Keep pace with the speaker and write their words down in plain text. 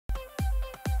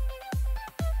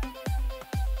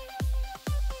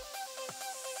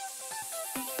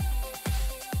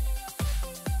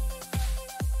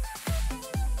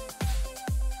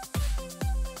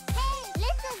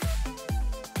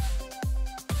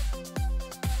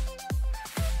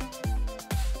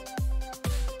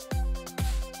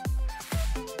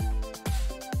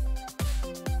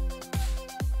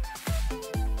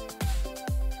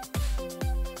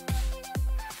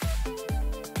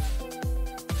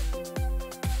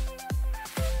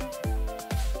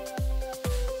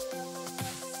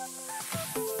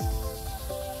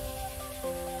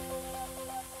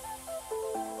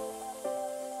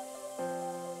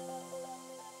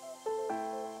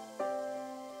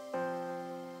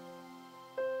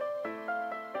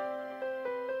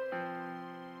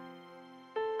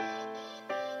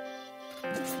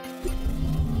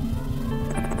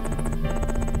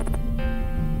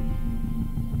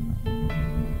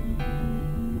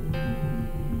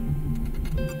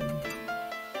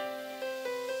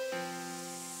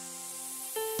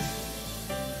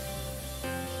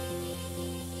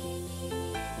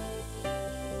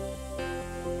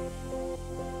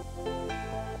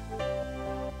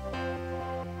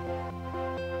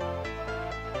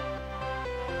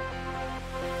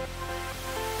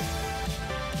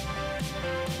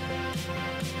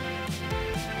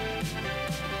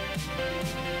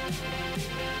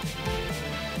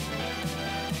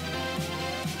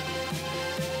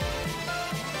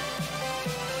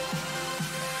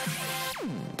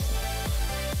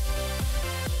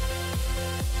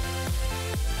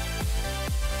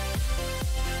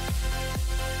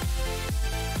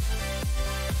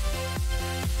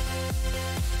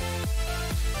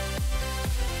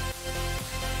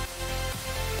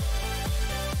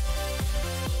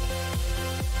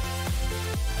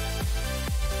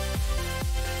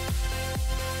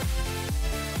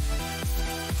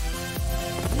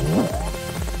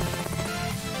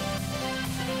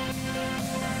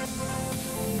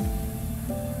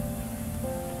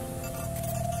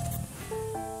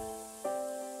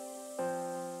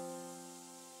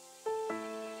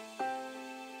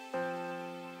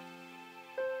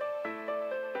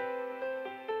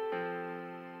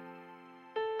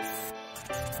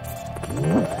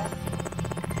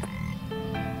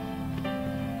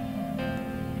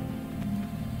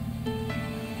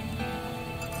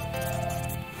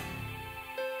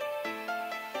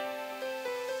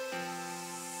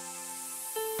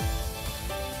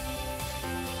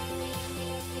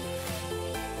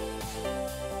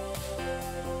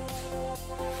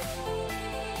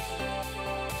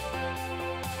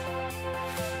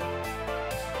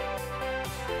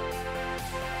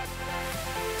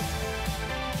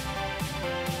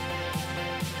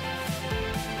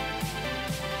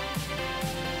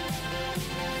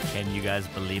Can you guys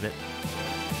believe it?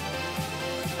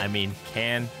 I mean,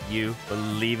 can you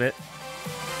believe it?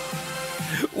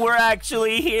 We're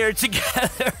actually here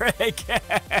together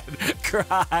again.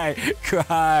 Cry,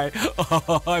 cry.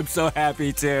 Oh, I'm so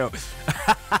happy too.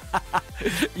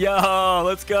 Yo,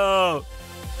 let's go.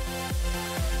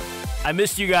 I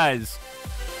missed you guys.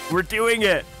 We're doing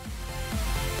it.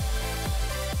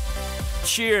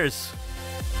 Cheers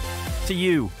to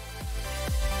you.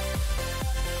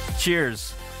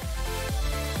 Cheers.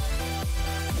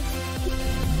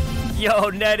 Yo,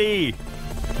 Nettie.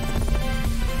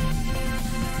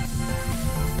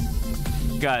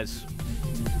 Guys,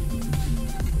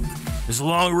 there's a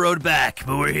long road back,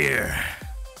 but we're here.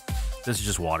 This is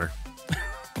just water.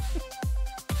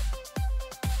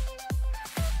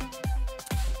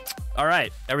 All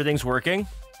right, everything's working.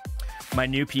 My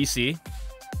new PC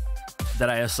that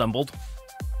I assembled.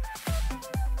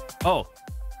 Oh,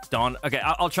 Dawn. Okay,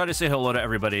 I'll try to say hello to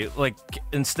everybody. Like,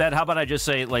 instead, how about I just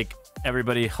say, like,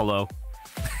 everybody, hello.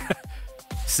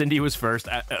 Cindy was first.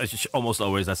 Almost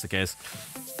always that's the case.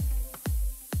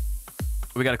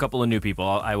 We got a couple of new people.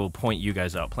 I will point you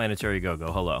guys out. Planetary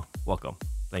Go-Go, hello. Welcome.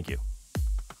 Thank you.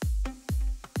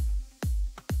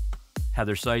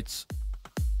 Heather Sites.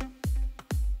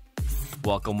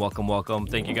 Welcome, welcome, welcome.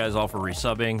 Thank you guys all for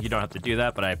resubbing. You don't have to do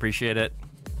that, but I appreciate it.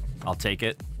 I'll take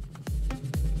it.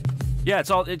 Yeah,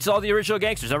 it's all the original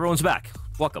gangsters. Everyone's back.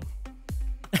 Welcome.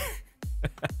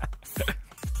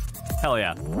 Hell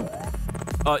yeah.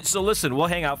 So listen, we'll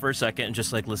hang out for a second and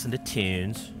just like listen to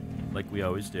tunes, like we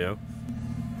always do.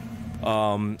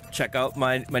 Check out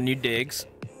my new digs.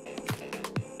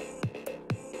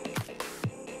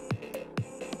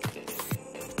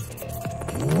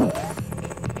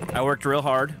 I worked real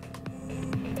hard.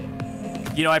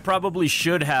 You know, I probably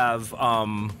should have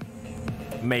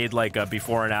made like a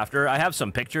before and after. I have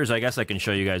some pictures. I guess I can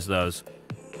show you guys those.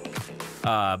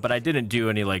 But I didn't do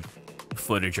any like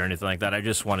footage or anything like that. I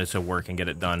just wanted to work and get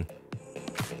it done.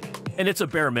 And it's a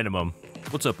bare minimum.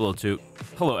 What's up, Lil Toot?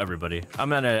 Hello, everybody. I'm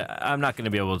not gonna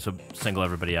be able to single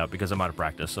everybody out because I'm out of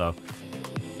practice. So,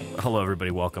 hello,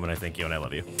 everybody. Welcome, and I thank you, and I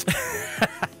love you.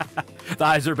 The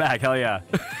eyes are back. Hell yeah.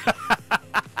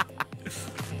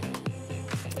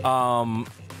 I'm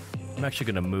actually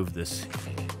gonna move this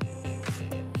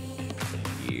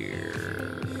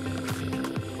here.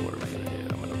 What am I gonna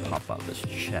do? I'm gonna pop out this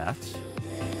chat.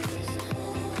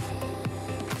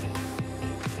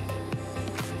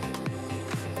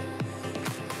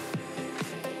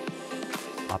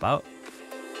 Pop out.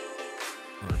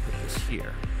 I'm gonna put this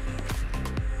here.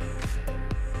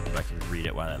 If I can read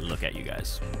it while I look at you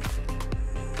guys.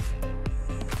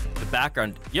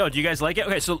 Background. Yo, do you guys like it?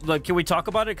 Okay, so like, can we talk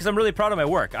about it? Because I'm really proud of my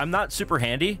work. I'm not super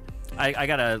handy. I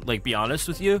gotta like be honest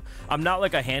with you. I'm not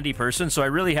like a handy person, so I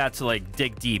really had to like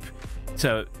dig deep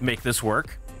to make this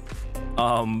work.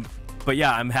 But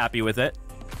yeah, I'm happy with it.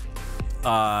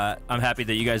 I'm happy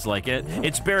that you guys like it.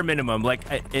 It's bare minimum. Like,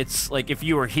 it's like if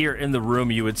you were here in the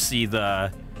room, you would see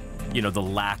the, you know, the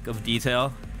lack of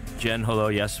detail. Jen, hello,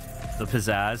 yes, the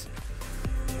pizzazz.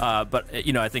 But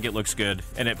you know, I think it looks good,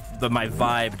 and my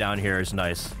vibe down here is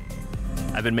nice.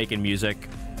 I've been making music.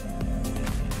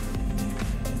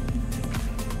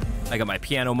 I got my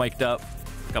piano mic'd up,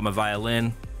 got my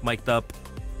violin mic'd up,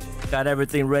 got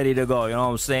everything ready to go. You know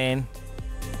what I'm saying?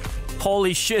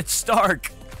 Holy shit,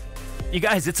 Stark! You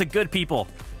guys, it's a good people.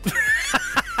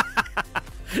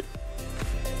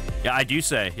 Yeah, I do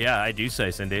say. Yeah, I do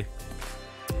say, Cindy.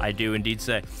 I do indeed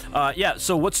say. Yeah,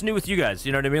 so what's new with you guys?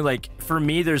 You know what I mean? Like, for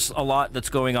me, there's a lot that's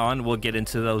going on. We'll get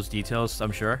into those details,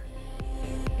 I'm sure.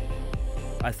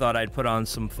 I thought I'd put on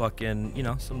some fucking, you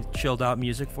know, some chilled out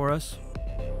music for us.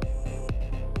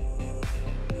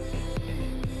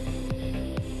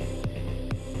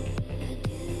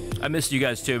 I missed you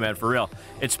guys too, man, for real.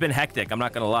 It's been hectic, I'm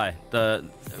not gonna lie.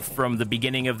 From the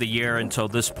beginning of the year until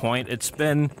this point, it's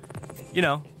been, you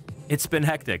know, it's been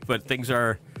hectic, but things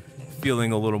are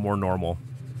feeling a little more normal.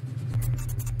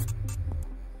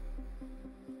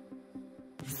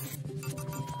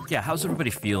 Yeah, how's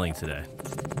everybody feeling today?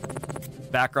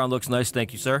 Background looks nice,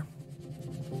 thank you, sir.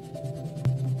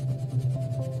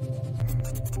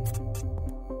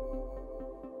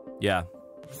 Yeah.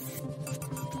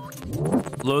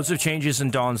 Loads of changes in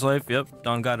Dawn's life. Yep,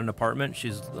 Dawn got an apartment.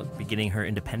 She's beginning her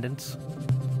independence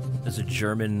as a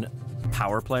German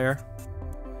power player.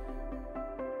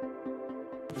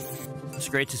 It's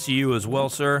great to see you as well,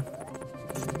 sir.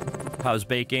 How's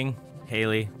baking?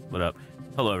 Haley, what up?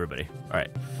 Hello, everybody. All right.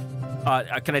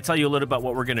 Can I tell you a little about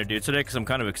what we're going to do today? Because I'm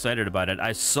kind of excited about it.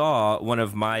 I saw one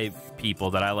of my people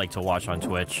that I like to watch on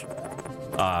Twitch.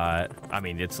 I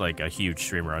mean, it's like a huge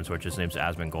streamer on Twitch. His name's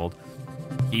Asmongold.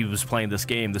 He was playing this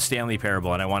game, The Stanley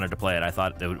Parable, and I wanted to play it. I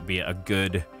thought that would be a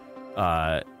good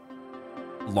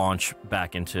launch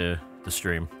back into the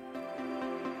stream.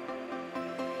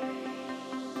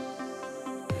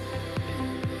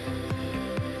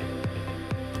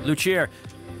 Lucier.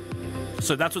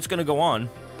 So that's what's going to go on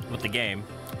with the game.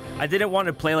 I didn't want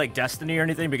to play like Destiny or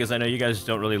anything because I know you guys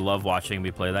don't really love watching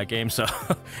me play that game. So,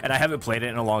 and I haven't played it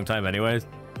in a long time anyways.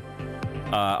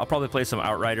 I'll probably play some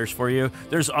Outriders for you.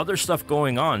 There's other stuff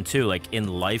going on too, like in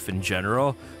life in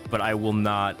general, but I'm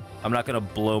not gonna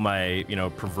blow my, you know,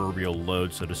 proverbial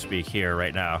load, so to speak, here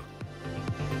right now.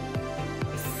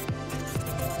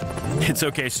 It's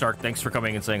okay, Stark. Thanks for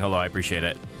coming and saying hello. I appreciate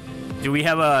it. Do we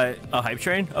have a hype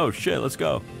train? Oh shit, let's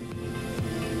go.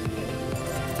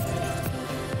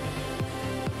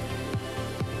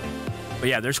 But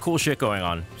yeah, there's cool shit going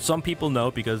on. Some people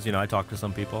know because, you know, I talk to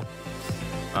some people.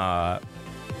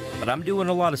 But I'm doing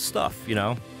a lot of stuff, you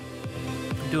know?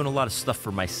 I'm doing a lot of stuff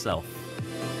for myself.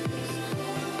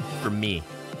 For me.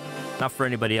 Not for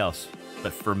anybody else,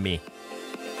 but for me.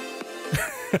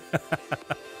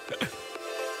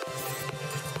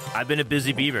 I've been a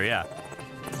busy beaver, yeah.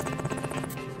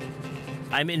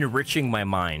 I'm enriching my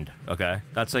mind, okay?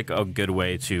 That's like a good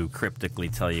way to cryptically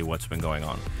tell you what's been going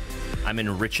on. I'm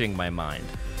enriching my mind.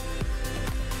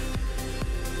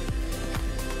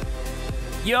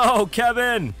 Yo,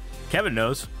 Kevin! Kevin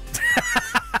knows.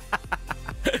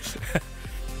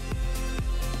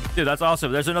 Dude, that's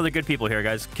awesome. There's another good people here,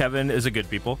 guys. Kevin is a good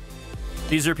people.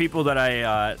 These are people that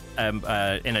I am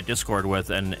in a Discord with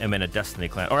and am in a Destiny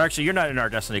clan. Or actually, you're not in our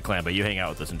Destiny clan, but you hang out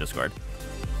with us in Discord.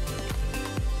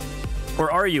 Or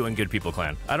are you in Good People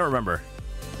clan? I don't remember.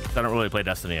 I don't really play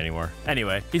Destiny anymore.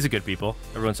 Anyway, he's a good people.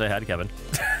 Everyone say hi to Kevin.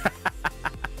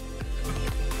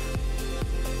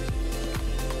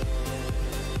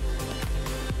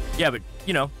 Yeah, but,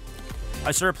 you know,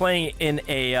 I started playing in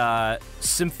a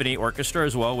symphony orchestra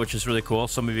as well, which is really cool.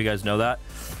 Some of you guys know that.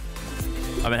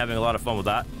 I've been having a lot of fun with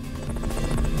that.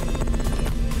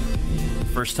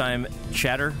 First time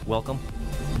chatter, welcome.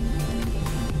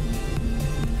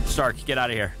 Stark, get out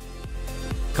of here.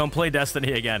 Come play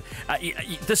Destiny again.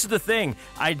 This is the thing.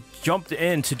 I jumped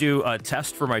in to do a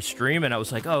test for my stream, and I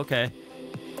was like, oh, okay.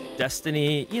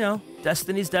 Destiny, you know,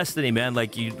 Destiny's Destiny, man.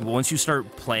 Like, once you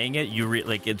start playing it,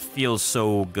 like, it feels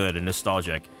so good and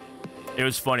nostalgic. It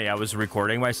was funny. I was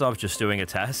recording myself just doing a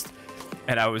test,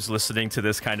 and I was listening to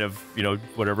this kind of, you know,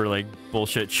 whatever, like,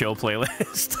 bullshit chill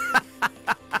playlist.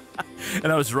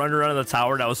 And I was running around the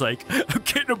tower, and I was like, I'm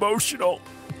getting emotional.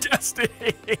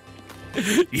 Destiny.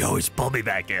 You always pull me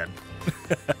back in.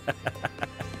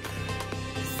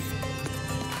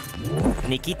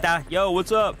 Nikita, yo,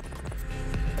 what's up?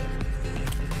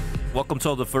 Welcome to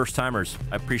all the first timers.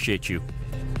 I appreciate you.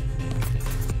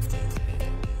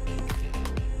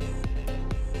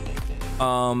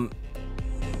 Dawn,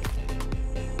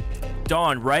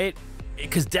 right?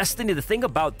 Because Destiny, the thing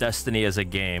about Destiny as a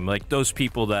game, like those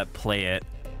people that play it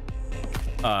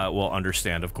will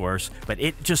understand, of course, but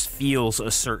it just feels a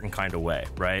certain kind of way,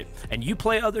 right? And you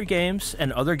play other games,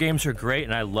 and other games are great,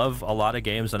 and I love a lot of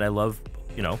games, and I love,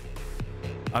 you know,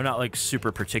 I'm not like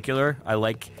super particular. I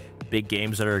like big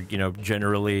games that are, you know,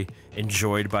 generally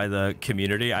enjoyed by the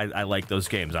community. I like those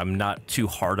games. I'm not too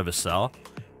hard of a sell,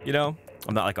 you know?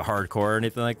 I'm not like a hardcore or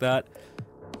anything like that.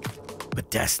 But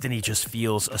Destiny just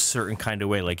feels a certain kind of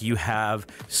way. Like you have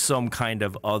some kind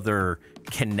of other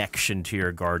connection to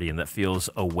your Guardian that feels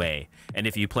away. And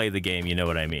if you play the game, you know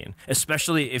what I mean.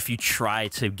 Especially if you try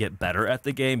to get better at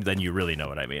the game, then you really know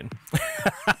what I mean.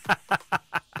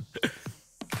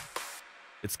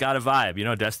 It's got a vibe, you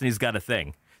know, Destiny's got a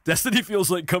thing. Destiny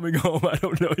feels like coming home. I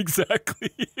don't know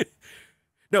exactly.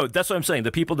 No, that's what I'm saying.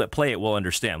 The people that play it will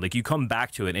understand. Like you come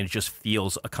back to it and it just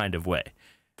feels a kind of way.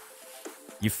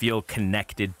 You feel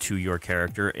connected to your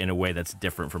character in a way that's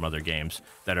different from other games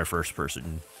that are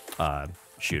first-person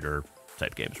shooter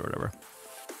type games or whatever.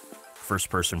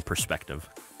 First-person perspective.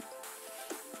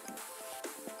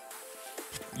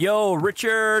 Yo,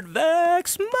 Richard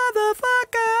Vex,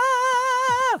 motherfucker!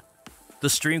 The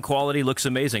stream quality looks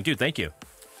amazing. Dude, thank you.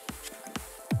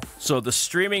 So the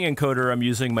streaming encoder, I'm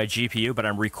using my GPU, but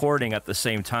I'm recording at the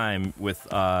same time with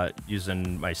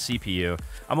using my CPU.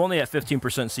 I'm only at 15%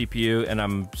 CPU, and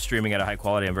I'm streaming at a high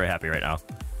quality. I'm very happy right now.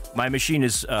 My machine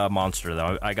is a monster,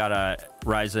 though. I got a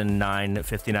Ryzen 9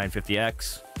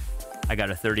 5950X. I got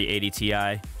a 3080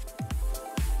 Ti.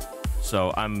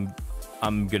 So I'm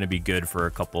gonna be good for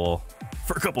a couple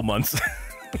months.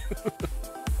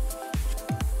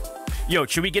 Yo,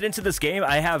 should we get into this game?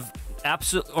 I have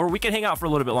absolutely, or we can hang out for a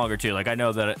little bit longer too. Like I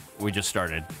know that we just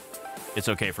started. It's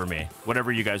okay for me.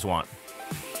 Whatever you guys want.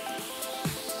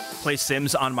 Play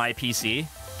Sims on my PC.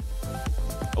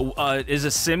 Is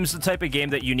a Sims the type of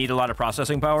game that you need a lot of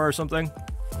processing power or something?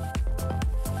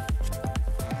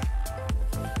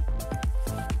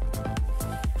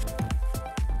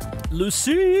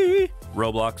 Lucy!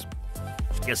 Roblox.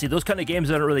 Yeah, see, those kind of games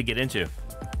I don't really get into.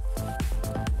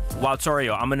 Wow,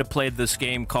 Torio, I'm going to play this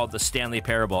game called The Stanley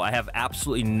Parable. I have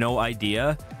absolutely no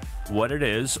idea what it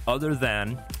is, other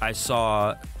than I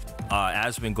saw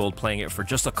Asmongold playing it for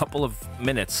just a couple of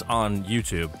minutes on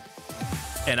YouTube.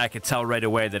 And I could tell right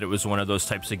away that it was one of those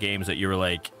types of games that you were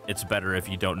like, it's better if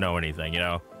you don't know anything, you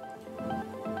know?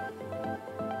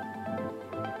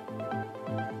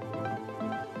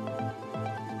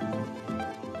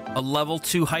 A level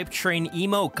 2 hype train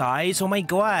emote, guys. Oh my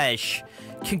gosh.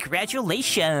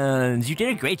 Congratulations. You did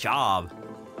a great job.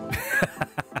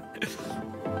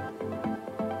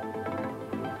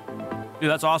 Dude,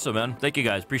 that's awesome, man. Thank you,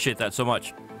 guys. Appreciate that so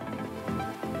much.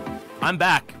 I'm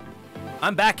back.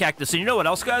 I'm back, Cactus. And you know what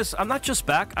else, guys? I'm not just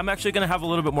back. I'm actually going to have a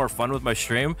little bit more fun with my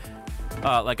stream.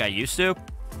 Like I used to.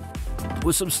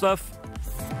 With some stuff.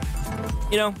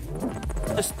 You know,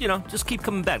 just keep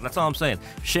coming back. That's all I'm saying.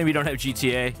 Shame you don't have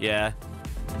GTA. Yeah.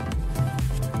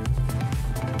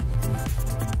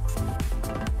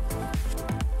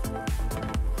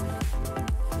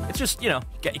 It's just, you know,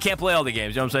 you can't play all the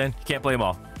games. You know what I'm saying? You can't play them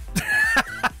all.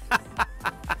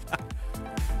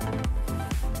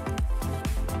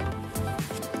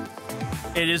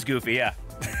 It is goofy, yeah.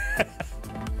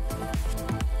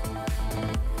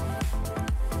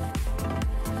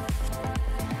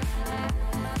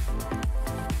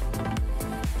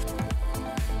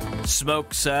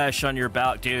 Smoke sesh on your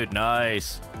back, dude.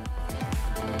 Nice.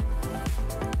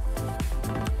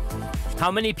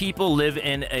 How many people live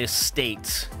in a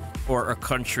state or a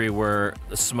country where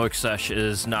the smoke sesh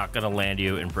is not going to land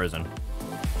you in prison?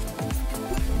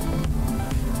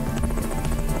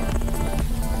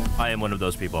 I am one of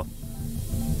those people.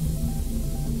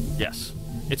 Yes,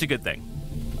 it's a good thing.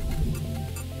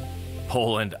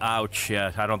 Poland, ouch.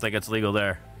 Yeah, I don't think it's legal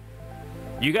there.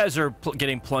 You guys are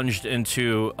getting plunged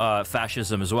into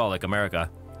fascism as well, like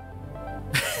America.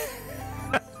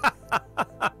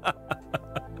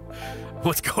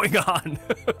 What's going on?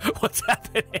 What's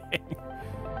happening?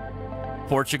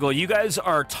 Portugal, you guys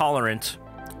are tolerant.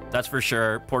 That's for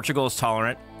sure. Portugal is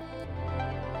tolerant.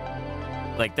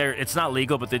 Like, it's not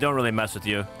legal, but they don't really mess with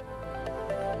you.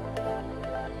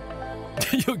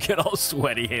 You'll get all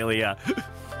sweaty, Haley, yeah.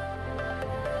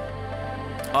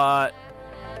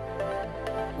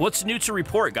 What's new to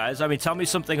report, guys? I mean, tell me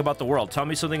something about the world. Tell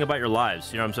me something about your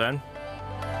lives. You know what I'm saying?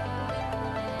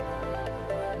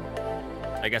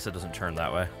 I guess it doesn't turn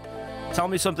that way. Tell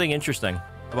me something interesting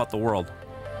about the world.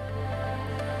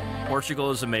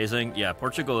 Portugal is amazing. Yeah,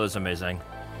 Portugal is amazing.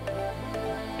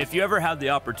 If you ever had the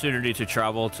opportunity to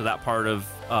travel to that part of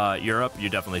Europe, you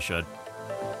definitely should.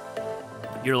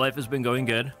 Your life has been going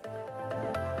good.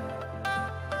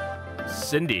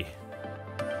 Cindy.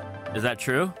 Is that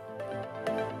true?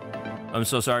 I'm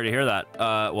so sorry to hear that.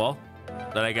 Well,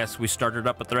 then I guess we started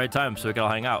up at the right time so we can all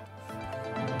hang out.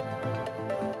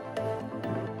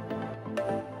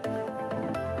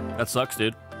 That sucks,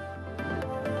 dude.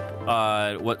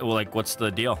 What's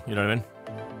the deal? You know what I mean?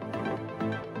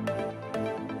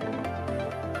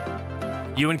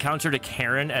 You encountered a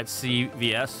Karen at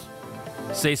CVS?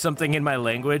 Say something in my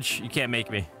language? You can't make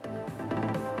me.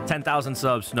 10,000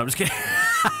 subs. No, I'm just kidding.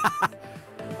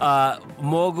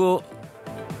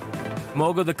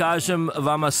 Mogu da kažem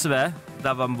vama sve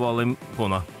da vam volim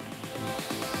puno.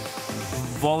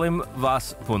 Volim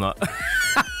vas puno.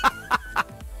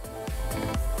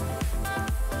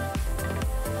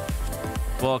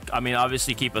 Well, I mean,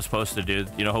 obviously keep us posted, dude.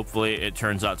 You know, hopefully it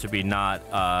turns out to be not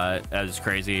as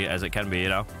crazy as it can be, you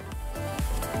know?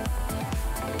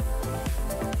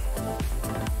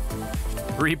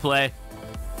 Replay.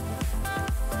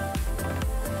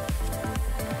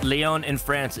 Lyon in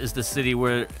France is the city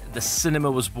where the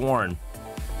cinema was born.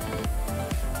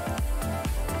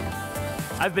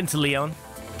 I've been to Lyon.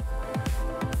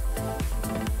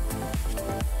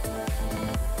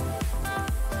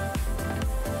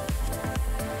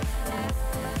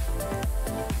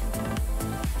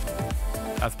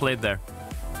 I've played there.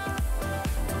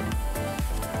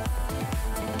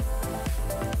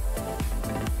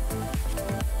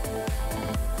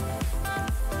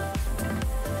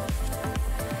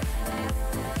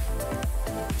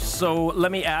 So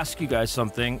let me ask you guys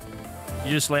something.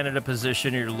 You just landed a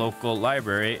position in your local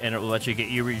library and it will let you get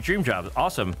your dream job.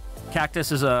 Awesome.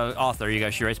 Cactus is an author. You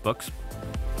guys, she writes books.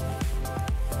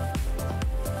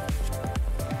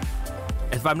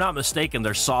 If I'm not mistaken,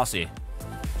 they're saucy.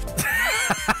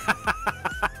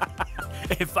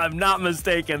 If I'm not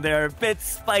mistaken, they're a bit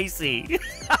spicy.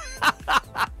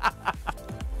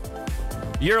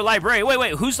 You're a librarian.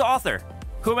 Wait, who's the author?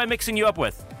 Who am I mixing you up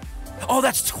with? Oh,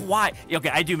 that's Twi. Okay,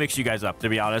 I do mix you guys up, to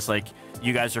be honest. Like,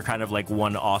 you guys are kind of like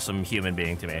one awesome human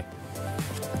being to me.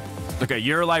 Okay,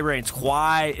 you're a librarian.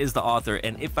 Twi is the author,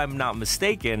 and if I'm not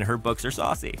mistaken, her books are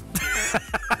saucy.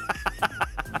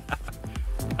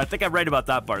 I think I'm right about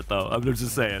that part, though. I'm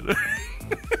just saying.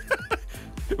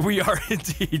 We are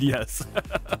indeed, yes.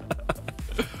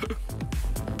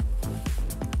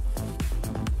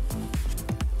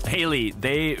 Haley,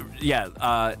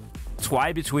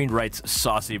 Twi Between writes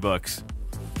saucy books.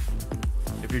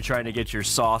 If you're trying to get your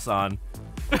sauce on.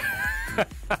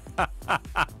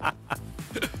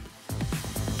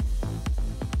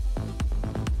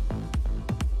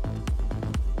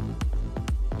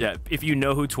 Yeah, if you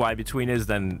know who Twi Between is,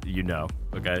 then you know,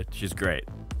 okay? She's great.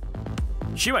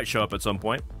 She might show up at some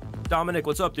point. Dominic,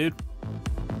 what's up, dude?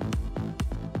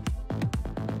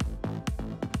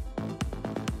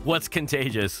 What's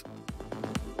contagious?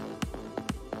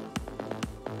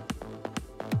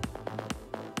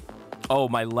 Oh,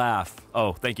 my laugh.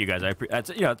 Oh, thank you guys. That's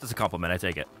a compliment. I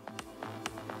take it.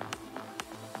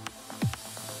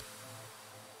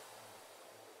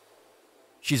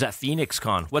 She's at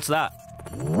PhoenixCon. What's that?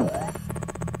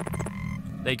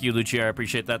 Thank you, Lucia. I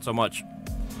appreciate that so much.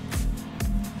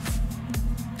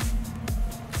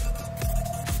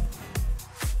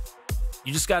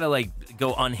 You just gotta, like,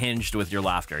 go unhinged with your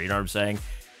laughter. You know what I'm saying?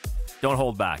 Don't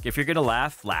hold back. If you're gonna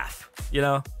laugh, laugh. You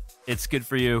know? It's good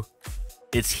for you.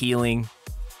 It's healing.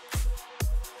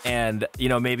 And, you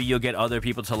know, maybe you'll get other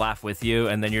people to laugh with you,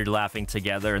 and then you're laughing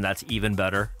together, and that's even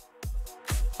better.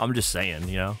 I'm just saying,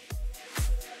 you know?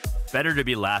 Better to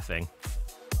be laughing.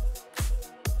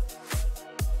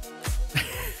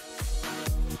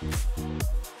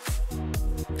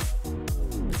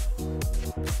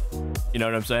 You know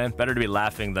what I'm saying? Better to be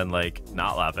laughing than, like,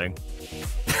 not laughing.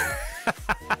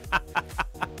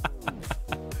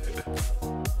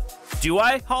 Do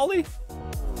I, Holly?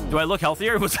 Do I look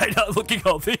healthier? Was I not looking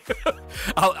healthy?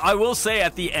 I will say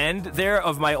at the end there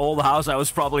of my old house, I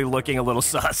was probably looking a little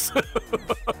sus. I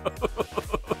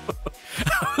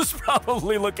was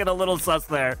probably looking a little sus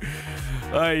there.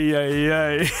 Ay, ay,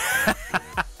 ay.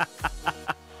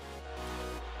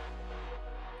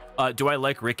 Do I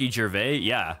like Ricky Gervais?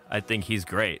 Yeah, I think he's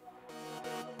great.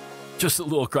 Just a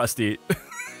little crusty.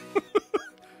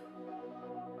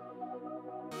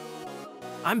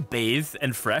 I'm bathed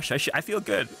and fresh. I feel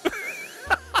good.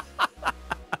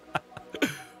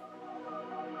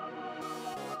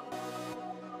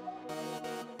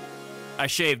 I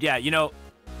shaved. Yeah, you know,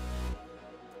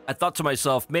 I thought to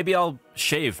myself, maybe I'll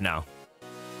shave now.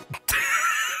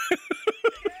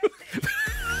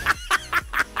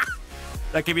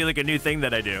 That could be like a new thing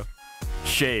that I do.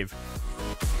 Shave.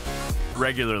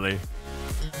 Regularly.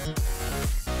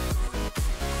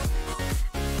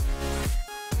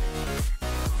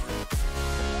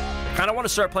 I kind of want to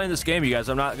start playing this game, you guys.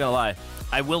 I'm not going to lie.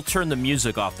 I will turn the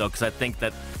music off, though, because I think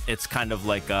that it's kind of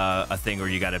like a thing where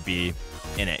you got to be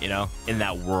in it, you know? In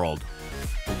that world.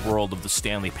 The world of the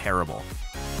Stanley Parable.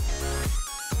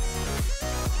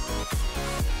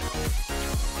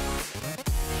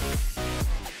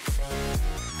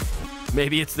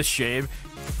 Maybe it's the shave.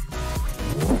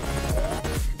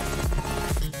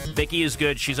 Vicky is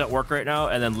good. She's at work right now,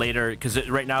 and then later, because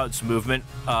right now it's Movement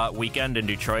weekend in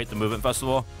Detroit, the Movement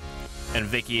Festival, and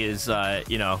Vicky is,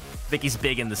 you know, Vicky's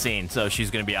big in the scene, so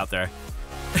she's gonna be out there.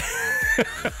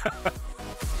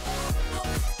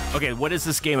 Okay, what is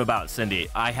this game about, Cindy?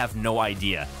 I have no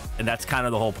idea, and that's kind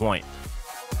of the whole point.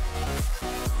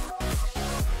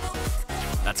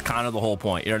 That's kind of the whole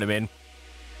point. You know what I mean?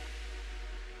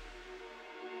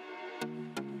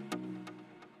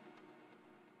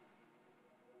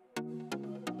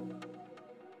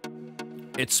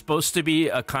 It's supposed to be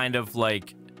a kind of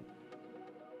like...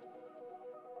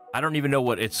 I don't even know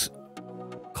what it's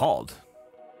called.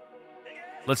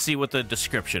 Let's see what the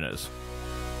description is.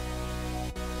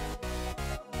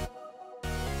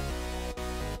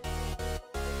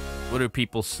 What do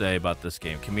people say about this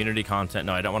game? Community content?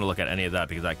 No, I don't want to look at any of that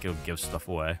because that could give stuff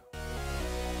away.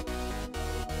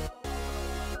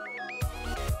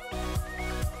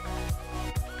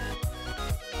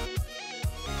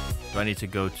 Do I need to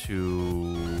go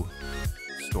to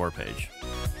store page?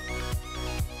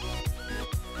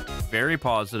 Very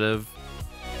positive.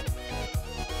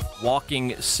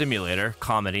 Walking simulator,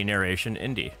 comedy, narration,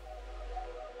 indie.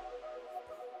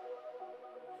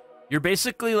 You're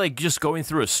basically like just going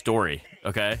through a story,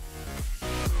 okay?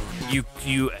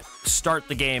 You start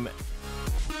the game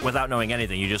without knowing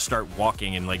anything. You just start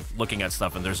walking and like looking at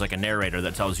stuff, and there's like a narrator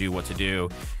that tells you what to do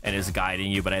and is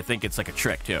guiding you, but I think it's like a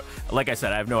trick too. Like I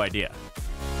said, I have no idea.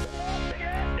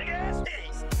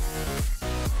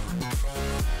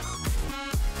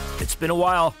 It's been a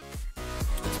while.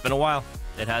 It's been a while.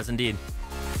 It has indeed.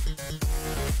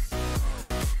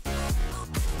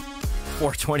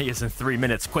 420 is in 3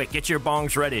 minutes. Quick, get your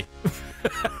bongs ready.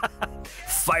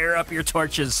 Fire up your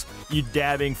torches, you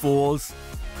dabbing fools.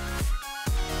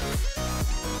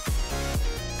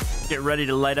 Get ready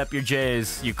to light up your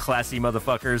J's, you classy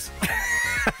motherfuckers.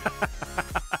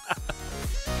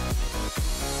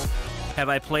 Have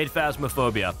I played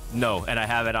Phasmophobia? No, and I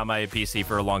have it on my PC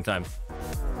for a long time.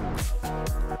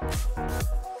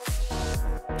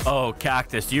 Oh,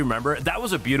 Cactus, do you remember? That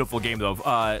was a beautiful game,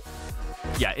 though.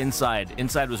 Yeah, Inside.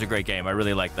 Inside was a great game. I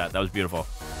really liked that. That was beautiful.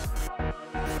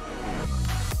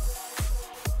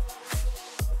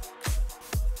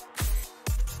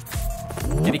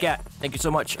 Kitty Cat, thank you so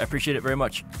much. I appreciate it very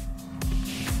much.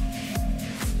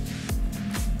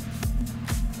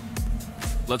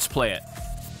 Let's play it.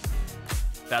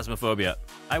 Phasmophobia.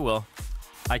 I will.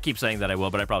 I keep saying that I will,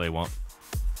 but I probably won't.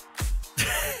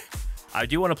 I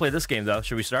do want to play this game, though.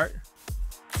 Should we start?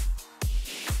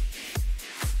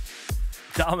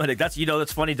 Dominic, that's, you know,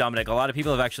 that's funny, Dominic. A lot of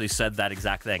people have actually said that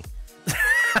exact thing.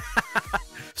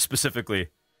 Specifically.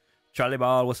 Charlie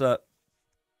Ball, what's up?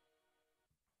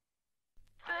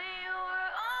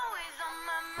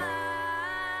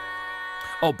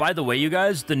 Oh, by the way, you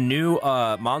guys, the new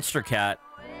Monster Cat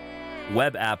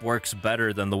web app works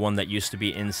better than the one that used to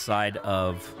be inside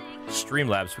of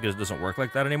Streamlabs because it doesn't work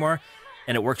like that anymore.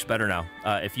 And it works better now.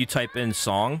 If you type in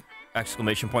song,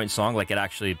 exclamation point song, like it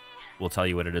actually will tell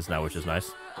you what it is now, which is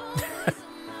nice.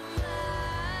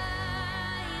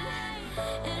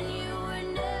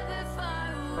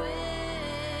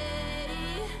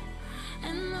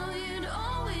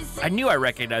 I knew I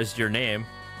recognized your name,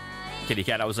 Kitty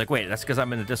Cat. I was like, wait, that's because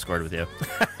I'm in the Discord with you.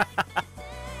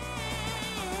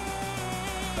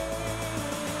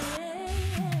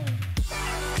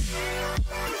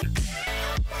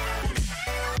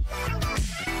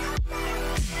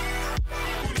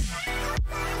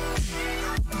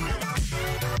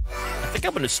 I think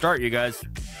I'm going to start, you guys.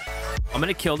 I'm going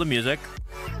to kill the music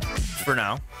for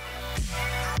now.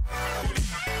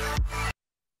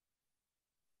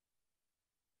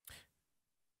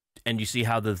 And you see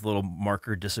how the little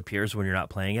marker disappears when you're not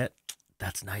playing it?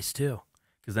 That's nice too.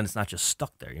 Because then it's not just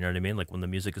stuck there. You know what I mean? Like when the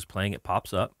music is playing, it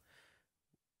pops up.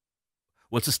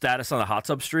 What's the status on the Hot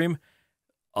Tub stream?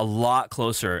 A lot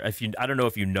closer. If you, I don't know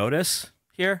if you notice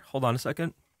here. Hold on a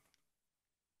second.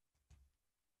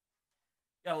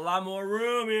 Got a lot more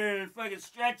room here to fucking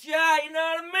stretch out, you know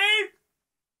what I mean?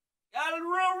 Got a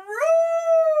room.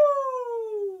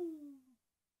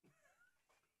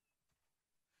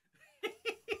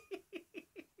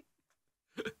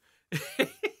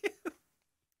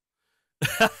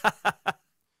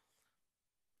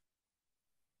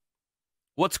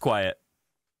 What's quiet?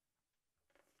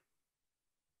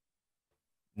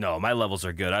 No, my levels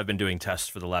are good. I've been doing tests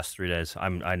for the last 3 days.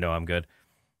 I know I'm good.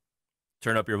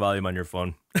 Turn up your volume on your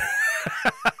phone.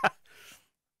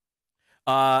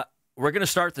 We're gonna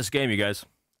start this game, you guys.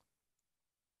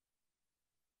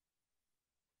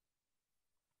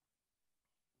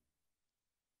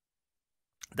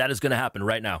 That is gonna happen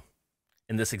right now,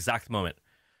 in this exact moment.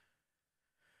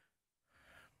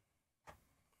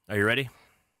 Are you ready?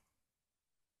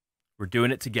 We're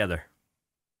doing it together.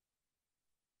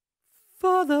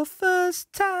 For the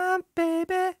first time,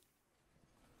 baby.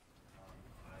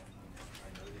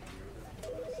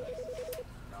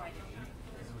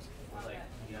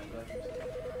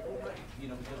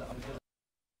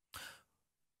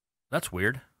 That's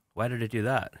weird. Why did it do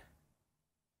that?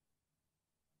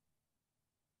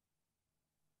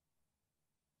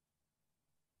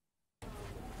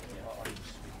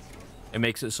 It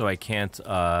makes it so I can't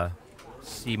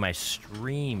see my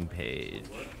stream page.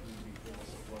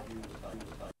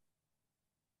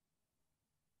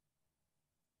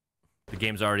 The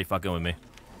game's already fucking with me.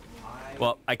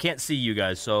 Well, I can't see you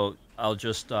guys, so I'll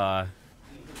just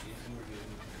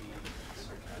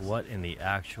what in the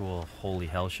actual holy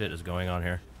hell shit is going on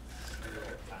here?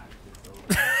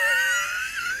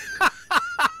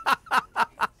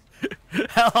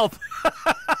 Help!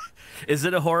 Is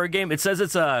it a horror game? It says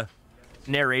it's a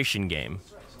narration game.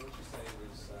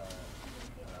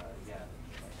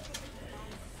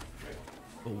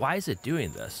 But why is it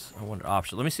doing this? I wonder.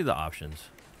 Option. Let me see the options.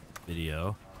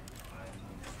 Video.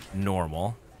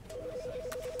 Normal.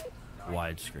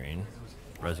 Widescreen.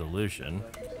 Resolution.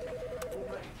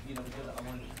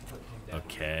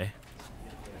 Okay.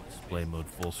 Display mode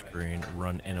full screen.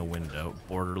 Run in a window.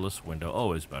 Borderless window.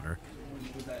 Always better.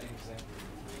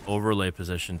 Overlay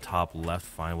position top left.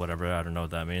 Fine. Whatever. I don't know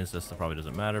what that means. This probably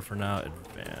doesn't matter for now.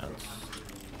 Advanced.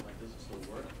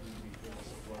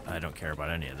 I don't care about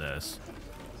any of this.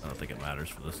 I don't think it matters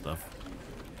for this stuff.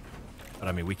 But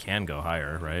I mean, we can go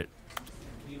higher, right?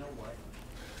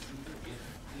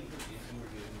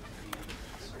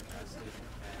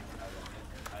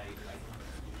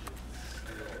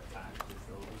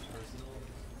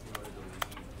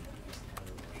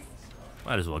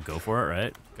 Might as well go for it,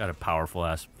 right? Got a powerful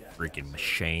ass freaking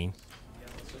machine.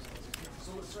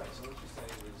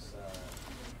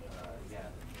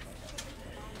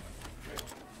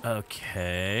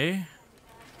 Okay.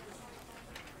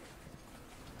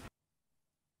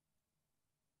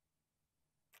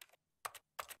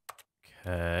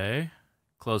 Okay.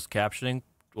 Closed captioning.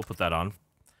 We'll put that on.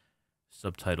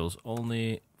 Subtitles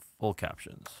only. Full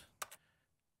captions.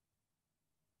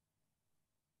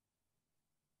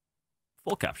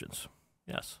 Full captions.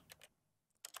 Yes.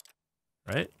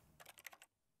 Right?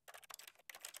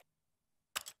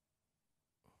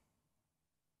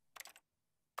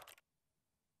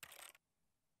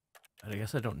 I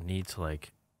guess I don't need to,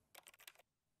 like...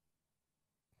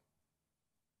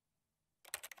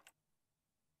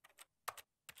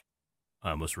 I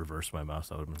almost reversed my mouse.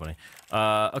 That would have been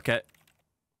funny. Okay.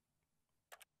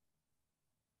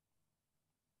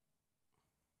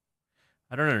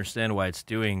 I don't understand why it's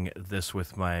doing this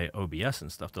with my OBS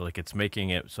and stuff, though. Like, it's making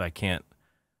it so I can't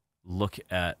look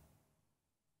at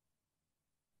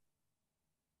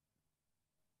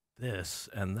this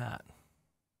and that.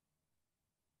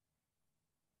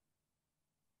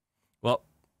 Well,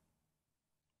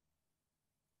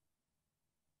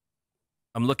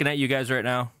 I'm looking at you guys right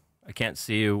now. I can't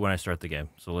see you when I start the game,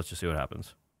 so let's just see what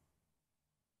happens.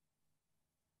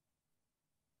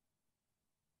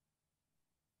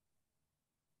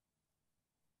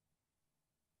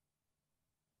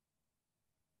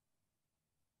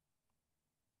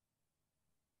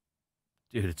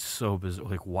 Dude, it's so bizarre.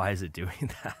 Like, why is it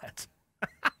doing that?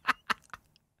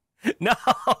 No,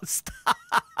 stop.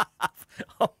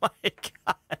 Oh my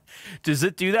God. Does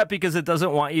it do that because it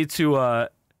doesn't want you to,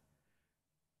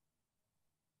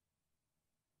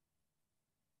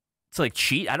 it's like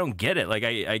cheat? I don't get it. Like,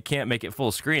 I can't make it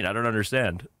full screen. I don't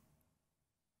understand.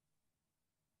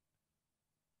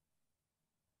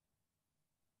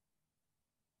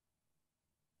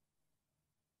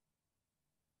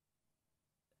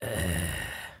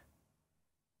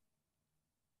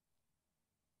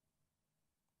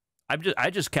 I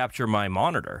just capture my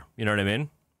monitor. You know what I mean?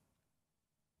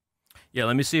 Yeah,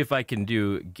 let me see if I can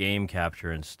do game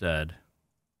capture instead.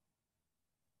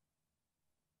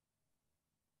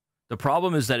 The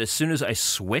problem is that as soon as I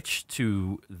switch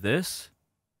to this,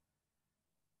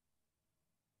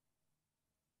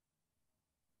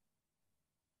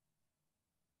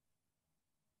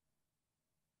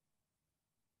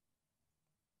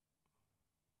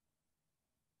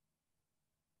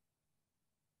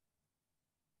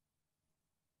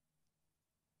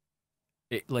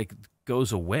 it like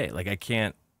goes away. Like I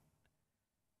can't.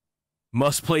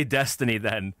 Must play Destiny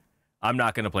then. I'm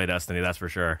not going to play Destiny, that's for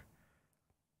sure.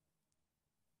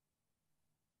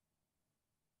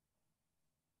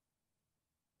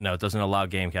 No, it doesn't allow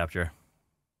game capture.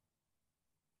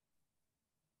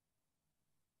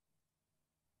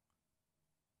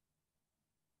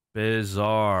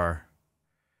 Bizarre.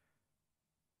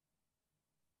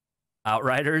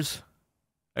 Outriders?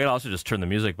 I could also just turn the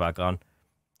music back on.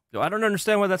 I don't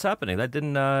understand why that's happening. That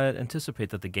didn't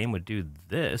anticipate that the game would do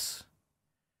this.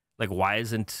 Like, why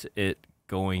isn't it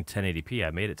going 1080p? I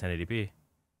made it 1080p.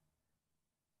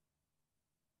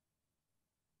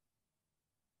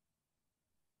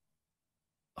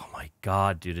 Oh my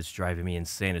god, dude, it's driving me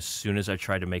insane. As soon as I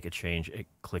try to make a change, it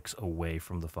clicks away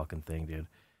from the fucking thing, dude.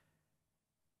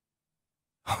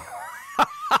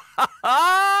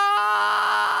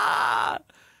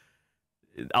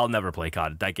 I'll never play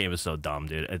COD. That game is so dumb,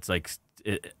 dude. It's like,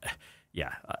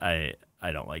 yeah, I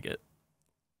don't like it.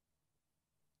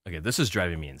 Okay, this is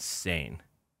driving me insane.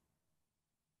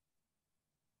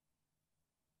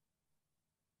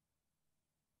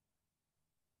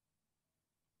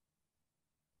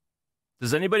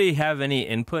 Does anybody have any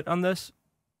input on this?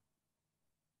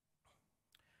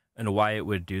 And why it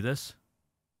would do this?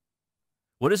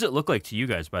 What does it look like to you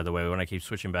guys, by the way, when I keep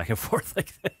switching back and forth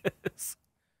like this?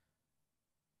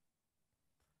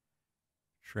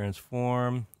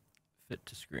 Transform, fit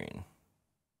to screen.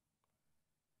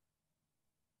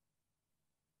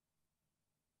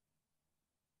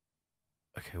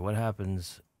 Okay, what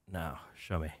happens now?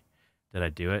 Show me. Did I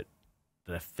do it?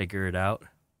 Did I figure it out?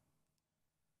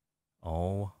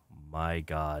 Oh my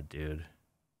god, dude.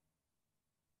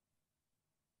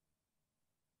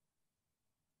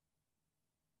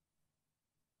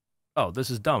 Oh, this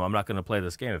is dumb. I'm not going to play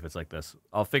this game if it's like this.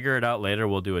 I'll figure it out later.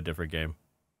 We'll do a different game.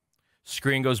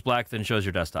 Screen goes black, then shows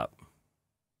your desktop.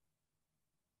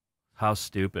 How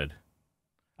stupid.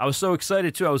 I was so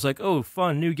excited, too. I was like, oh,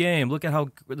 fun, new game. Look at how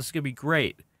this is going to be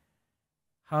great.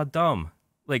 How dumb.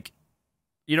 Like,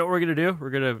 you know what we're going to do? We're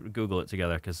going to Google it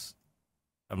together, because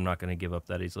I'm not going to give up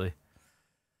that easily.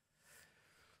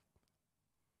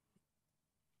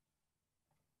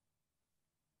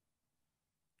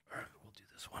 All right, we'll do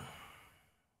this one.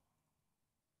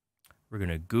 We're going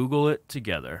to Google it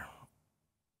together.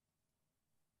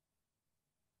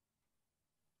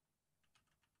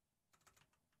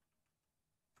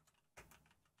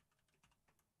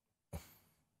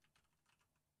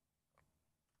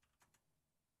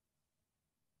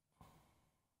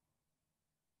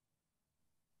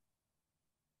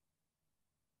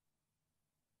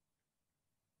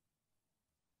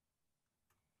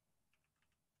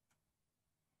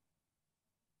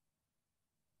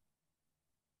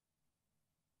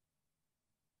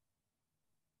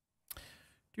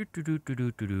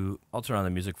 I'll turn on the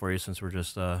music for you since we're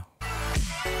just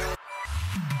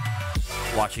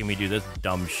watching me do this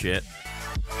dumb shit.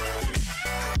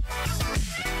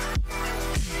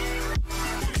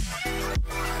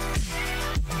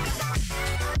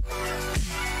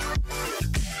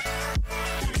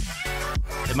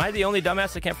 Am I the only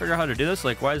dumbass that can't figure out how to do this?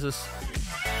 Like, why is this?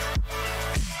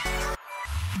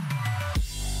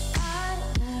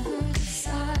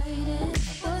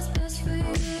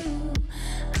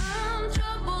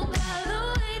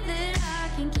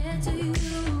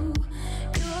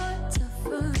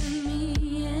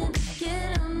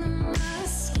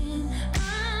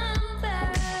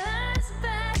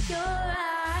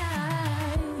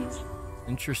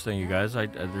 Interesting, you guys.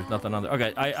 There's nothing on there.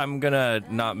 Okay, I'm gonna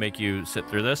not make you sit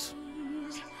through this.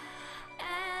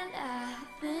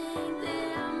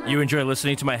 You enjoy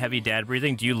listening to my heavy dad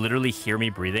breathing? Do you literally hear me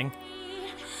breathing?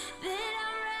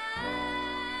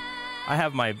 I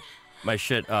have my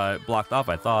shit blocked off,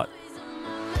 I thought.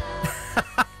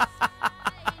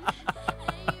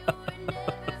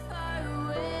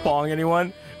 Pong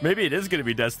anyone? Maybe it is gonna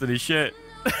be Destiny shit.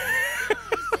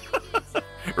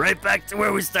 Right back to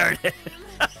where we started.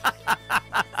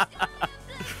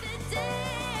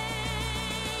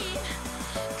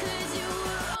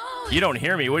 You don't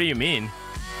hear me? What do you mean?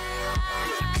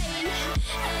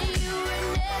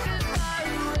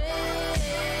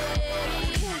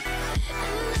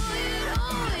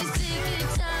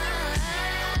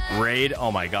 Raid?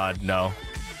 Oh my god, no.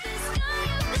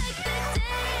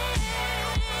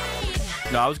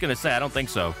 No, I was gonna say, I don't think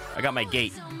so. I got my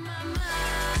gate.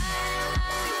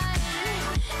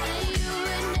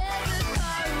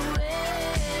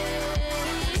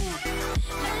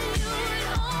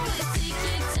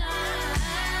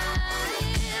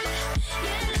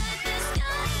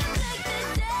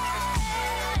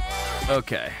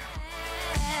 Okay.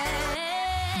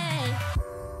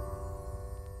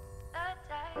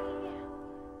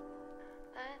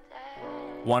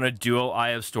 Want to duo Eye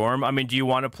of Storm? I mean, do you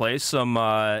want to play some...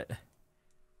 I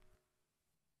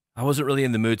wasn't really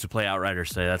in the mood to play Outriders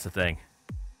today, that's the thing.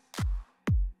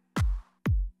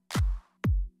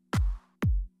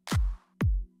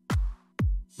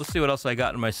 Let's see what else I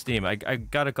got in my Steam. I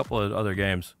got a couple of other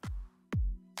games.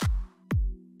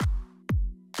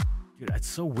 Dude, it's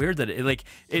so weird that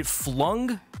it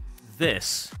flung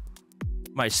this,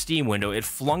 my Steam window, it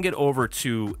flung it over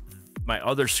to my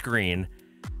other screen,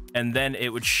 and then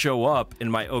it would show up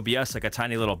in my OBS like a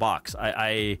tiny little box.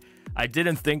 I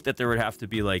didn't think that there would have to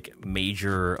be like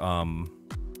major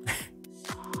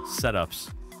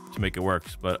setups to make it work,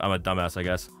 but I'm a dumbass, I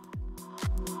guess.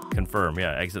 Confirm,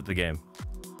 yeah, exit the game.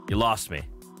 You lost me.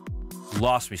 You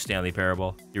lost me, Stanley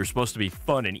Parable. You were supposed to be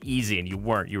fun and easy, and you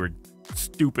weren't. You were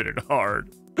stupid and hard.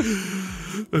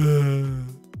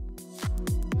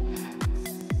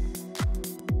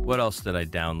 What else did I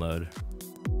download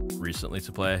recently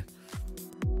to play?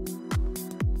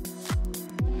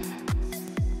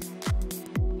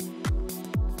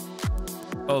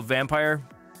 Oh, Vampire.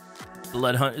 The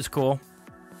Lead Hunt is cool.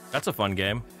 That's a fun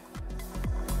game.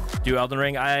 Do Elden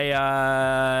Ring?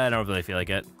 I don't really feel like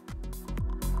it.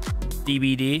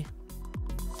 DBD.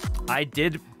 I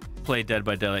did play Dead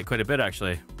by Daylight quite a bit,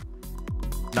 actually.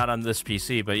 Not on this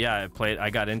PC, but yeah, I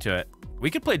got into it.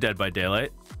 We could play Dead by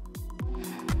Daylight.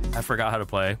 I forgot how to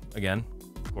play again,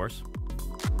 of course.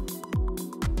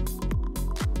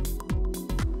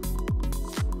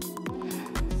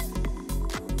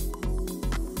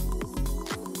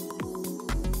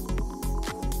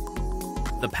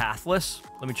 The Pathless?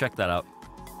 Let me check that out.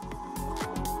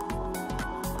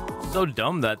 So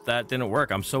dumb that that didn't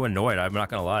work. I'm so annoyed. I'm not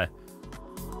gonna lie.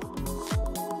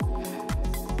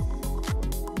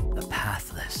 The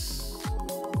Pathless.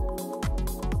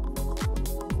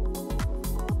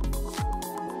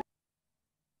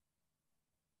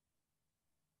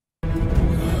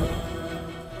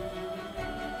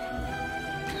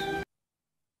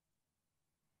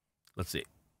 Let's see.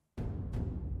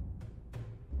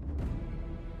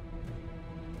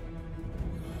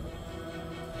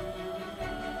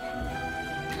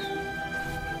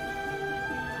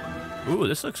 Ooh,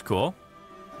 this looks cool.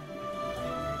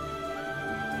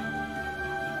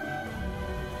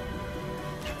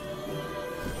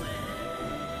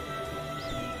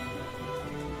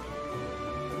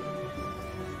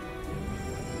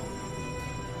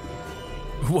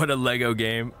 What a Lego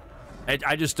game.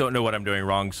 I just don't know what I'm doing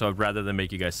wrong, so rather than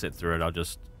make you guys sit through it, I'll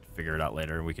just figure it out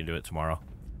later and we can do it tomorrow.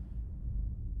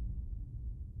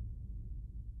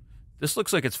 This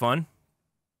looks like it's fun.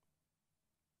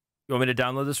 You want me to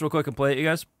download this real quick and play it, you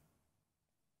guys?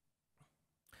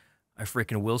 I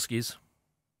freaking Wilskis.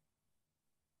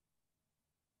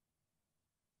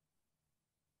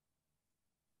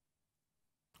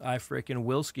 I freaking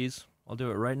Wilskis. I'll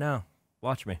do it right now.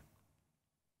 Watch me.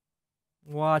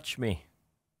 Watch me.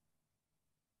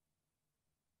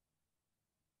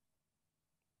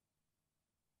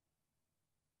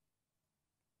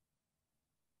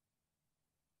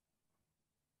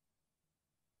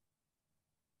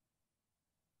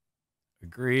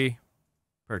 Agree.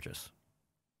 Purchase.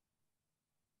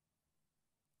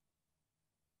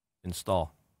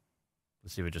 Install.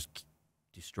 Let's see if it just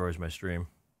destroys my stream.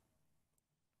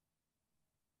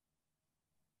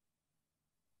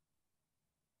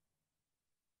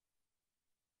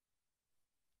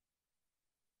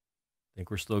 Think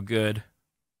we're still good.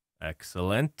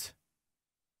 Excellent.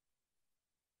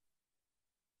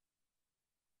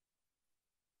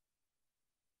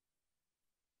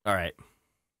 All right.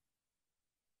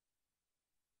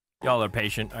 Y'all are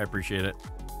patient. I appreciate it.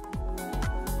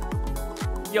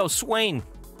 Yo, Swain.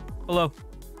 Hello.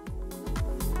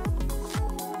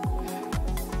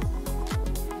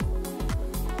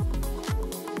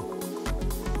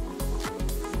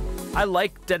 I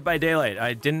like Dead by Daylight.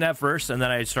 I didn't at first, and then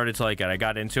I started to like it. I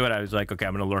got into it. I was like, okay,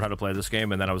 I'm going to learn how to play this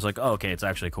game. And then I was like, oh, okay, it's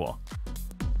actually cool.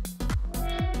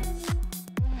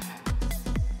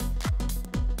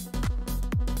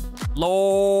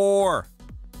 Lore.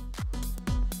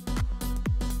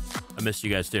 I missed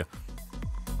you guys too.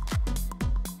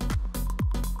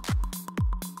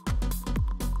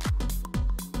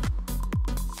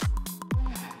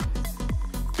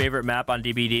 Favorite map on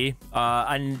DBD?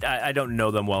 I don't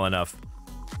know them well enough.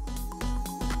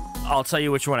 I'll tell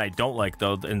you which one I don't like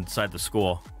though. Inside the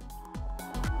school.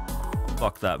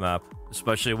 Fuck that map.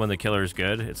 Especially when the killer is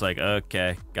good. It's like,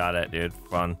 okay, got it, dude.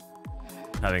 Fun.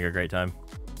 Having a great time.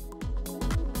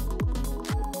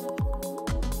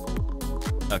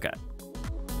 Okay.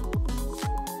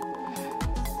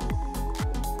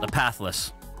 The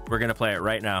Pathless. We're gonna play it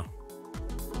right now.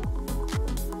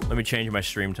 Let me change my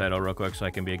stream title real quick so I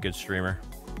can be a good streamer.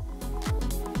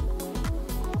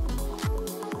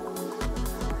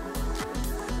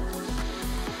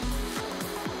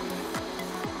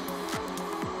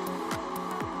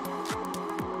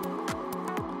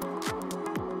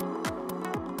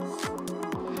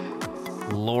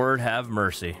 Lord have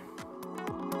mercy.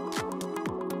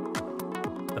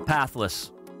 The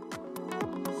Pathless.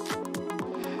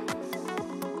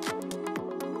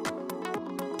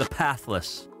 The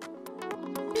Pathless.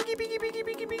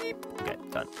 Okay,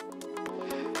 done.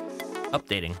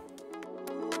 Updating.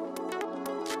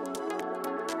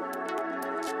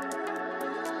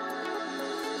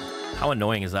 How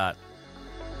annoying is that?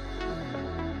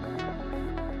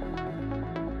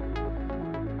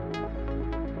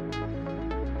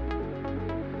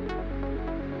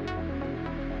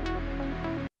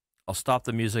 I'll stop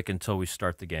the music until we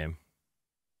start the game.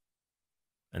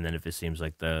 And then if it seems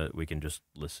like we can just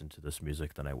listen to this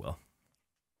music, then I will.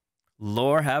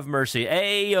 Lord have mercy.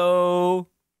 Ayo!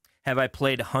 Have I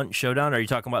played Hunt Showdown? Are you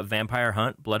talking about Vampire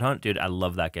Hunt? Blood Hunt? Dude, I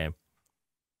love that game.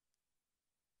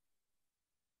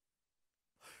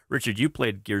 Richard, you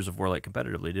played Gears of War like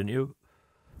competitively, didn't you?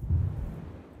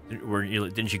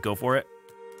 Didn't you go for it?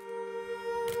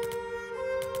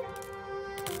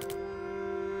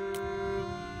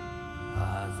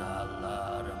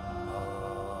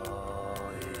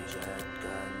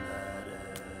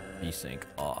 V-Sync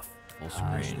off. Full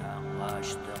screen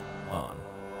on.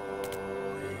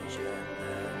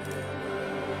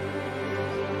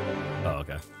 Oh,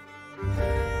 okay.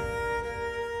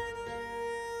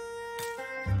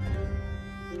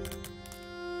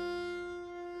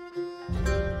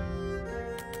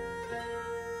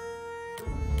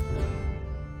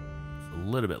 It's a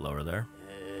little bit lower there.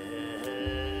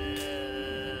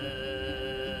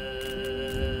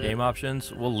 Game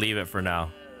options, we'll leave it for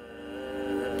now.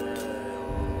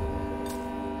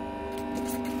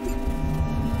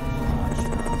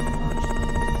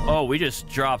 Oh, we just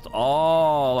dropped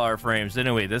all our frames,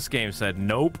 didn't we? This game said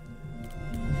nope.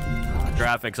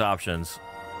 Graphics options.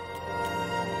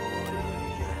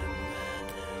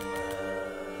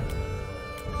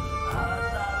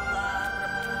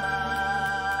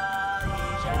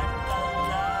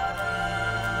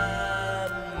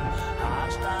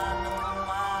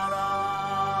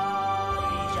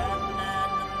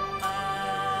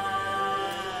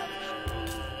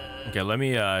 Okay, let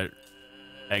me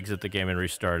exit the game and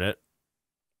restart it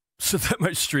so that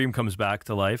my stream comes back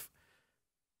to life.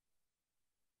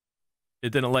 It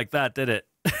didn't like that, did it?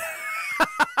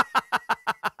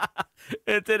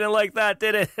 It didn't like that,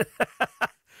 did it?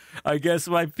 I guess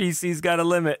my PC's got a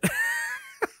limit.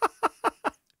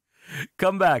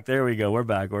 Come back. There we go. We're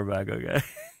back. We're back. Okay.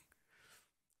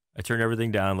 I turned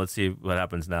everything down. Let's see what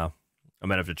happens now. I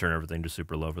might have to turn everything to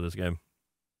super low for this game.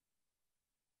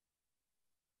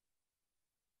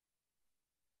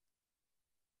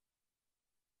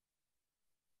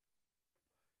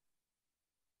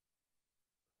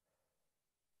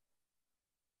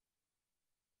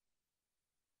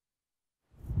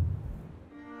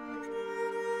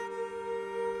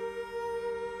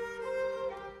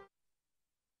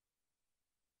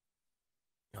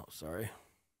 Oh, sorry.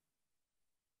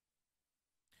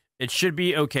 It should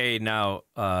be okay now.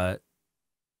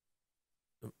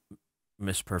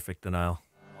 Miss Perfect Denial.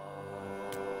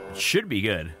 It should be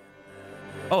good.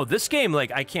 Oh, this game,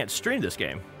 like, I can't stream this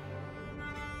game.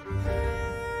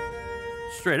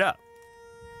 Straight up.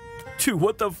 Dude,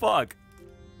 what the fuck?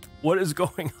 What is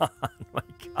going on? My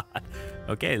God.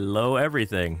 Okay, low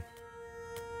everything.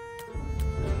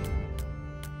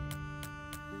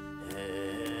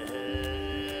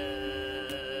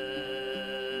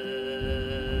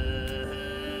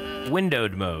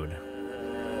 Windowed mode.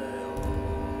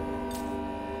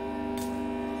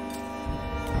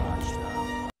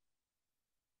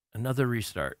 Another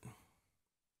restart.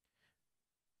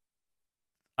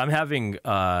 I'm having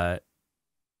bad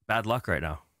luck right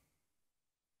now.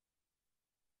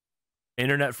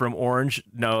 Internet from Orange.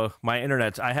 No, my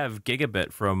internet's... I have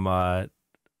gigabit from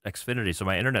Xfinity, so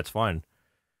my internet's fine.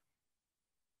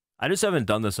 I just haven't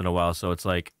done this in a while, so it's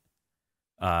like,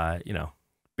 you know,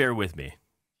 bear with me.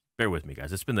 Bear with me,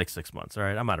 guys. It's been like 6 months, all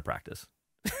right? I'm out of practice.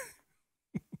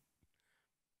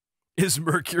 Is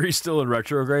Mercury still in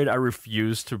retrograde? I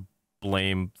refuse to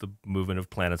blame the movement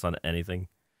of planets on anything.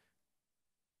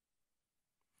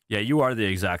 Yeah, you are the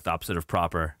exact opposite of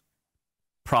proper.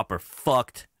 Proper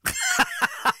fucked.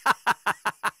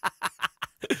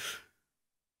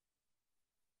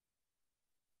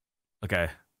 Okay.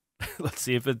 Let's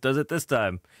see if it does it this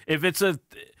time. If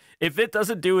it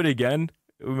doesn't do it again,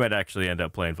 we might actually end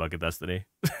up playing fucking Destiny.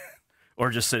 Or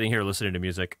just sitting here listening to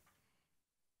music.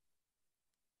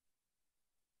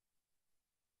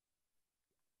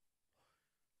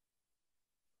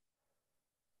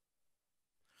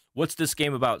 What's this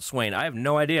game about, Swain? I have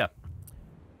no idea.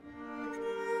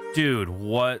 Dude,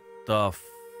 what the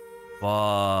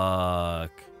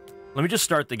fuck? Let me just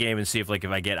start the game and see if I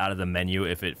get out of the menu,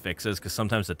 if it fixes, because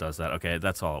sometimes it does that. Okay,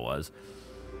 that's all it was.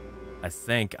 I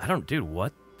think. I don't... Dude,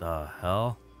 what the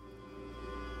hell?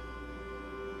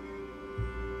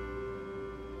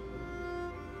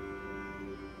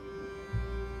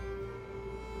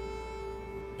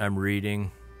 I'm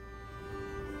reading.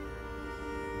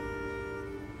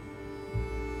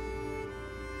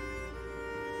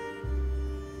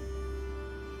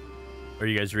 Are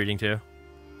you guys reading too?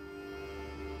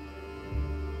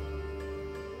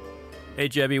 Hey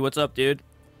Jebby, what's up, dude?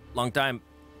 Long time.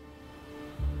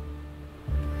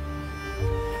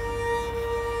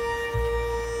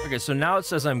 Okay, so now it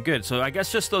says I'm good. So I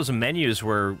guess just those menus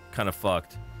were kind of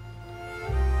fucked.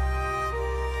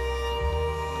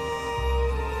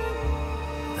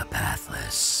 The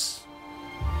Pathless.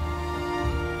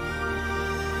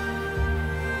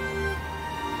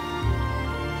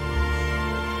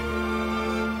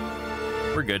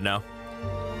 We're good now.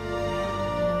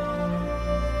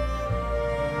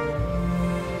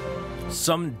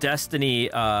 Some Destiny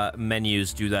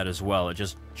menus do that as well. It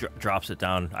just drops it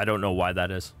down. I don't know why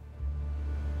that is.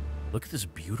 Look at this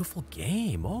beautiful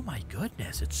game. Oh my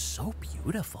goodness, it's so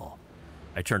beautiful.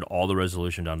 I turned all the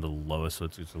resolution down to the lowest so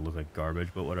it's going to look like garbage,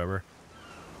 but whatever.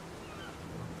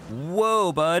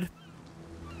 Whoa, bud.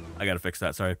 I gotta fix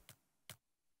that, sorry.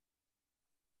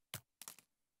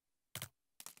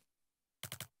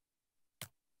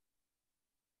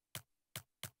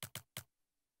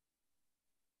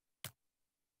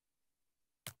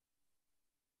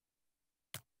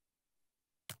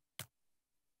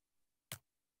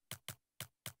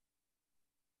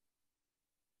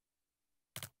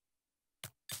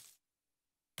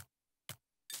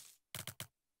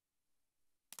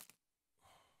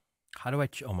 How do I...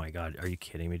 oh my god, are you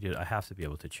kidding me, dude? I have to be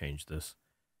able to change this.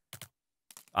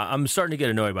 I'm starting to get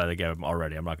annoyed by the game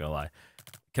already, I'm not gonna lie.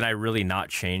 Can I really not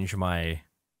change my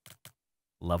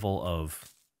level of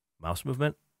mouse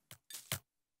movement?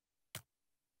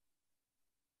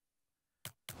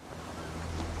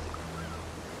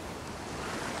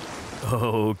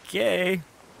 Okay.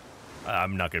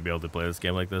 I'm not gonna be able to play this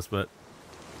game like this, but...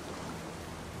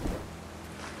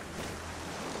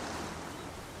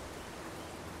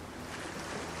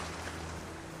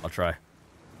 I'll try.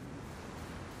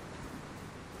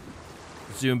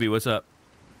 Zombie, what's up?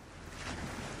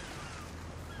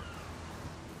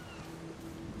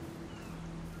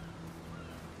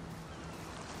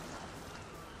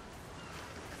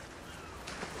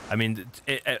 I mean,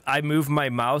 I move my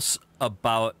mouse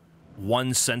about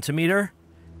 1 centimeter,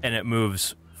 and it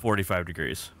moves 45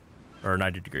 degrees. Or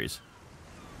 90 degrees.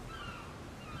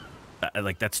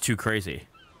 Like, that's too crazy.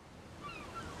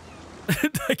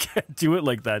 I can't do it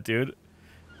like that, dude.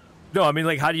 No, I mean,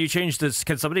 like, how do you change this?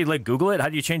 Can somebody, like, Google it? How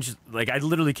do you change... Like, I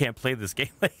literally can't play this game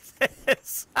like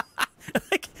this.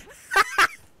 Like...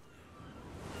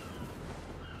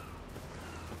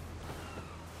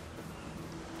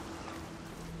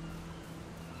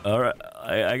 Alright,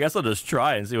 I guess I'll just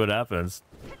try and see what happens.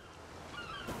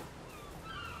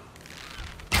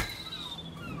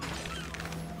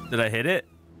 Did I hit it?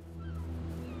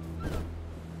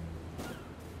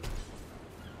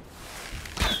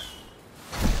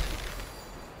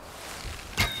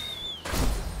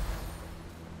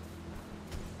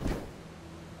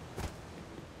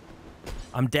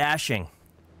 I'm dashing.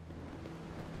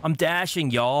 I'm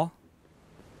dashing, y'all.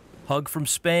 Hug from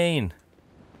Spain.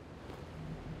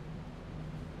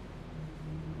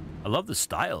 I love the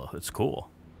style. It's cool.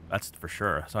 That's for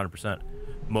sure. It's 100%.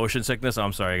 Motion sickness. Oh,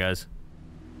 I'm sorry, guys.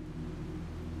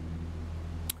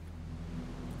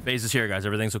 Phase is here, guys.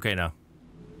 Everything's okay now.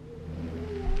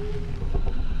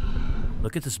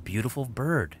 Look at this beautiful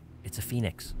bird. It's a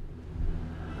phoenix.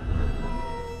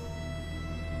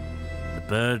 The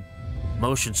bird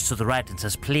motions to the right and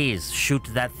says, please, shoot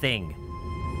that thing.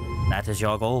 That is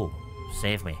your goal.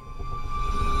 Save me.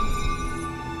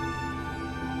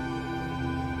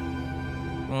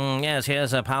 Yes,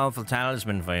 here's a powerful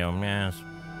talisman for you. Yes.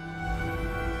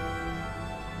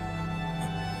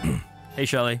 Hey,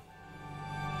 Shelly.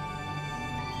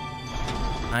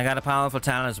 I got a powerful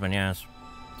talisman, yes.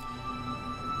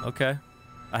 Okay.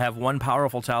 I have one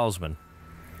powerful talisman.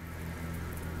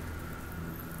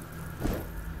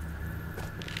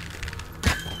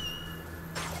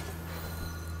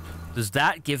 Does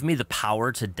that give me the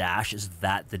power to dash? Is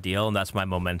that the deal? And that's my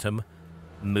momentum?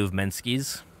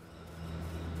 Movementskis?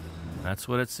 That's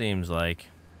what it seems like.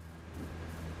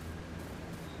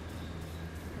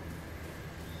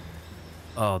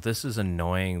 Oh, this is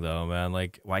annoying though, man.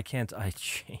 Like, why can't I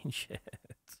change it?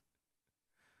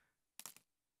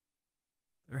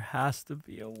 There has to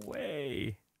be a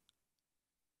way.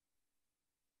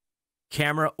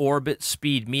 Camera orbit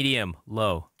speed, medium,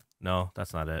 low. No,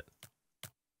 that's not it.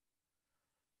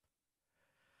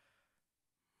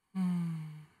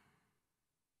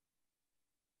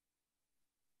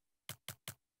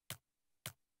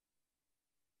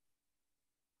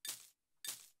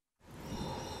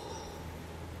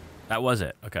 That was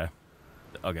it. Okay.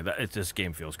 Okay, this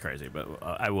game feels crazy, but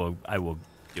I will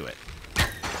do it.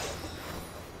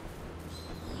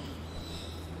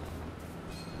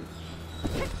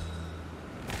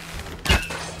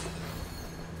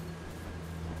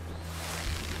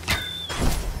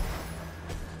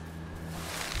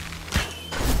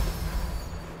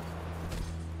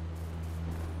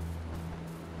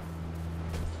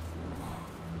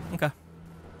 Okay.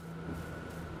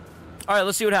 All right,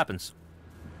 let's see what happens.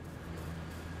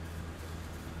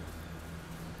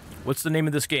 What's the name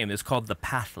of this game? It's called The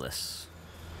Pathless.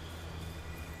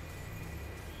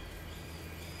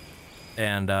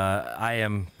 And I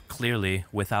am clearly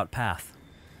without path.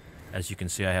 As you can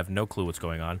see, I have no clue what's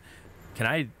going on. Can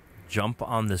I jump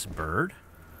on this bird?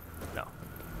 No.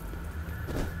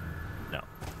 No.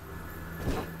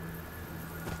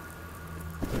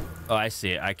 Oh, I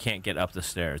see it. I can't get up the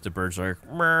stairs. The bird's like,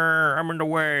 I'm in the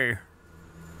way.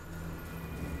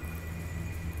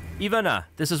 Ivana,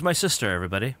 this is my sister,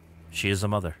 everybody. She is a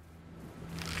mother.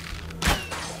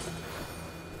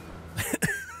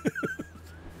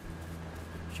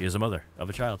 She is a mother of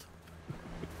a child.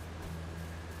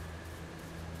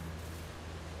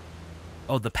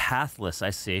 Oh, the pathless,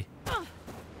 I see.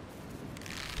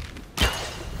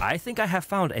 I think I have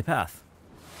found a path.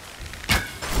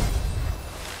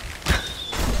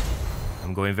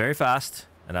 I'm going very fast,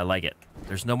 and I like it.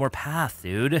 There's no more path,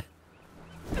 dude.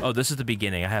 Oh, this is the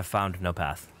beginning. I have found no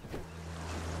path.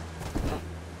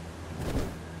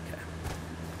 Okay.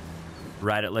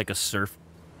 Ride it like a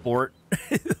surfboard.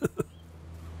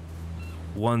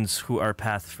 Ones who are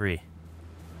path free.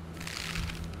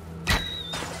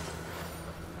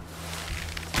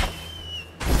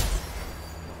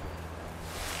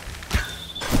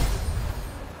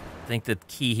 I think the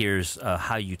key here is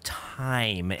how you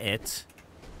time it.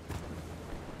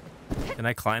 Can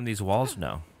I climb these walls?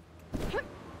 No.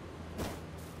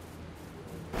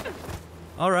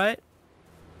 All right.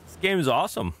 This game is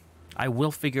awesome. I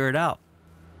will figure it out.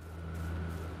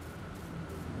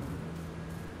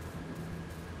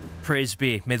 Praise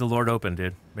be. May the Lord open,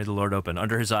 dude. May the Lord open.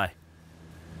 Under his eye.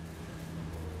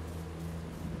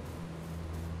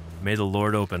 May the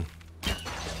Lord open.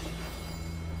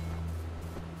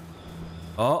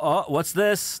 Oh, what's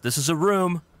this? This is a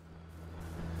room.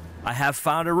 I have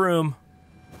found a room.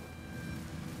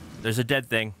 There's a dead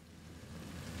thing.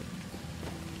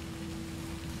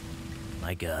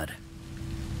 My God.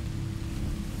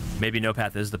 Maybe no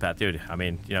path is the path. Dude, I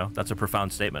mean, you know, that's a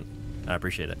profound statement. I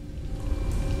appreciate it.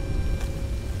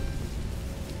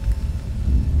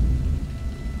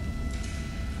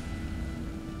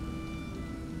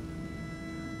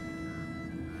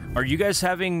 Are you guys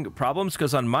having problems?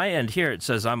 Because on my end here, it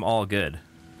says I'm all good.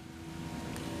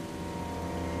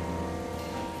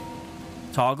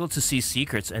 Toggle to see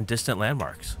secrets and distant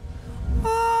landmarks.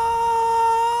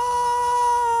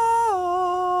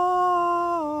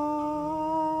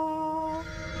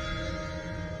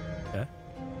 Okay.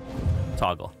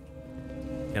 Toggle.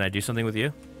 Can I do something with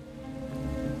you?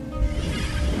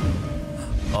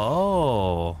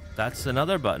 Oh, that's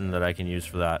another button that I can use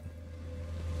for that.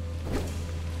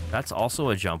 That's also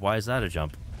a jump. Why is that a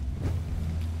jump?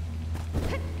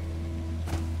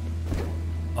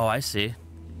 Oh, I see.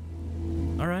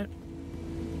 All right.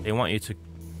 They want you to...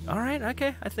 All right,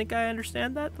 okay. I think I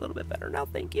understand that a little bit better now.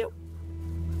 Thank you.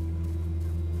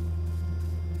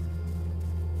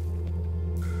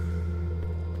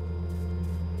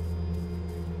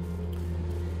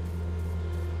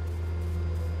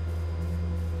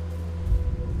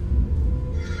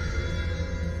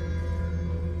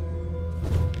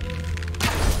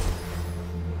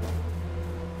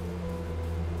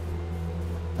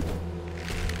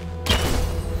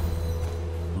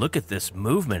 Look at this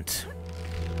movement.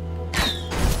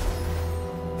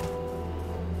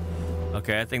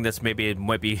 Okay, I think that's maybe, it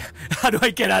might be... How do I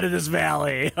get out of this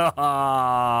valley?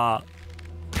 Oh.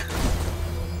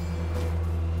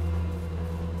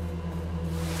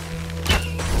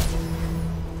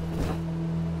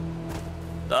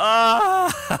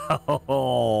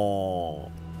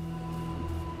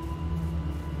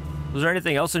 Was there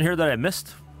anything else in here that I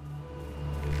missed?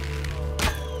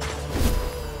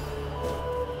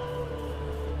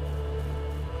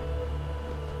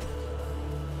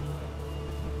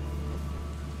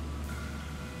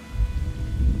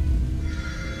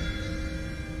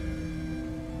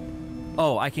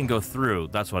 Oh, I can go through.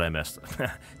 That's what I missed.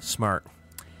 Smart.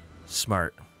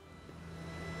 Smart.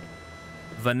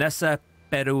 Vanessa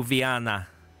Peruviana.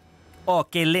 Oh,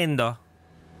 que lindo.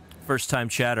 First time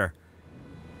chatter.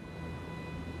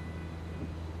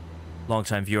 Long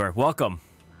time viewer. Welcome.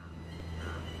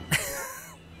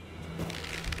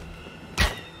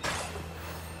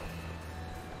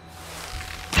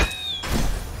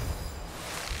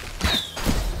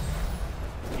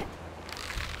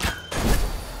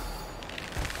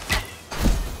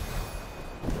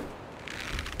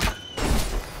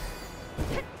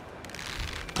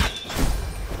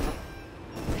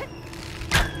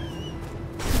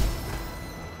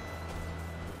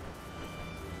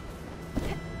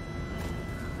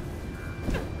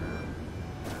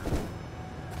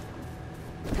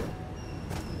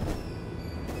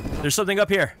 There's something up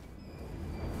here.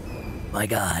 My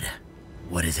God,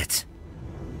 what is it?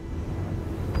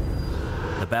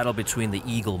 The battle between the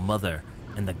Eagle Mother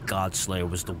and the Godslayer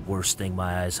was the worst thing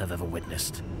my eyes have ever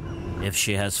witnessed. If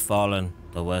she has fallen,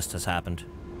 the worst has happened.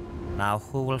 Now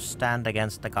who will stand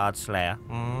against the Godslayer?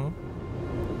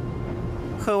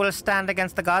 Who will stand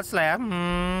against the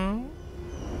Godslayer?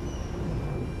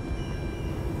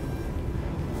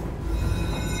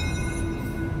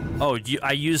 Oh,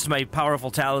 I used my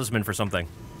powerful talisman for something.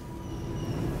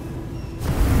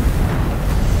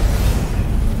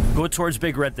 Go towards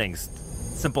big red things.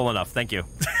 Simple enough, thank you.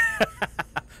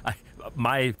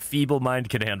 My feeble mind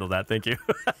can handle that, thank you.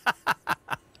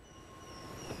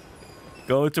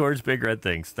 Go towards big red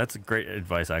things. That's great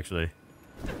advice, actually.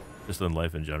 Just in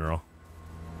life in general.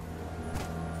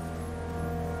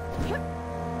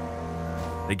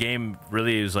 The game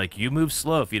really is like, you move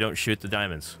slow if you don't shoot the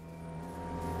diamonds.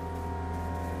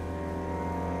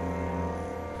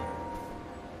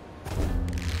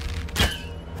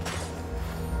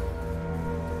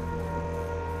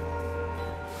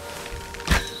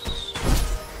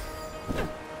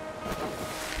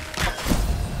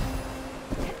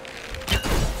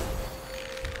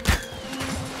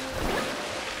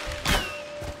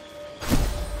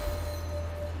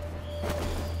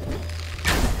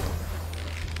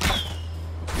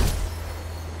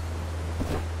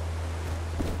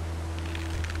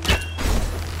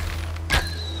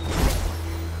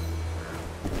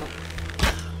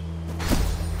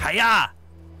 Hiya!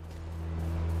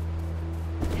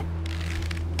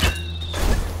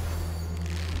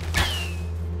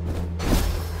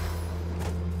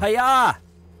 Hiya!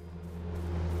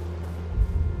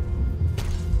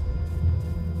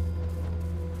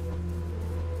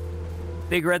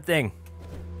 Big red thing.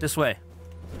 This way.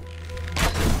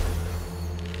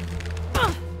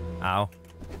 Ow.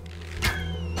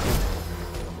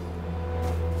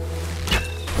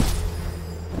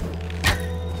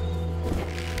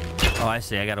 Oh, I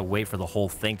see. I gotta wait for the whole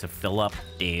thing to fill up,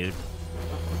 dude.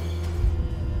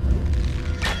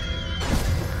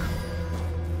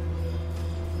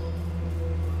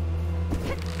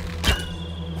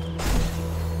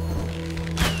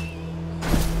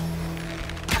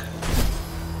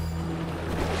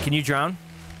 Can you drown?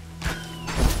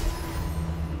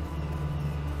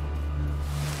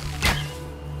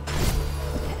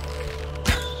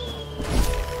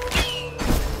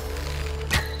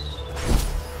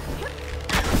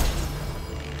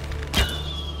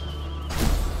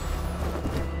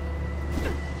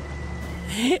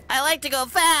 I like to go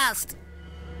fast.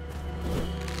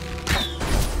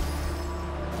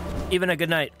 Even a good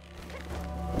night.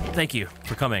 Thank you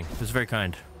for coming. It was very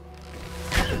kind.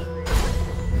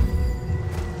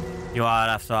 You are,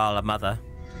 after all, a mother.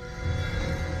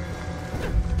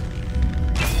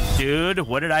 Dude,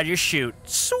 what did I just shoot?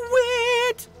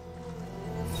 Sweet!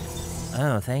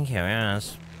 Oh, thank you,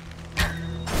 yes.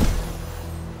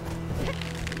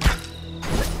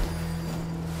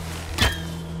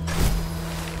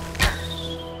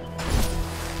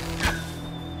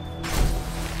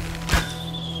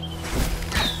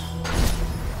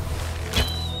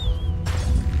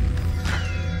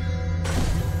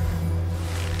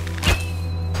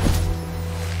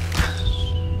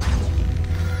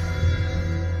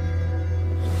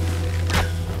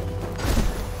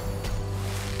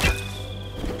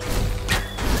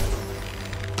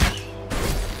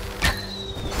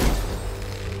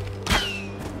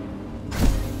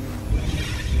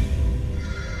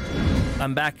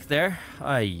 I'm back there.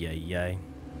 Ay, ay, ay.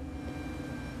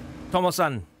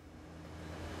 Tomo-san.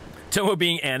 Tomo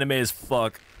being anime as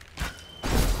fuck.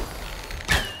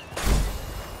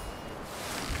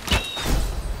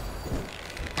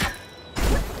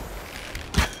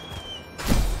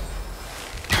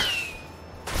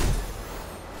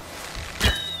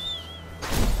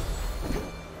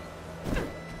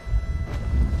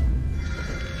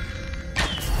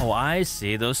 Oh, I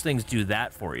see. Those things do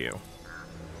that for you.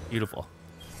 Beautiful.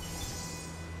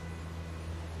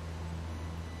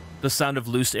 The sound of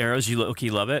loose arrows, you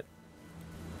low-key love it?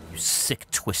 You sick,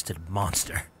 twisted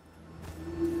monster.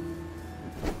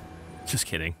 Just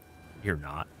kidding. You're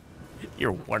not.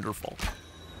 You're wonderful.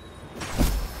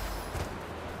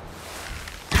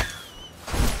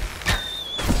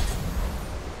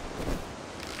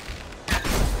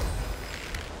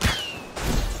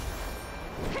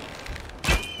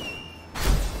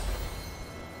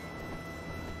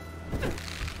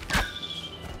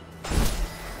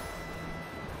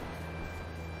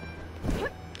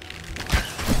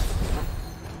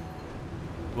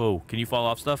 Whoa, can you fall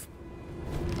off stuff?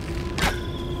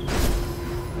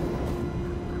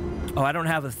 Oh, I don't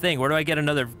have a thing. Where do I get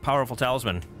another powerful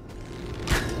talisman?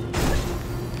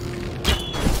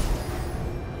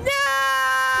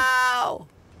 No!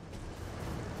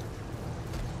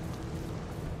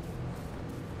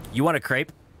 You want a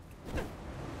crepe?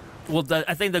 Well,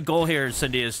 I think the goal here,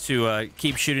 Cindy, is to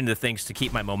keep shooting the things to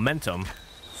keep my momentum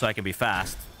so I can be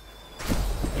fast.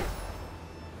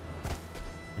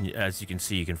 And as you can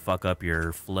see, you can fuck up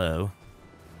your flow.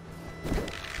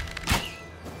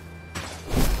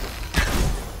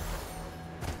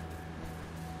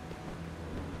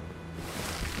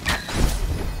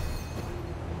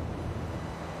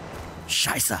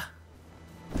 Scheisse.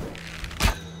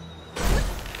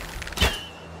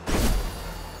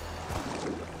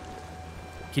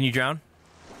 Can you drown?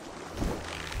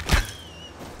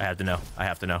 I have to know. I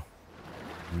have to know.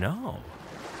 No.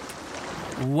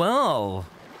 Well,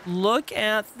 look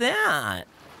at that.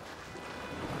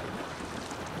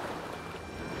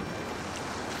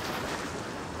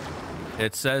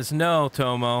 It says no,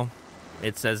 Tomo.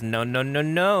 It says no, no, no,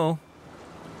 no.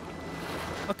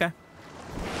 Okay.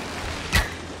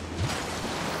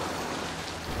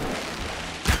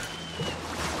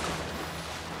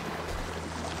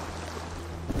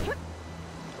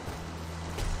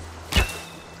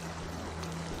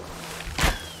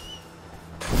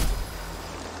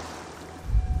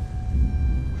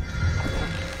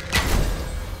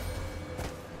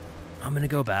 I'm gonna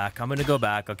go back. I'm gonna go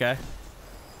back, okay?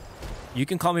 You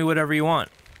can call me whatever you want.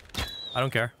 I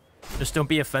don't care. Just don't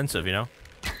be offensive, you know?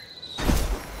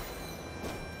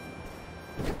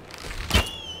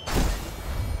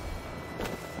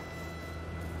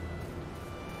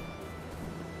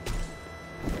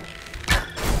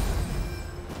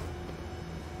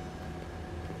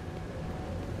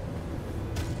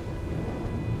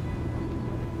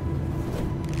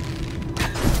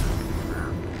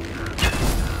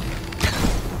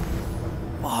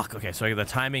 Okay, so the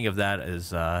timing of that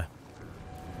is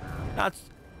not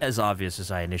as obvious as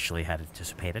I initially had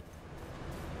anticipated.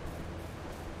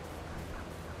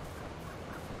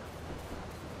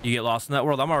 You get lost in that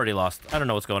world? I'm already lost. I don't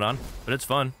know what's going on, but it's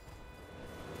fun.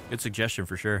 Good suggestion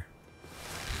for sure.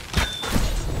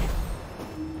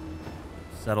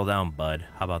 Settle down, bud.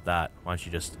 How about that? Why don't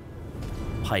you just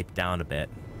pipe down a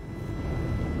bit?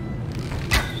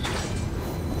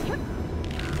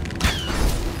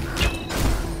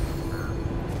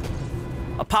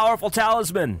 A powerful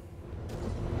talisman.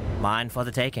 Mine for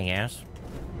the taking, yes.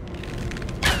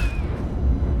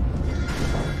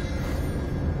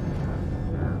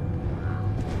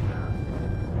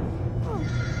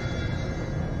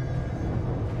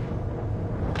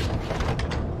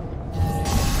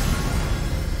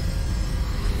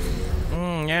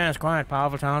 Yes, quite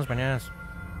powerful talisman, yes.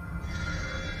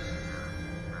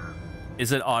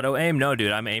 Is it auto aim? No,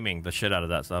 dude, I'm aiming the shit out of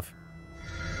that stuff.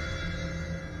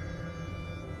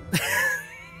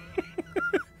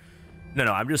 No,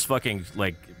 I'm just fucking,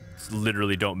 like,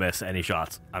 literally don't miss any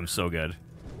shots. I'm so good.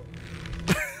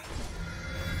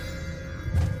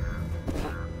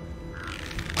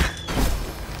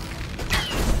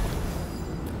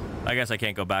 I guess I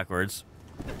can't go backwards.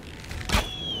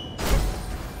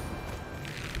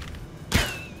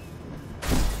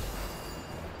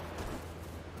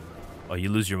 Oh, you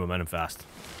lose your momentum fast.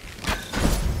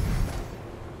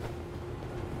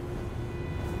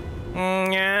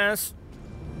 Yes.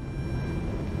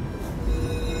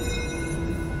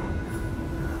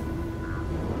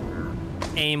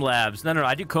 AIM labs. No,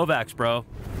 I do Kovacs, bro.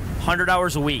 100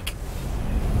 hours a week.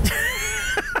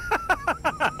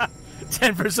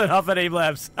 10% off at AIM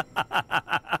labs.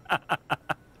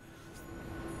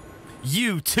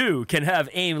 You, too, can have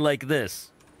aim like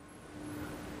this.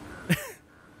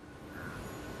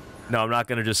 No, I'm not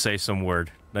going to just say some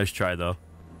word. Nice try, though.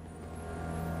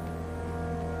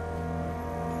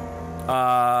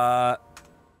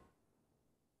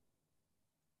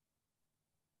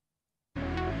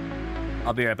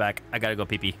 I'll be right back. I gotta go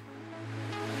pee-pee.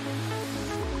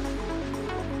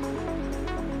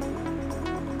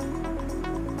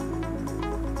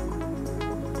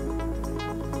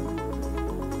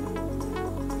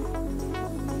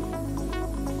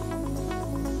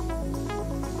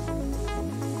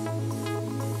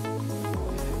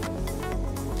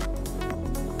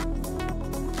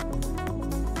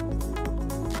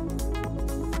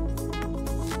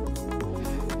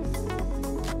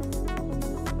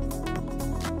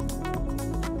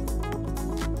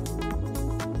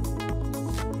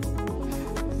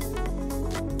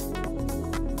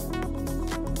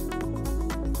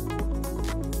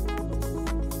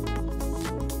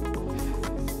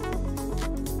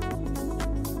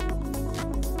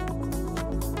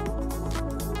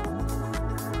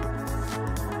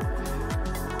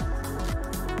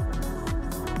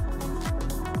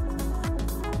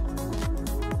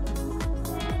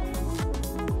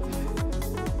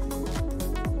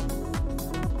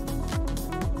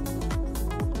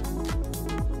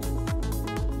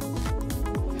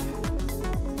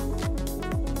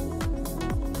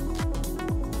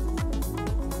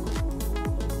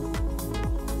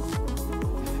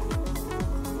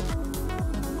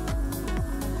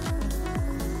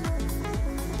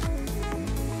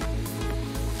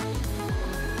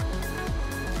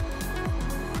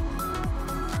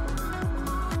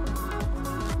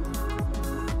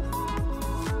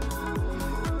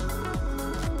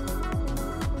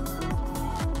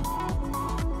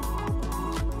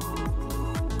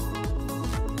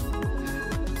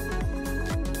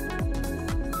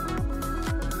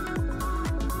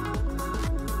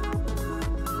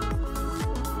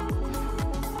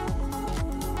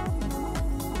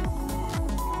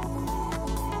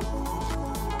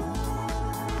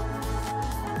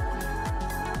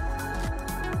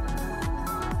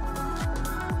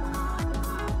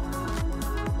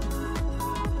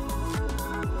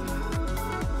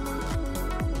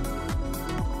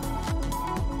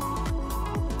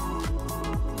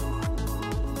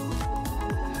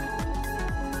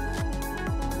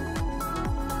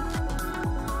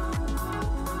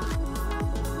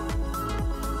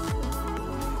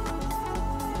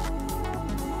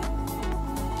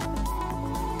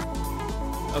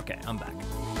 Okay, I'm back.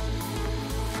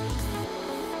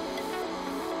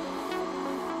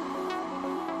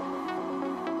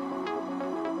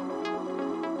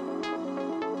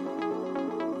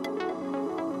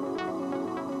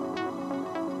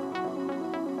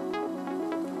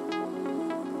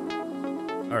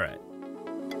 All right.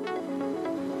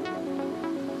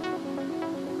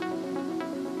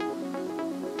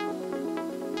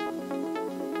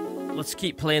 Let's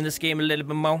keep playing this game a little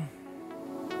bit more.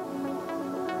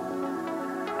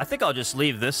 I think I'll just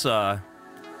leave this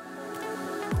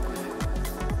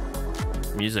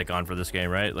music on for this game,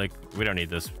 right? Like, we don't need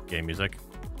this game music.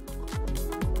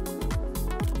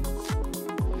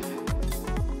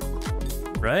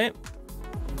 Right?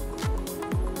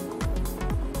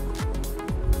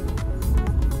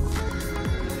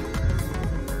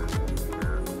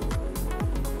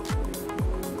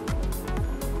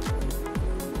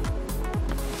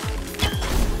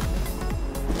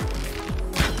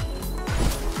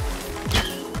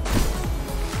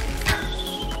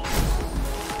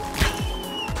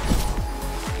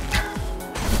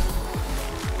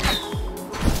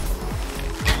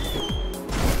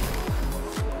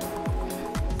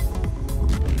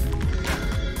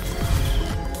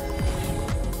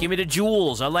 Give me the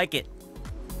jewels. I like it.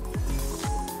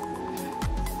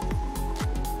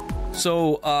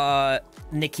 So,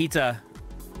 Nikita,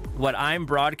 what I'm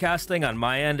broadcasting on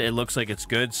my end, it looks like it's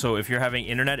good. So if you're having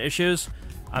internet issues,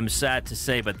 I'm sad to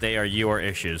say, but they are your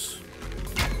issues.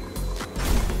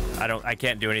 I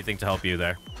can't do anything to help you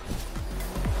there,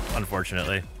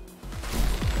 unfortunately.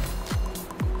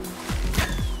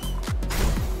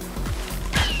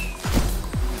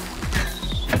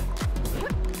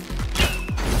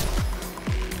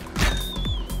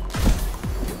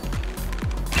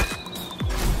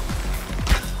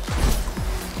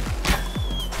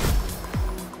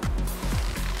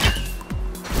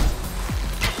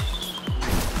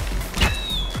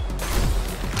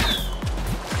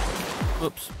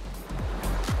 Oops.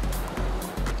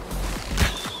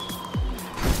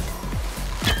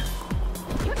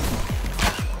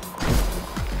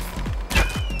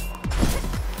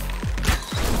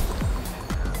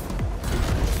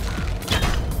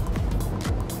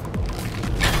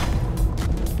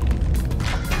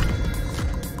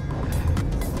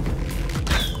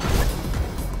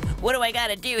 What do I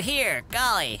gotta do here?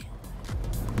 Golly.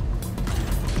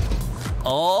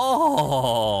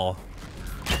 Oh.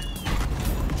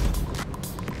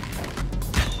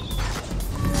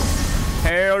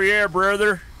 Hell yeah,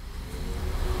 brother.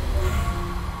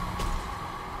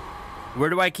 Where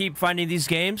do I keep finding these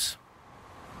games?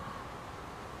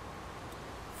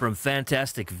 From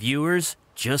fantastic viewers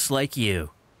just like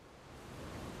you.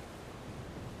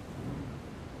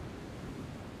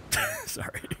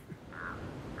 Sorry.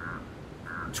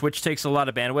 Twitch takes a lot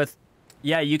of bandwidth.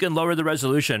 Yeah, you can lower the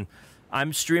resolution.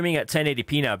 I'm streaming at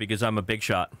 1080p now because I'm a big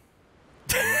shot.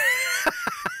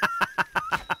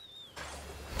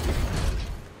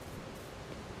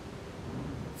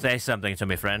 Say something to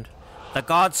me, friend. The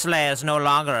God Slayer is no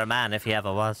longer a man if he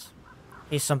ever was.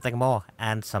 He's something more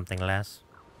and something less.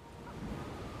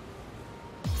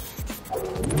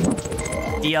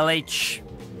 DLH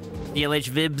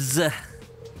Vibs.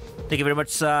 Thank you very much,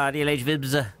 DLH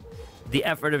Vibs. The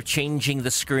effort of changing the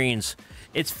screens.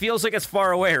 It feels like it's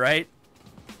far away, right?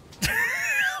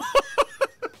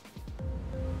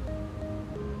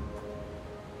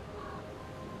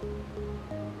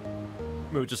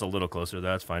 Move just a little closer,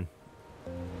 that's fine.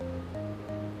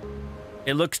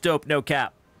 It looks dope, no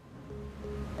cap.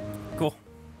 Cool.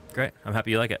 Great. I'm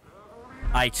happy you like it.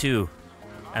 I, too,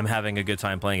 am having a good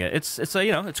time playing it. It's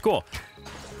you know, it's cool.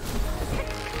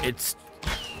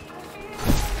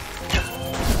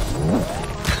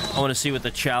 I want to see what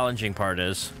the challenging part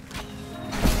is.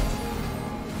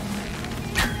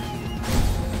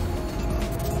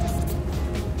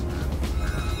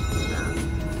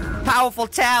 Powerful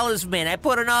talisman. I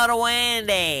put an auto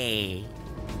Andy.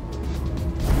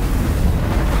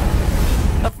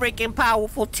 A freaking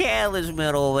powerful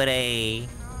talisman over there.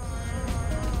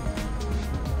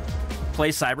 Play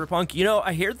Cyberpunk? You know,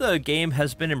 I hear the game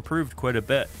has been improved quite a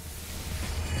bit.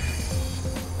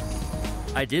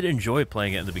 I did enjoy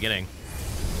playing it in the beginning.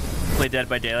 Play Dead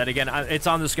by Daylight again. It's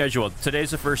on the schedule.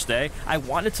 Today's the first day. I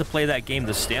wanted to play that game,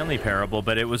 The Stanley Parable,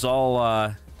 but it was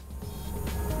all,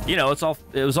 you know,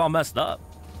 it was all messed up.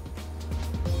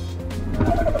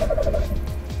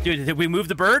 Dude, did we move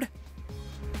the bird?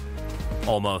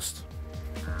 Almost.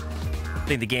 I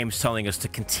think the game's telling us to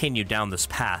continue down this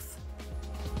path.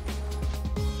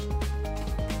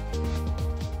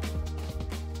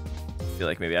 I feel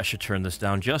like maybe I should turn this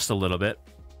down just a little bit.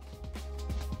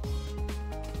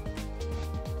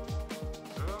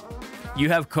 You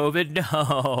have COVID?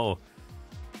 No.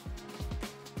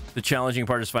 The challenging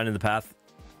part is finding the path.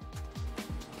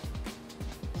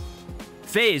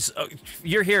 FaZe,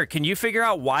 you're here. Can you figure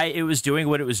out why it was doing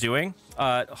what it was doing?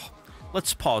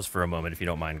 Let's pause for a moment if you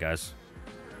don't mind, guys.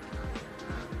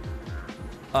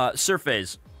 Sir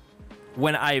FaZe,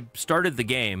 when I started the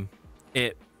game,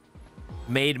 it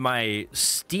made my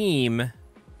Steam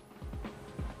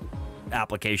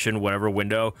application, whatever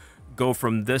window, go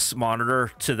from this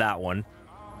monitor to that one.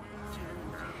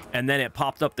 And then it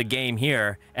popped up the game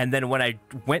here. And then when I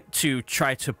went to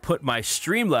try to put my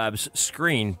Streamlabs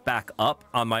screen back up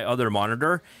on my other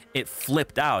monitor, it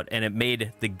flipped out and it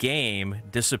made the game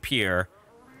disappear.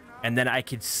 And then I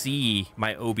could see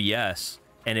my OBS,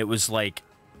 and it was like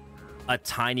a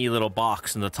tiny little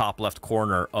box in the top left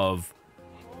corner of,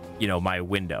 you know, my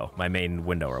window, my main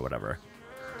window or whatever.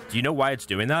 Do you know why it's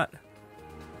doing that?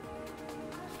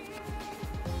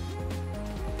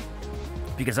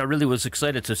 Because I really was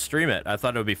excited to stream it. I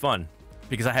thought it would be fun.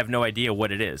 Because I have no idea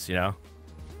what it is, you know?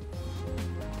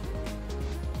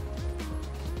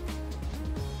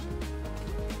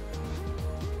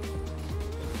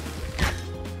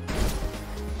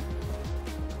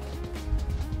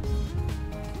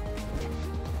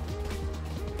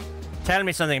 Tell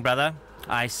me something, brother.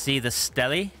 I see the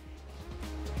Stelly.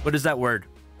 What is that word?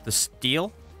 The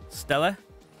steel? Stella?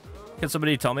 Can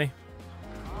somebody tell me?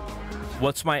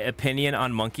 What's my opinion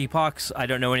on monkeypox? I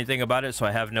don't know anything about it, so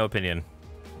I have no opinion.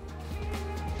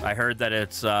 I heard that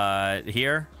it's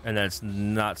here, and that it's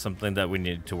not something that we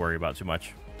need to worry about too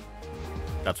much.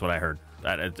 That's what I heard.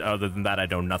 Other than that, I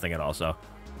know nothing at all, so.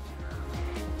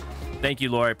 Thank you,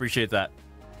 Laura. I appreciate that.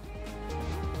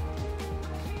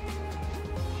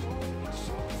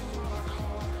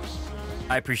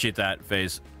 I appreciate that,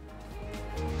 FaZe.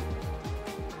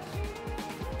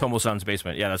 Tomo-san's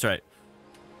basement. Yeah, that's right.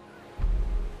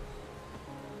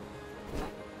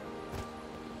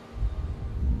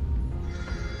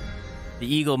 The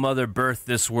eagle mother birthed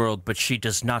this world, but she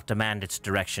does not demand its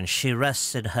direction. She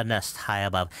rests in her nest high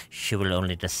above. She will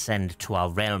only descend to our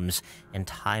realms in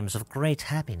times of great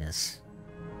happiness.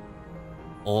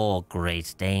 Or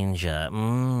great danger.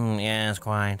 Yes,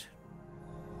 quite.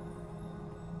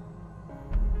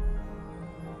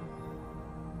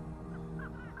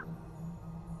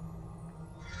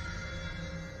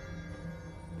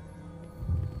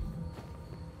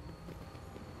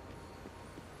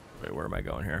 Wait, where am I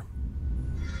going here?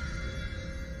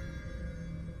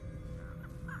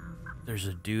 There's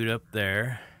a dude up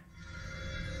there.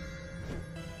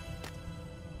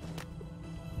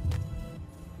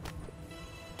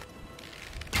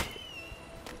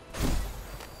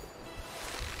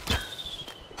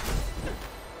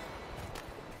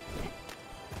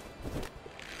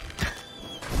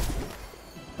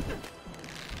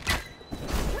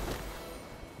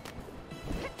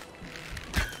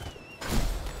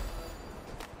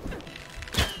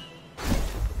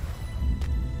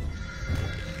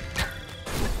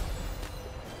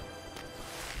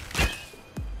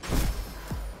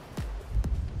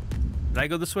 Did I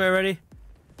go this way already?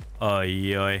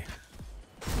 Oy, oy.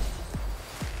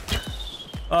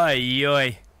 Oy,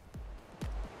 oy.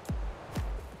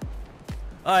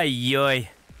 Oy, oy.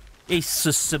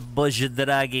 Иисус Боже,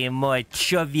 дорогие мой,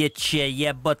 човече,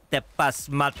 еботе пас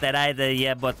матерайда,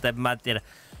 еботе матер.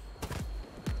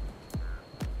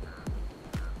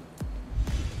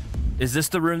 Is this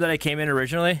the room that I came in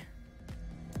originally?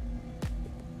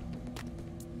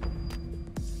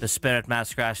 The spirit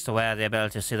mask crashed away, the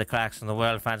ability to see the cracks in the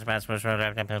world finds mass.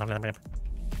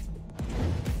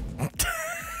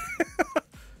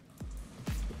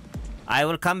 I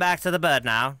will come back to the bird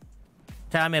now.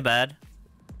 Tell me, bird.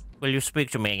 Will you speak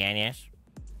to me again, yes?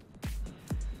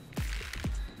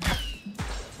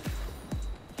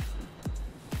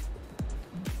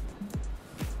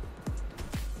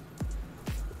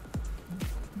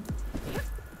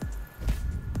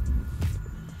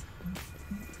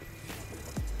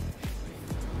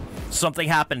 Something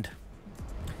happened.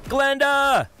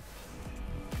 Glenda!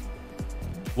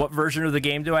 What version of the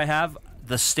game do I have?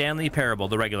 The Stanley Parable,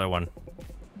 the regular one.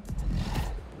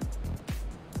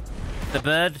 The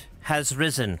bird has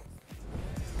risen.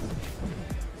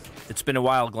 It's been a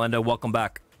while, Glenda. Welcome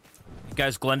back.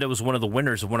 Guys, Glenda was one of the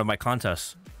winners of one of my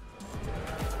contests.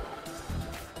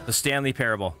 The Stanley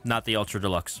Parable, not the Ultra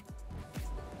Deluxe.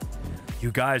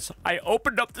 You guys, I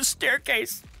opened up the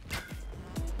staircase.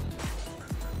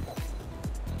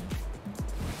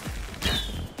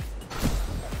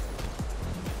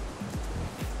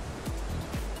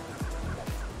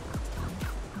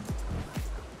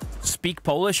 Speak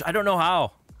Polish? I don't know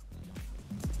how.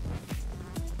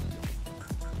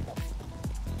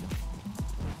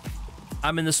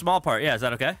 I'm in the small part. Yeah, is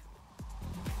that okay?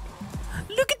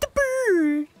 Look at the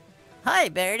bird. Hi,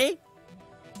 birdie.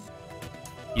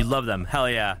 You love them. Hell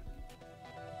yeah.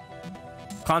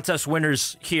 Contest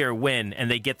winners here win, and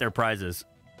they get their prizes.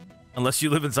 Unless you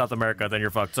live in South America, then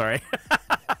you're fucked. Sorry.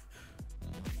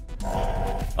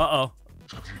 Uh-oh.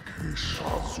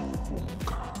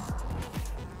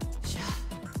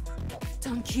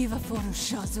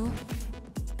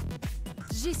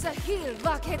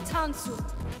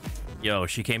 Yo,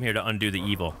 she came here to undo the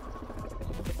evil.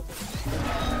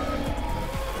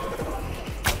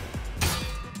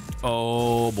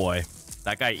 Oh, boy.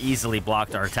 That guy easily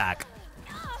blocked our attack.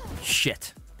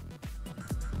 Shit.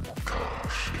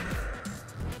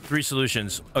 3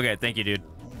 solutions. Okay, thank you, dude.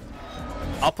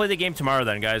 I'll play the game tomorrow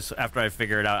then, guys, after I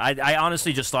figure it out. I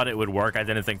honestly just thought it would work. I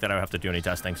didn't think that I would have to do any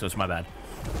testing, so it's my bad.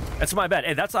 That's my bad.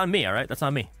 Hey, that's on me, all right? That's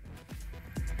on me.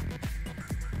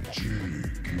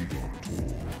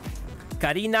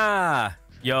 Karina!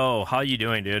 Yo, how you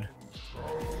doing, dude?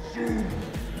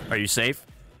 Are you safe?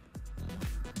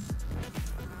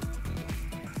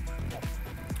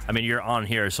 I mean, you're on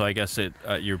here, so I guess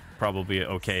you're probably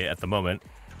okay at the moment.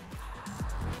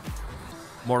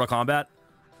 Mortal Kombat?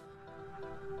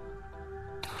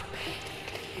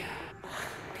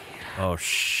 Oh,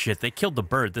 shit. They killed the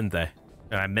bird, didn't they?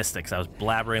 And I missed it because I was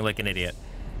blabbering like an idiot.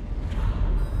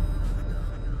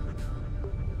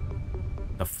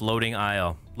 The floating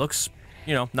isle. Looks,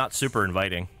 you know, not super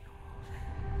inviting.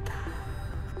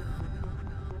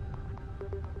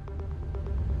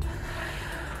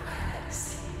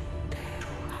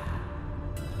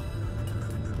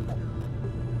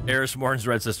 Eris Morn's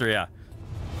Red Sister, yeah.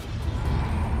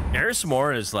 Eris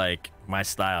Morn is like my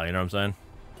style, you know what I'm saying?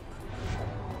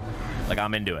 Like,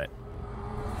 I'm into it.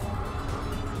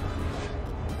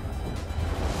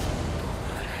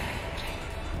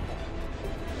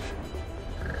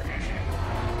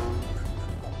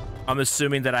 I'm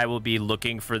assuming that I will be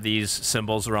looking for these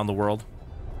symbols around the world.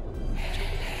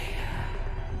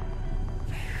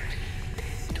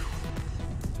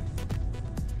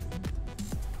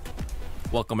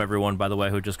 Welcome everyone, by the way,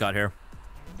 who just got here.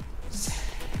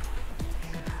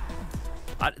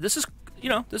 This is, you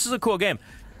know, this is a cool game.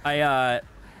 I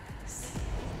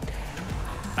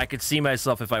could see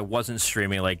myself if I wasn't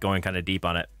streaming, like, going kind of deep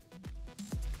on it.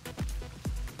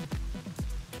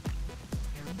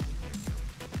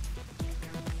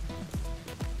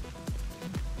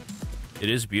 It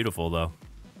is beautiful, though.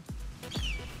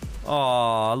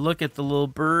 Aw, look at the little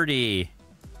birdie.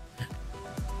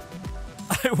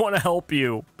 I want to help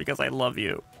you because I love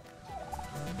you.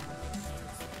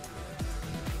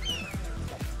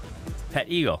 Pet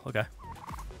eagle, okay.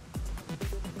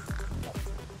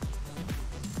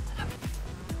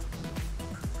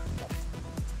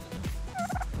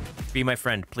 Be my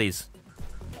friend, please.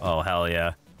 Oh, hell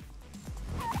yeah.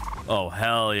 Oh,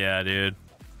 hell yeah, dude.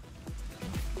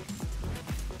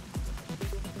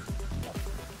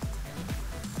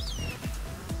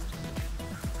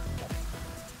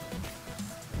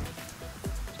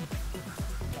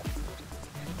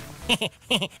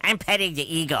 I'm petting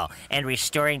the eagle and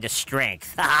restoring the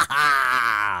strength.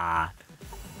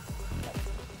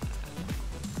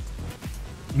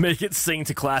 Make it sing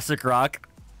to classic rock.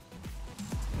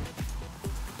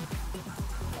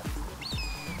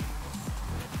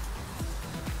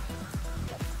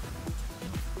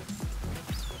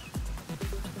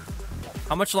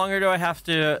 How much longer do I have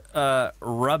to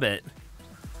rub it?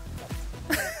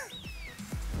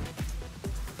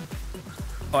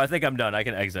 Oh, I think I'm done. I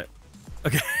can exit.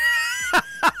 Okay.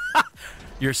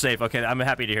 You're safe. Okay, I'm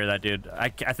happy to hear that, dude. I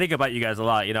think about you guys a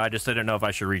lot. You know, I just didn't know if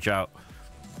I should reach out.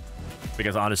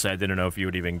 Because honestly, I didn't know if you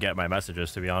would even get my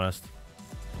messages, to be honest.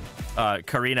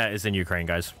 Karina is in Ukraine,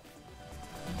 guys.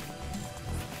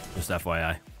 Just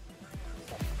FYI.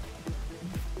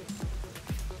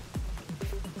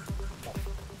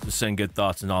 Just send good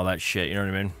thoughts and all that shit, you know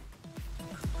what I mean?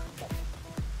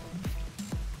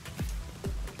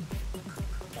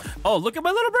 Oh, look at my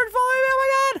little bird following me. Oh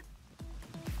my god.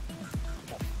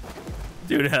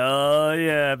 Dude, hell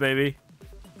yeah, baby.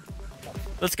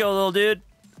 Let's go, little dude.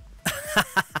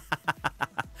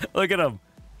 Look at him.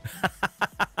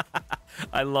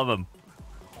 I love him.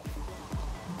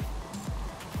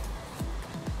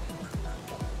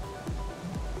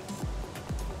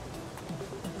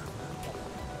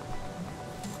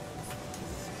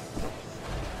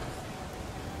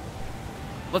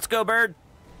 Let's go, bird.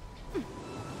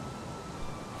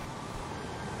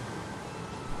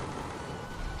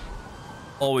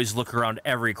 Always look around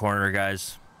every corner,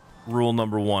 guys. Rule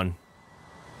number 1.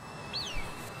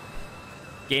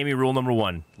 Gaming rule number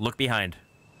 1. Look behind.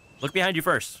 Look behind you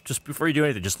first. Just before you do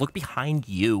anything, just look behind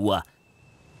you.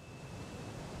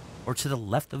 Or to the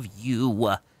left of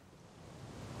you.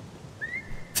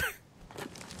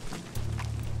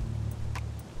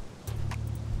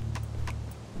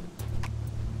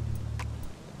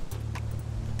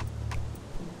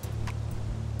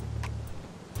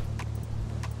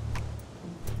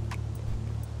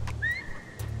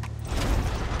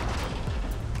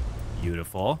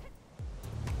 Beautiful.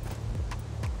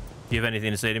 Do you have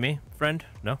anything to say to me, friend?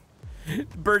 No?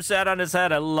 Bird sat on his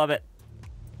head. I love it.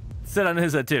 Sit on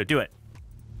his head, too. Do it.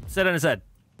 Sit on his head.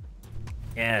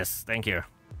 Yes, thank you.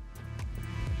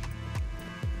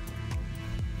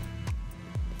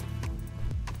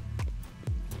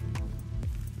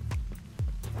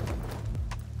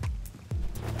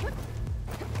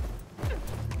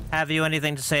 Have you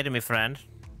anything to say to me, friend?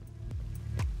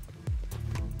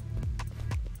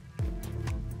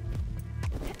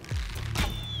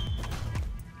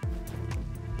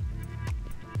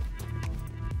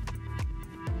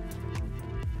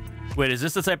 Wait, is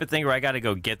this the type of thing where I gotta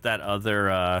go get that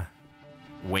other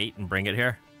weight and bring it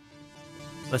here?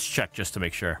 Let's check just to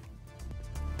make sure.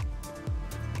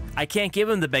 I can't give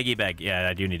him the beggy bag. Yeah,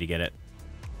 I do need to get it.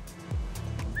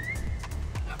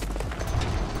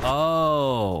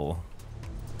 Oh.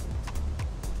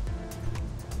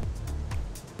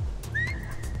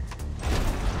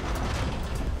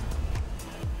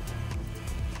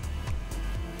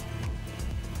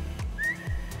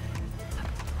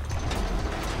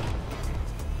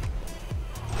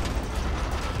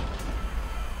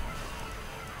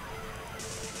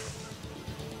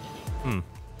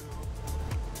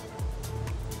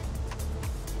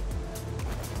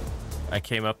 I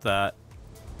came up that.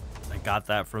 I got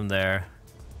that from there.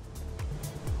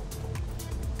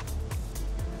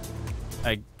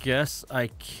 I guess I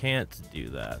can't do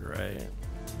that, right?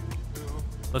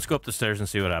 Let's go up the stairs and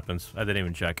see what happens. I didn't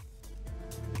even check.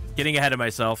 Getting ahead of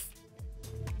myself.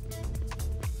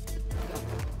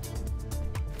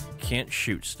 Can't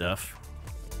shoot stuff.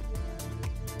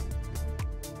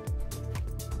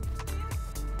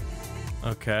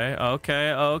 Okay,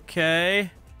 okay,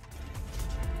 okay.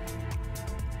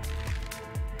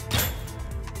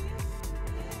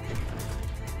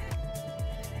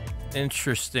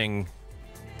 Interesting.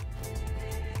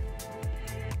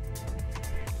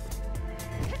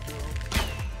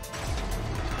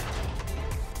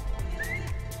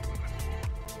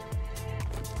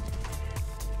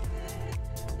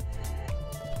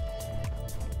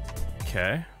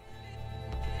 Okay.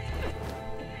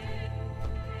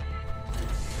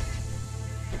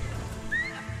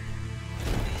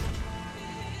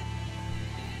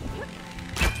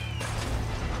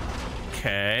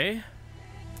 Okay.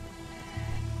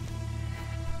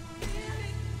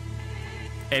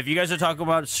 If you guys are talking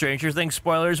about Stranger Things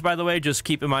spoilers, by the way, just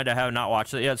keep in mind I have not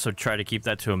watched it yet, so try to keep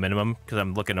that to a minimum, because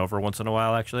I'm looking over once in a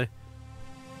while, actually.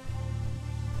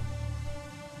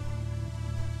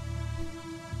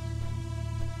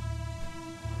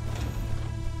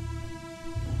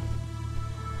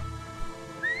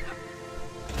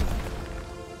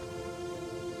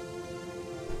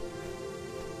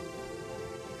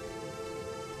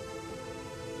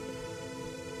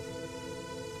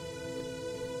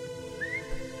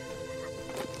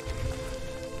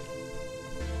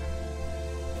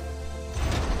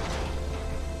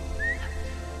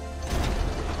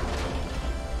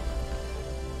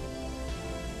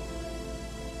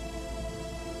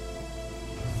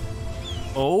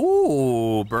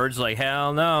 Oh, bird's like,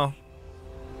 hell no.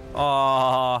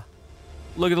 Aw,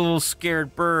 look at the little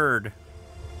scared bird.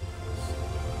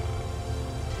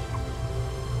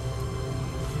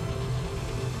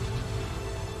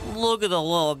 Look at the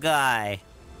little guy.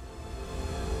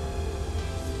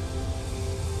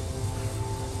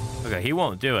 Okay, he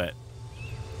won't do it.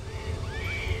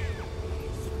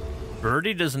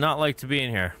 Birdie does not like to be in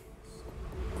here.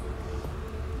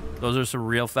 Those are some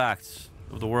real facts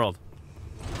of the world.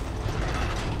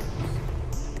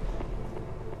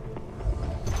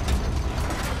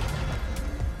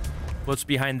 What's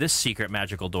behind this secret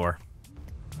magical door?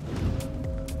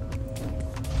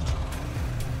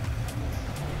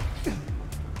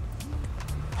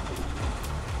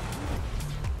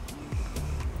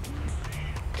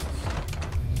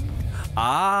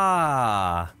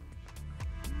 Ah.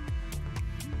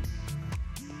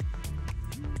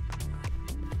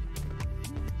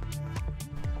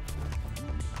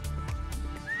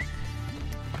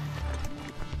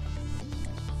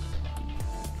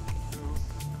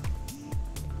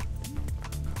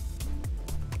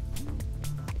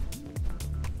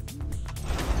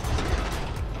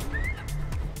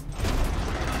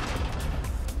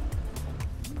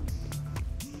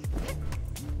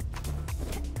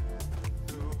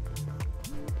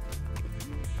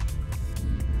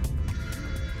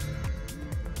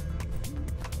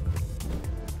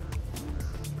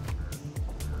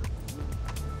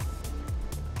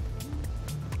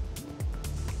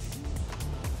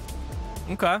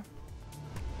 Okay.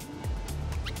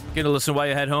 Get to listen while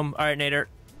you head home. All right, Nader.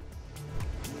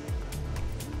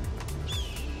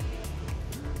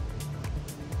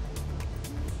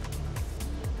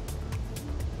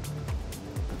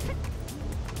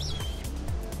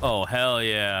 Oh, hell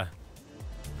yeah.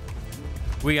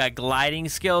 We got gliding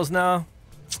skills now?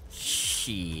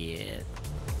 Shit.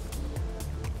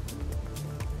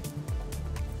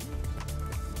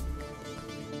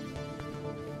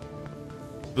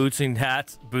 Boots and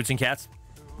hats. Boots and cats.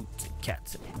 Boots and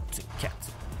cats. Boots and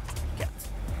cats. Cats.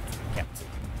 Cats. Cats.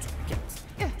 Cats.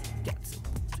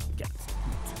 Cats.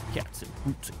 Cats.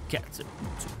 Boots and cats.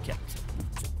 Boots and cats.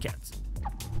 Boots and cats.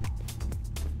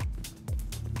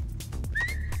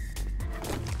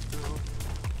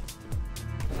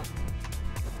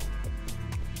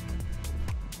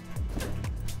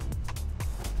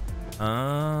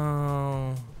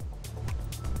 Oh.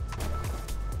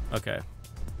 Okay.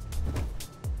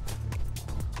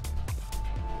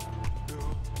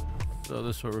 So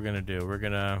this is what we're gonna do. We're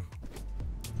gonna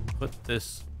put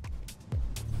this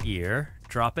here.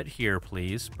 Drop it here,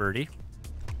 please, Birdie.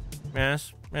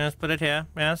 Yes, yes, put it here.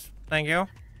 Yes, thank you.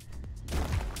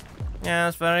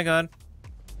 Yes, very good.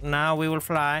 Now we will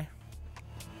fly.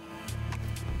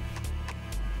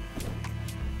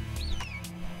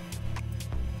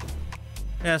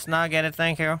 Yes, now get it,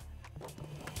 thank you.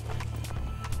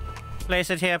 Place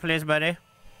it here, please, buddy.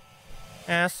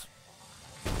 Yes.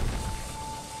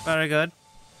 Very good.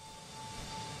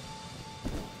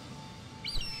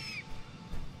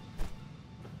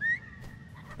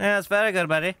 Yes, very good,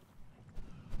 buddy.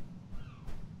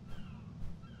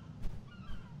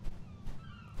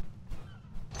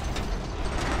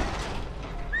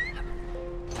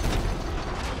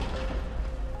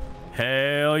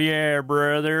 Hell yeah,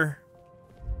 brother.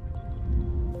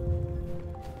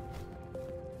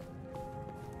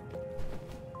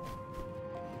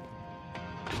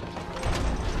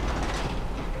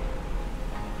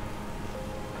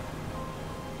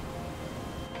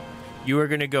 You are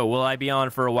gonna go. Will I be on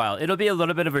for a while? It'll be a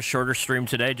little bit of a shorter stream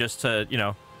today, just to, you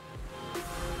know,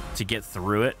 to get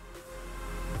through it.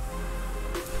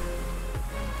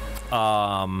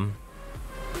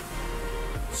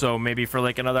 So maybe for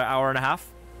like another hour and a half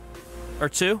or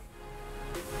two.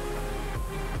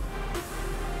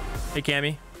 Hey,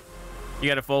 Cammy, you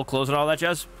got a full clothes and all that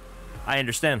jazz? I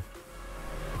understand.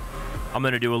 I'm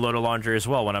gonna do a load of laundry as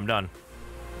well when I'm done.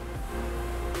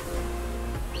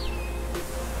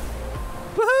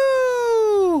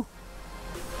 Woohoo!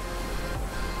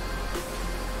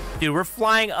 Dude, we're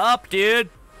flying up, dude.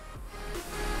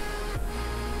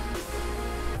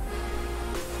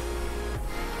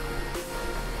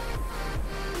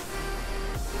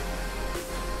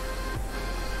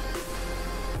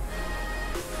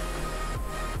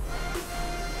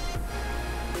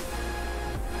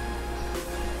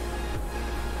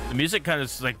 The music kind of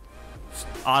is like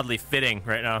oddly fitting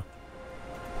right now.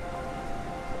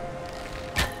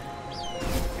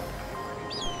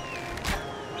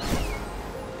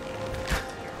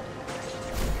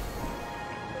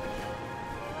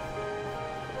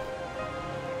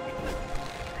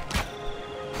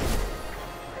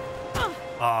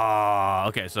 Ah,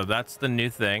 okay, so that's the new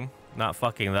thing. Not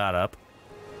fucking that up.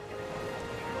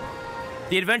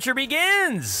 The adventure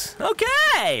begins!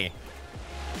 Okay!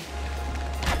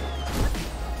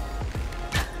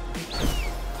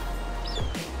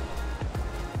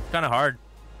 Kind of hard.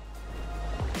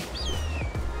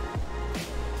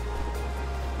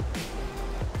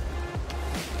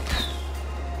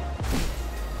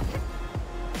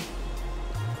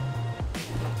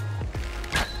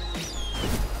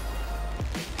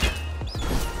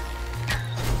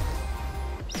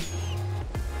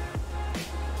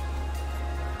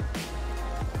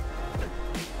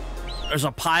 There's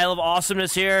a pile of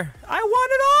awesomeness here. I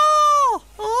want it all!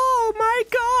 Oh my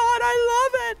god, I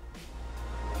love it!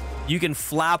 You can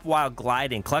flap while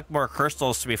gliding. Collect more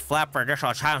crystals to be flapped for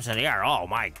additional times in the air. Oh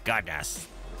my goodness.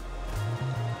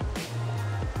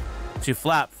 To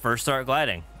flap, first start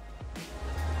gliding.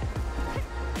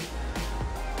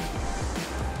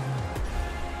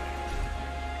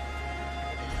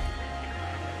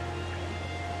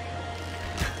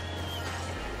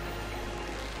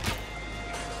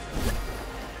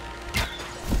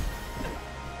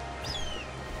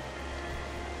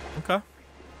 Okay.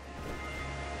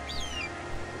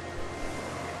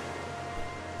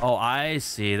 Oh, I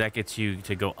see. That gets you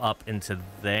to go up into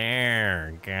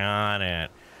there. Got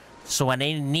it. So when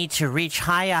I need to reach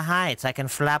higher heights, I can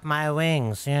flap my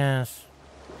wings, yes.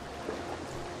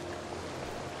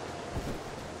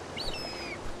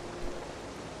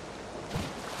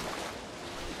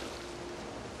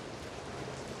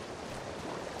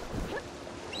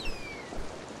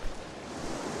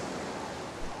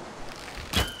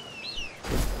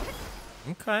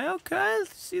 Okay, okay.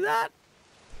 Let's see that.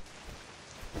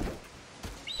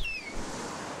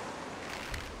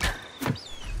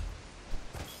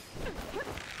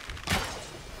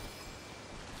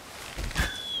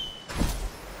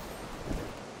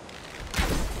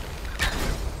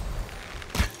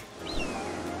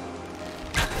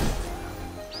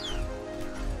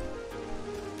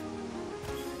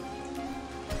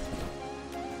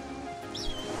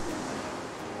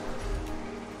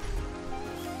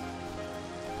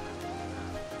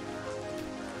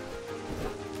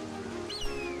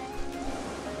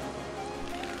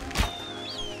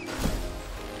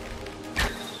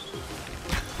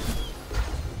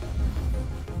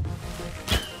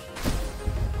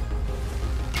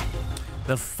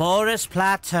 The forest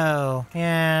plateau,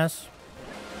 yes.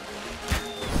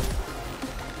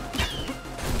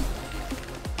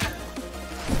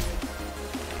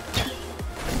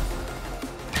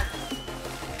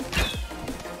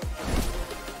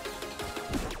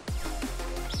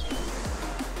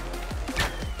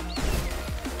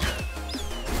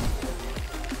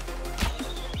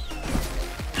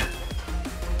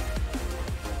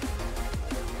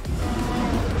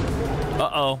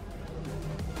 Uh-oh.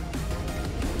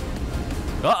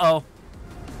 Uh-oh.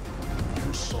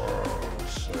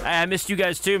 I missed you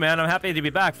guys too, man. I'm happy to be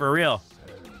back, for real.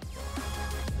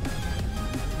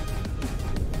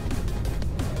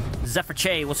 Zephyr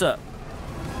Che, what's up?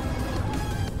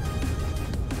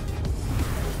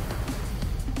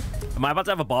 Am I about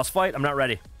to have a boss fight? I'm not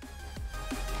ready.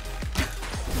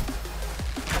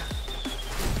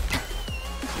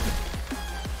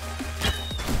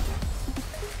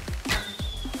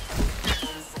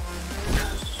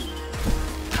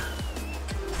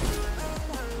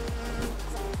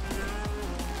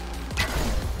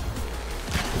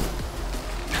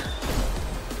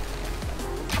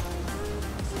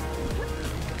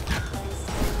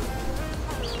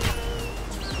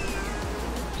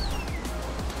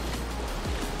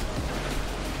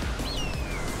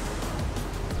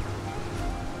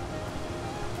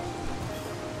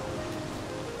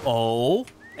 Oh,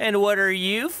 and what are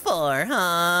you for,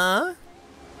 huh?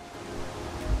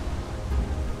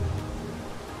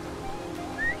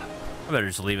 I better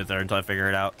just leave it there until I figure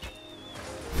it out.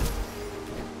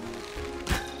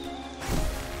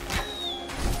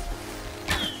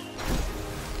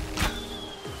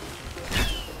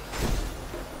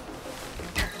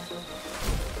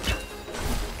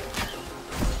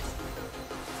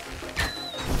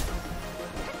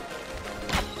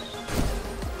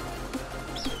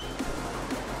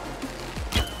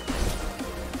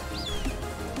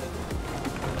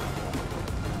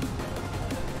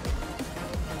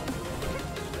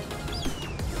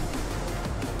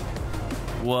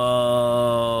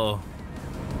 Whoa.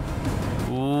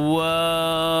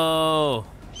 Whoa.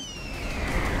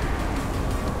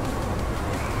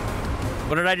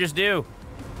 What did I just do?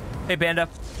 Hey, Panda.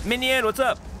 Minion, what's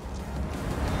up?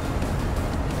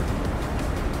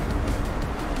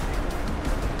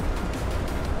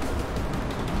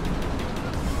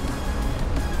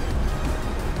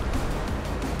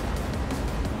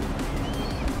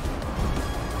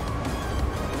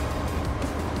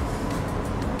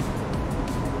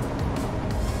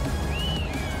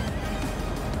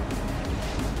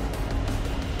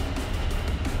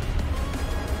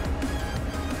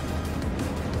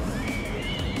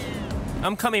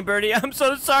 I'm coming, Birdie. I'm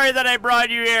so sorry that I brought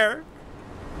you here.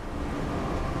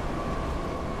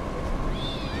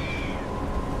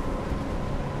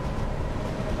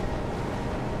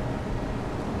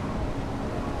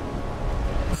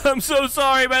 I'm so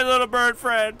sorry, my little bird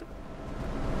friend.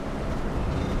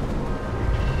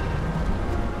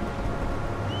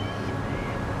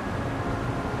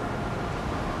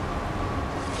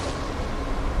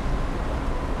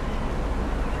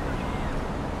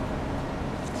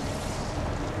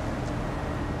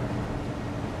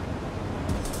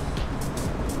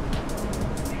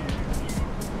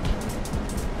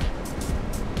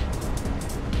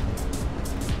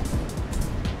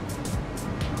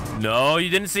 No, you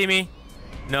didn't see me.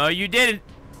 No, you didn't.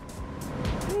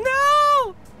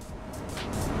 No!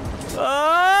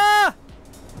 Ah!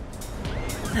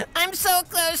 I'm so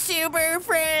close to you, bird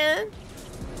friend.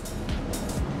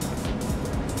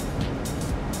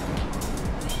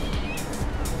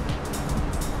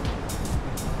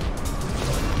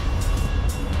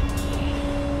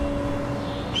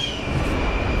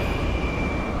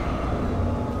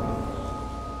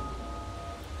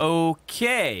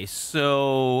 Okay,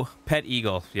 so pet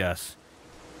eagle, yes.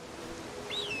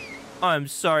 I'm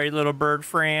sorry, little bird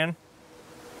friend.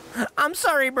 I'm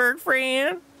sorry, bird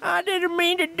friend. I didn't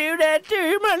mean to do that to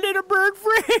you, my little bird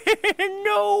friend.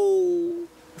 No.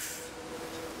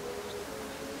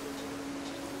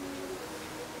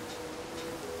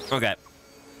 Okay.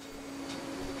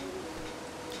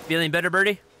 Feeling better,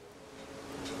 Birdie?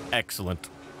 Excellent.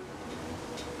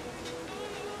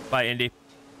 Bye, Indy.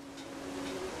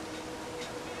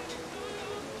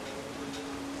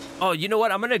 Oh, you know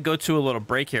what? I'm going to go to a little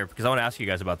break here because I want to ask you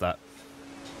guys about that.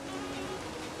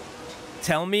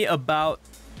 Tell me about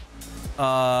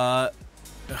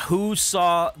who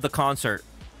saw the concert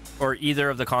or either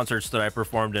of the concerts that I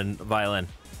performed in violin.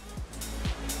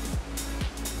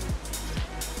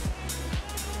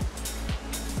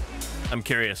 I'm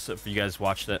curious if you guys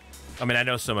watched it. I mean, I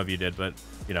know some of you did, but,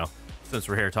 you know, since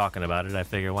we're here talking about it, I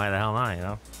figure why the hell not, you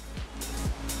know?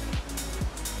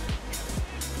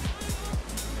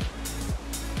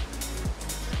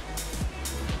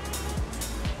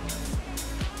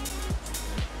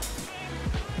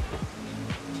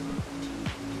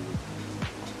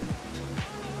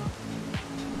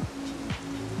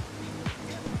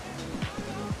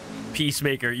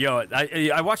 Peacemaker, yo,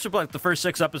 I watched like the first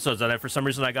 6 episodes and for some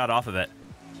reason I got off of it.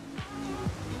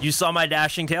 You saw my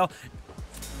dashing tail?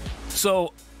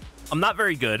 So, I'm not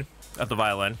very good at the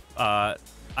violin. I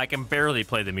can barely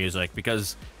play the music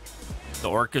because the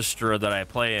orchestra that I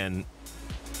play in,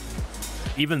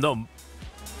 even though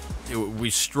we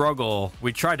struggle,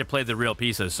 we try to play the real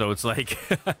pieces, so it's like,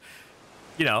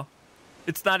 you know,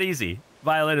 it's not easy.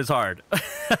 Violin is hard.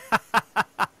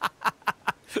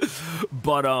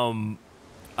 But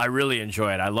I really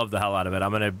enjoy it. I love the hell out of it.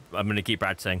 I'm gonna keep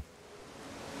practicing.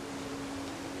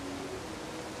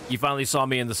 You finally saw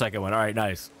me in the second one. All right,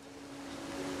 nice.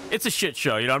 It's a shit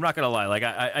show, you know. I'm not gonna lie. Like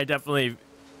I definitely,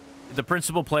 the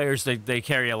principal players they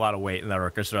carry a lot of weight in that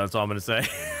orchestra. That's all I'm gonna say.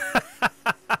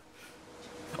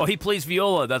 Oh, he plays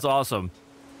viola. That's awesome.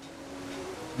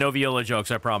 No viola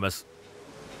jokes, I promise.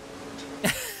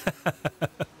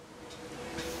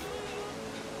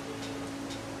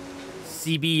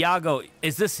 CB Iago.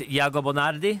 Is this Iago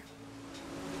Bonardi?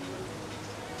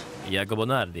 Iago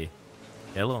Bonardi.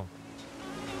 Hello.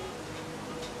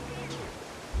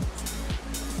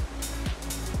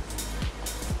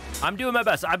 I'm doing my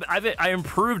best. I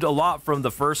improved a lot from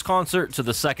the first concert to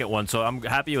the second one, so I'm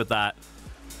happy with that.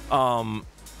 And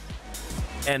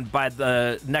by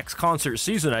the next concert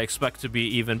season, I expect to be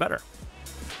even better.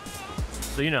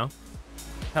 So, you know.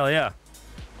 Hell yeah.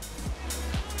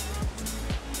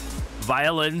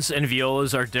 Violins and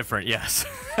violas are different, yes.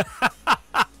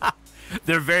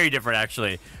 They're very different,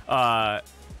 actually.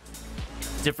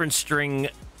 Different string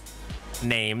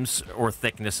names or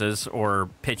thicknesses or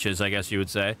pitches, I guess you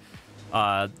would say.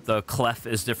 The clef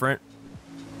is different.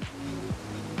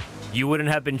 You wouldn't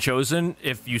have been chosen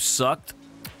if you sucked.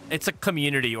 It's a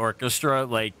community orchestra.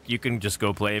 Like, you can just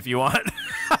go play if you want.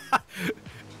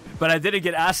 But I didn't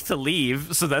get asked to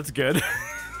leave, so that's good.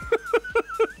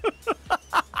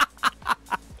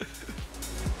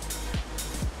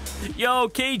 Yo,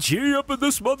 KG up in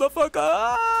this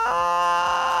motherfucker!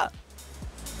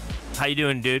 How you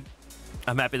doing, dude?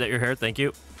 I'm happy that you're here. Thank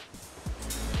you.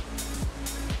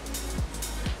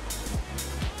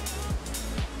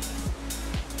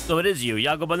 So it is you,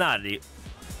 Iago Bonardi.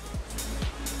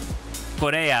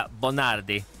 Correa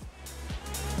Bonardi.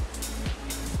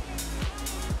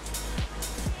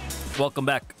 Welcome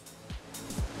back.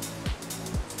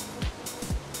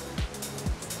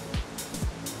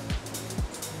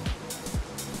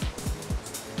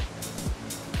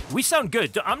 We sound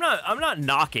good. I'm not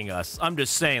knocking us. I'm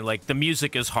just saying, like, the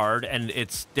music is hard and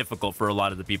it's difficult for a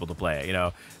lot of the people to play it, you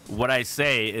know. What I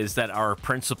say is that our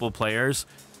principal players,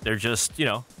 they're just, you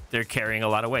know, they're carrying a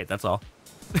lot of weight. That's all.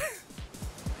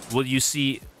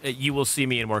 You will see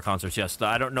me in more concerts, yes.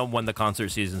 I don't know when the concert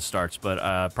season starts,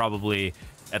 but probably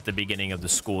at the beginning of the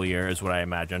school year is what I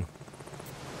imagine.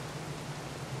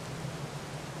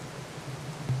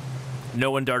 No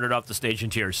one darted off the stage in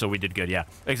tears, so we did good. Yeah,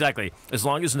 exactly. As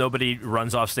long as nobody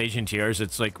runs off stage in tears,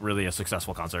 it's like really a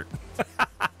successful concert.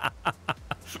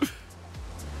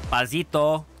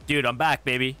 Pazito. Dude, I'm back,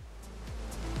 baby.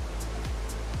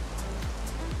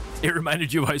 It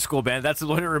reminded you of high school band. That's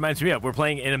what it reminds me of. We're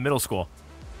playing in a middle school.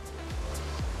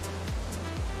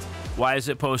 Why is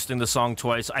it posting the song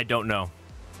twice? I don't know.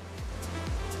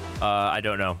 I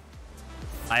don't know.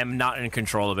 I am not in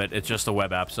control of it. It's just a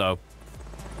web app, so...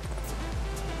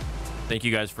 Thank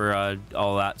you guys for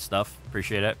all that stuff.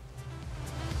 Appreciate it.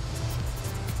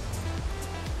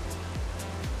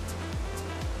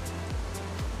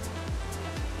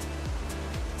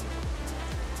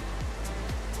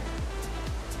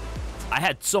 I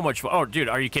had so much fun. Oh, dude,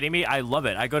 are you kidding me? I love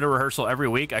it. I go to rehearsal every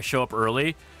week. I show up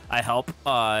early. I help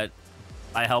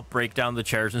break down the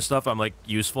chairs and stuff. I'm like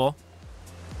useful.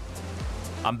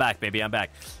 I'm back, baby. I'm back.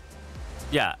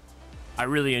 Yeah, I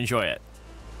really enjoy it.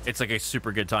 it's like a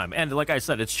super good time. And like I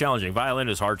said, it's challenging. Violin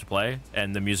is hard to play,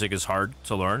 and the music is hard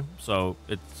to learn. So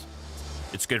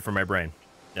it's good for my brain,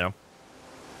 you know?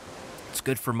 It's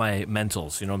good for my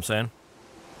mentals, you know what I'm saying?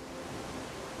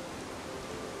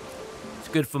 It's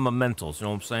good for my mentals, you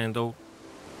know what I'm saying, though?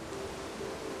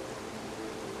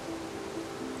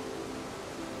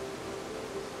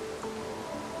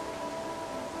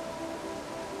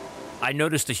 I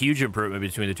noticed a huge improvement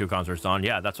between the two concerts, Don.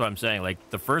 Yeah, that's what I'm saying. Like,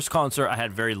 the first concert, I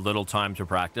had very little time to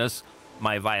practice.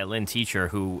 My violin teacher,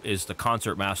 who is the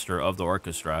concert master of the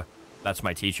orchestra, that's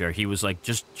my teacher. He was like,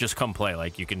 just come play.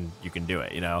 Like, you can do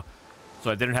it, you know?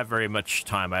 So I didn't have very much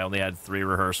time. I only had 3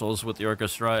 rehearsals with the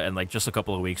orchestra and, like, just a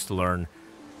couple of weeks to learn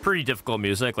pretty difficult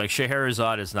music. Like,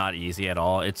 Scheherazade is not easy at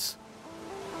all. It's...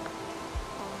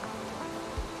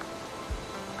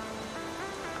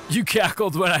 You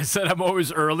cackled when I said I'm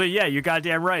always early? Yeah, you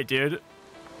goddamn right, dude.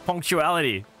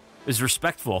 Punctuality is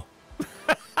respectful.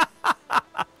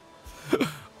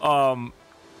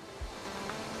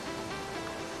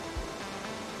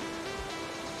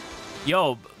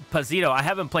 Yo, Pazito, I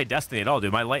haven't played Destiny at all,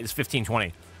 dude. My light is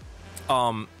 1520.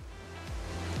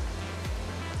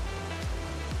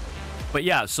 But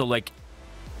yeah, so like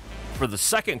for the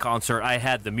second concert, I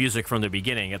had the music from the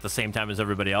beginning at the same time as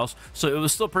everybody else. So it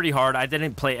was still pretty hard. I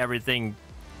didn't play everything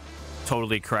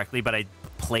totally correctly, but I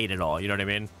played it all. You know what I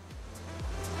mean?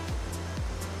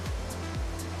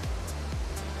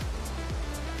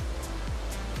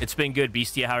 It's been good,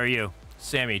 Beastia. How are you?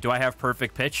 Sammy, do I have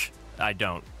perfect pitch? I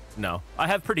don't. No. I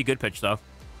have pretty good pitch, though.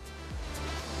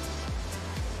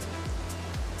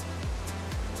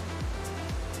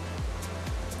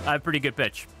 I have pretty good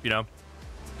pitch, you know?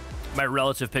 My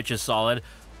relative pitch is solid.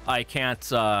 I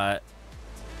can't, like,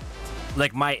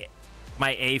 my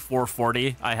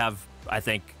A440, I have, I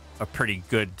think, a pretty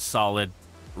good, solid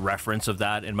reference of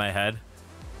that in my head.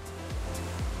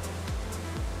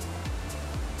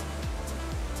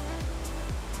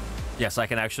 Yes, I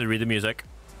can actually read the music.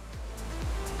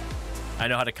 I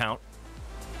know how to count.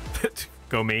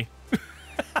 Go me.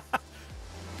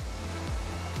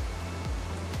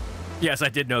 Yes, I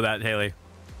did know that, Haley.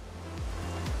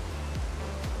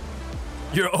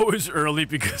 You're always early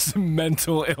because of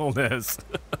mental illness.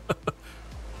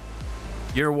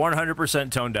 You're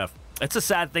 100% tone deaf. It's a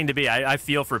sad thing to be. I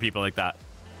feel for people like that.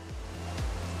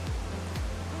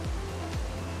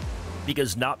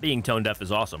 Because not being tone deaf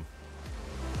is awesome.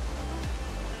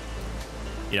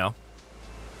 You know?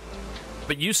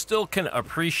 But you still can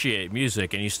appreciate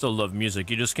music and you still love music.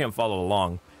 You just can't follow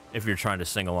along if you're trying to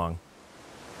sing along.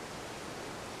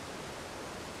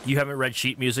 You haven't read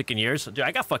sheet music in years? Dude,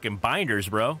 I got fucking binders,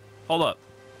 bro. Hold up.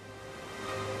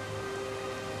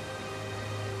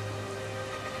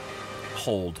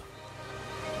 Hold.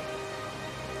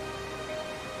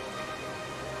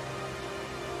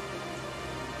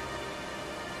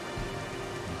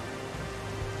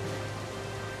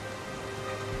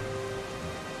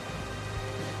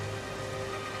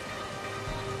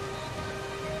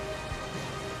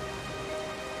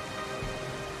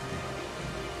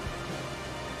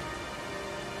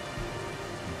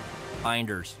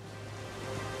 Binders.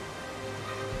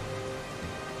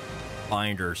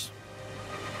 Binders.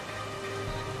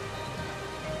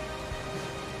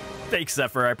 Thanks,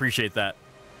 Zephyr. I appreciate that.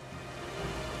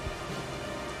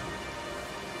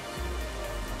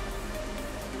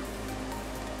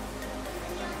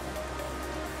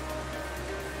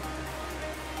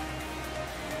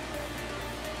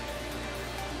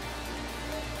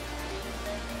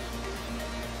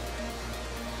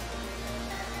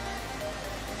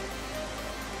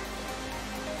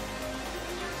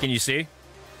 Can you see?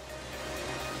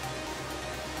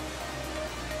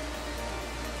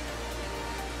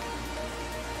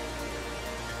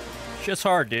 Shit's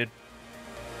hard, dude.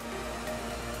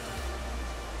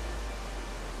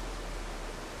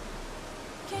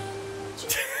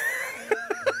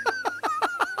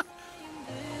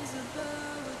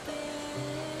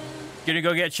 Gonna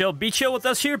go get chill. Be chill with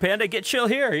us here, Panda. Get chill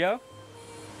here, yo.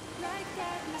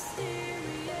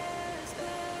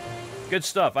 Good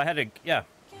stuff. I had to, yeah.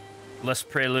 List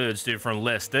Preludes, dude, from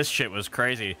List. This shit was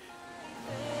crazy.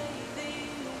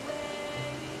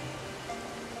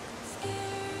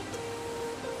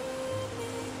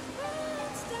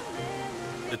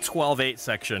 The 12/8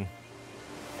 section.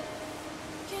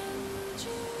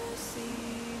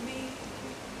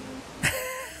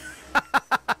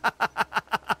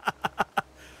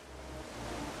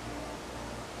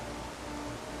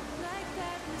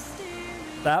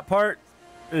 That part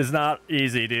is not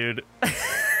easy, dude.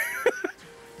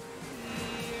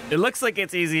 It looks like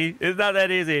it's easy. It's not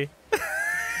that easy.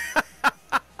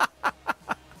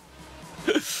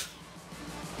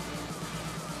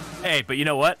 Hey, but you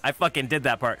know what? I fucking did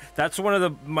that part. That's one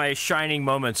of my shining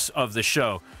moments of the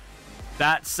show.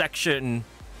 That section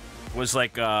was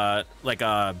like a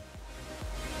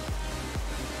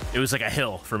it was like a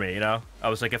hill for me, you know? I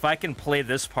was like, if I can play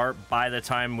this part by the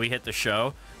time we hit the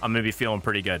show, I'm gonna be feeling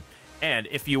pretty good. And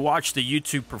if you watch the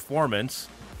YouTube performance,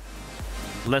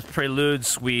 Les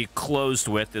Preludes we closed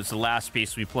with is the last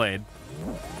piece we played.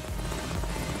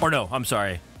 Or no, I'm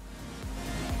sorry.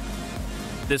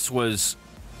 This was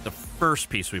the first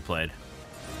piece we played.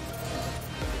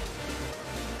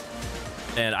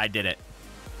 And I did it.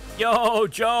 Yo,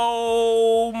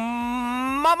 Joe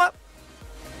Mama!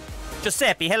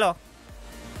 Giuseppe, hello.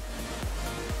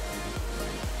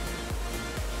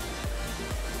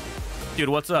 Dude,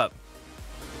 what's up?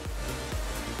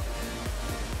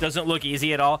 Doesn't look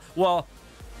easy at all. Well,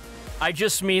 I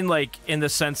just mean like in the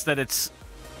sense that it's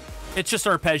just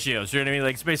arpeggios, you know what I mean?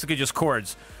 Like it's basically just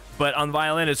chords. But on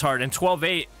violin it's hard. And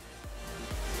 12/8,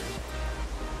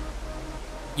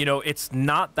 you know, it's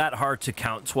not that hard to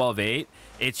count 12/8.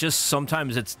 It's just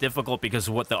sometimes it's difficult because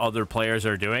of what the other players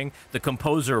are doing. The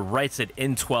composer writes it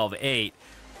in 12/8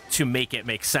 to make it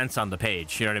make sense on the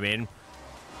page. You know what I mean?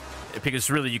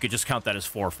 Because really, you could just count that as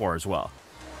 4/4 as well.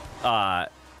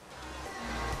 But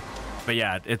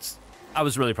yeah, I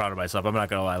was really proud of myself. I'm not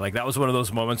gonna lie. Like that was one of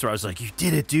those moments where I was like, "You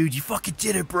did it, dude! You fucking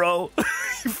did it, bro!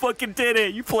 You fucking did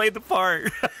it! You played the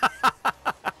part."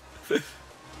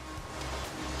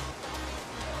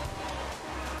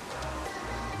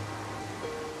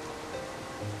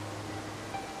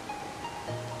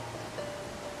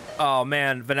 Oh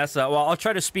man, Vanessa. Well, I'll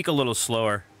try to speak a little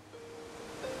slower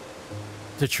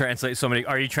to translate so many.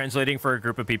 Are you translating for a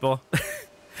group of people?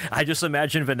 I just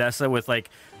imagine Vanessa with like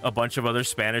a bunch of other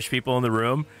Spanish people in the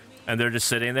room, and they're just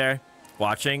sitting there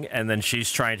watching, and then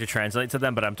she's trying to translate to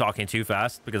them, but I'm talking too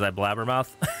fast because I blabbermouth.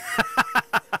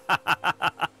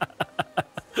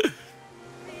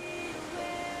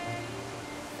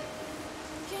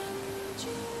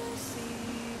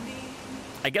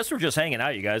 I guess we're just hanging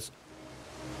out, you guys.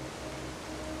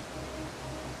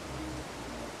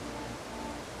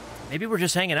 Maybe we're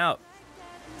just hanging out.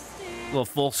 A little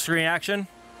full screen action.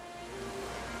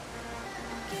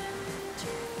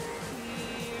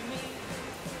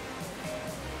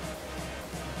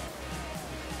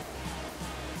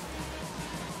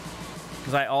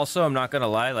 Because I also, I'm not going to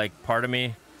lie, like, part of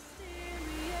me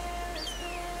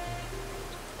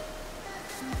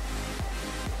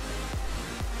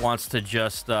wants to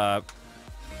just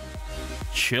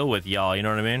chill with y'all, you know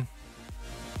what I mean?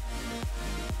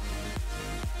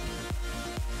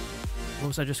 What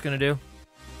was I just gonna do?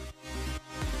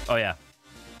 Oh yeah.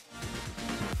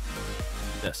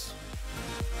 This.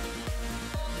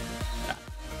 Yeah.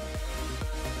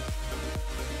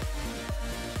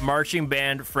 Marching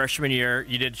band freshman year,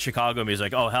 you did Chicago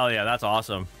music. Oh hell yeah, that's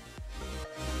awesome.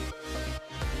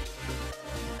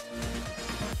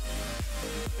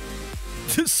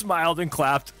 Just smiled and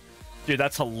clapped. Dude,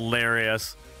 that's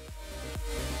hilarious.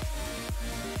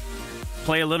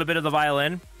 Play a little bit of the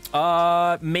violin.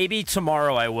 Maybe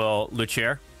tomorrow I will,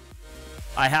 Lucier.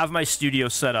 I have my studio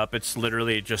set up. It's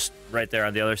literally just right there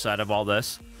on the other side of all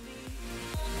this.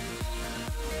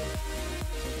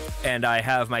 And I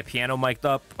have my piano mic'd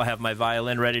up. I have my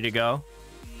violin ready to go.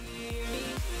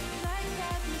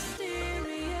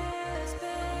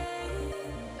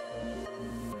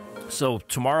 So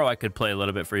tomorrow I could play a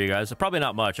little bit for you guys. Probably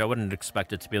not much. I wouldn't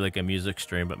expect it to be like a music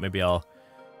stream, but maybe I'll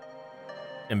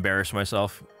embarrass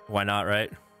myself. Why not,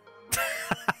 right?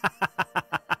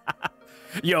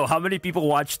 Yo, how many people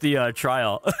watched the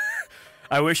trial?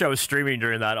 I wish I was streaming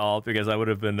during that all because I would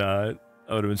have been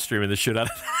streaming the shit out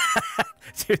of that.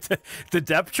 Dude, the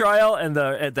Depp trial and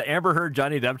the Amber Heard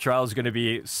Johnny Depp trial is going to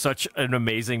be such an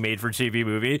amazing made-for-TV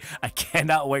movie. I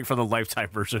cannot wait for the Lifetime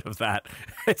version of that.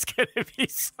 It's going to be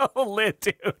so lit,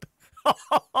 dude.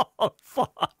 Oh,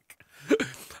 fuck.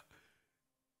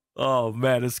 Oh,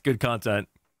 man, it's good content.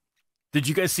 Did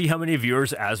you guys see how many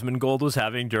viewers Asmongold was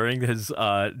having during his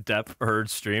Depp Heard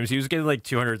streams? He was getting like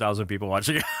 200,000 people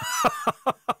watching it.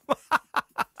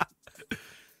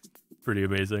 Pretty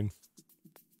amazing.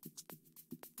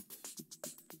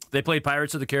 They played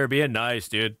Pirates of the Caribbean. Nice,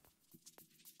 dude.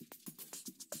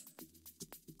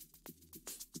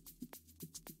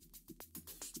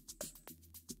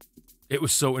 It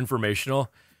was so informational.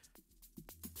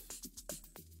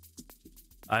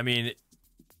 I mean,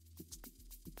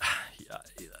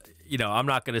 you know, I'm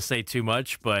not going to say too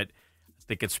much, but I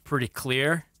think it's pretty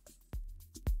clear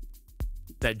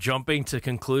that jumping to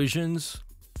conclusions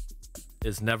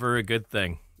is never a good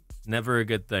thing. Never a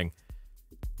good thing.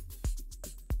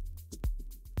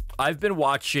 I've been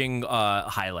watching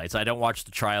highlights. I don't watch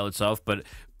the trial itself, but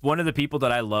one of the people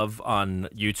that I love on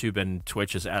YouTube and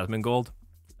Twitch is Asmongold.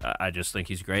 I just think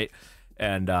he's great,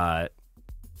 and I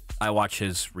watch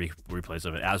his replays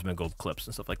of it, Asmongold clips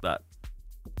and stuff like that.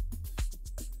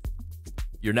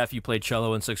 Your nephew played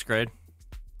cello in 6th grade?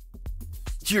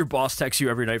 Your boss texts you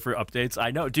every night for updates?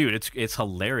 I know, dude, it's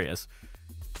hilarious.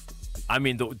 I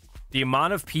mean, the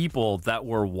amount of people that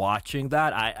were watching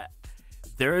that,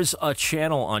 there's a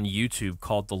channel on YouTube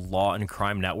called the Law and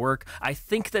Crime Network. I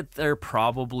think that their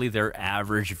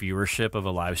average viewership of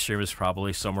a live stream is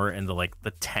probably somewhere in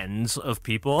the tens of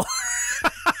people.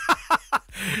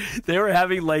 They were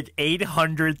having like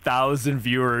 800,000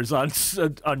 viewers on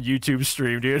YouTube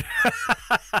stream, dude.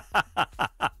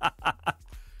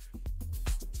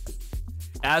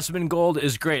 Asmongold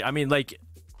is great. I mean, like,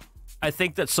 I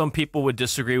think that some people would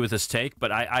disagree with his take,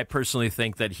 but I personally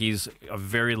think that he's a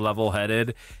very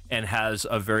level-headed and has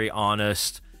a very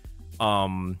honest,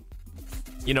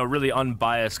 you know, really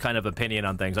unbiased kind of opinion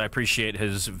on things. I appreciate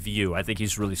his view. I think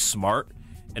he's really smart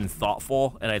and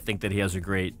thoughtful, and I think that he has a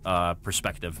great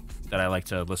perspective that I like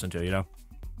to listen to, you know?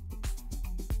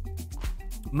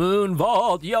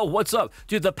 Moonvault, yo, what's up?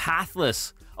 Dude, the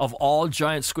Pathless of all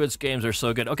Giant Squids games are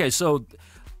so good. Okay, so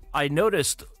I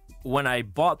noticed when I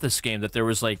bought this game that there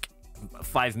was like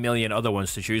 5 million other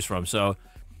ones to choose from, so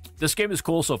this game is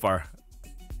cool so far.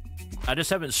 I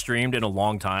just haven't streamed in a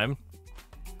long time,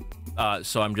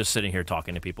 so I'm just sitting here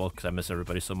talking to people because I miss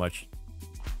everybody so much.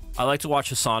 I like to watch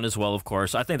Hassan as well, of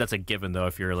course. I think that's a given, though,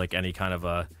 if you're like any kind of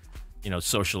a, you know,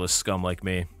 socialist scum like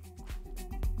me.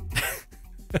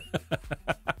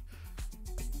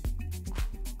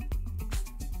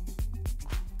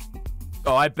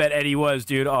 Oh, I bet Eddie was,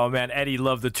 dude. Oh, man, Eddie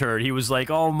loved the turd. He was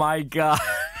like, oh, my God.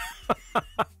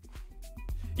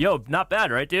 Yo, not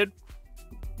bad, right, dude?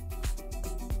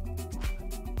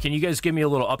 Can you guys give me a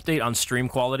little update on stream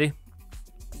quality?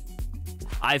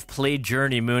 I've played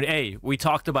Journey, Moon. Hey, we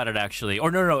talked about it, actually.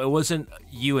 Or no, it wasn't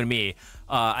you and me.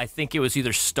 I think it was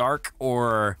either Stark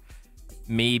or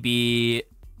maybe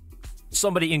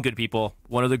somebody in Good People.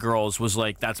 One of the girls was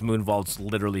like, that's Moonvault's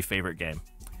literally favorite game.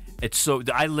 It's so...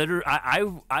 I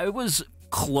was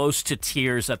close to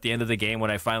tears at the end of the game when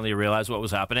I finally realized what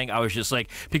was happening. I was just like...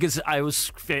 Because I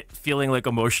was feeling like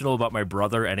emotional about my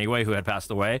brother anyway, who had passed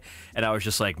away. And I was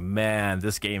just like, man,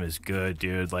 this game is good,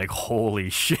 dude. Like, holy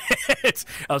shit.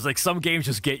 I was like, some games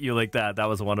just get you like that. That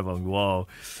was one of them. Whoa.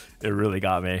 It really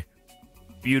got me.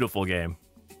 Beautiful game.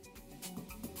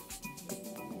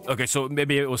 Okay, so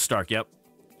maybe it was Stark. Yep.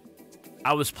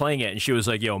 I was playing it, and she was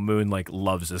like, yo, Moon, like,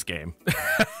 loves this game.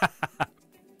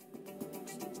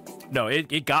 No,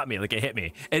 it got me. Like, it hit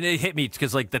me. And it hit me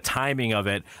because, like, the timing of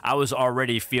it, I was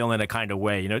already feeling a kind of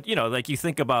way. You know, like, you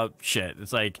think about shit.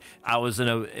 It's like, I was in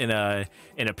a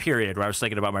period where I was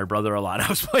thinking about my brother a lot. I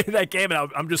was playing that game,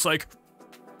 and I'm just like...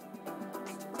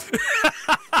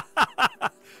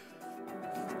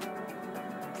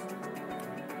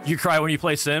 You cry when you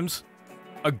play Sims?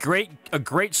 A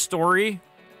great story...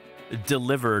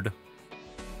 delivered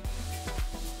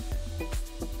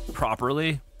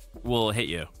properly will hit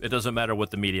you. It doesn't matter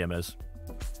what the medium is.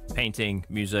 Painting,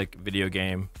 music, video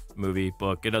game, movie,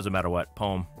 book, it doesn't matter what.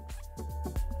 Poem.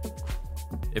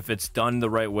 If it's done the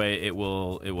right way, it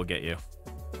will get you.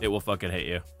 It will fucking hit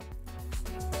you.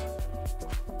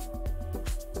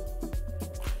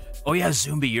 Oh yeah,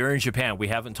 Zumbi, you're in Japan. We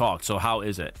haven't talked, so how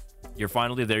is it? You're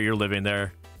finally there, you're living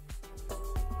there.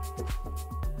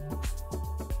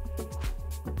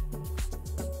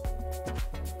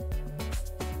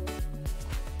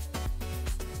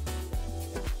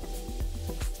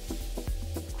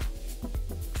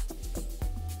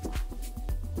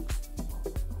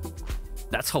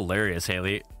 That's hilarious,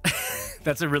 Haley.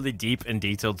 That's a really deep and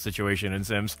detailed situation in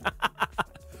Sims.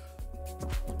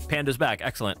 Panda's back.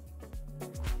 Excellent.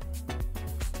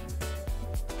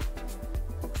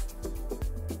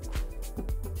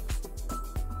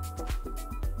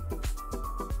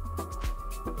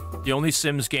 The only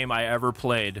Sims game I ever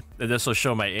played, and this will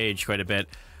show my age quite a bit,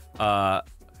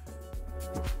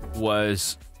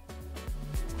 was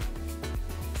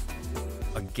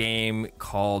a game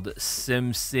called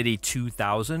SimCity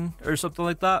 2000 or something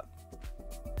like that.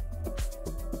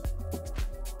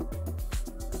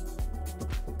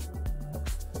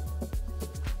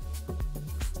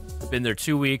 Been there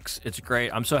 2 weeks. It's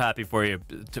great. I'm so happy for you.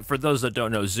 For those that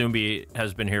don't know, Zumbi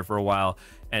has been here for a while,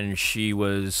 and she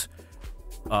was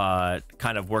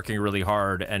kind of working really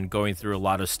hard and going through a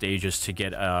lot of stages to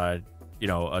get you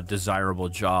know, a desirable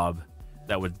job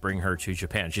that would bring her to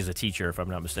Japan. She's a teacher, if I'm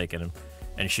not mistaken,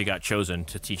 and she got chosen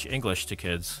to teach English to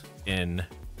kids in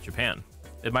Japan.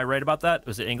 Am I right about that?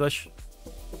 Was it English?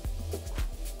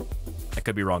 I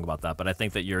could be wrong about that, but I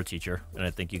think that you're a teacher, and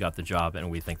I think you got the job,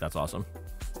 and we think that's awesome.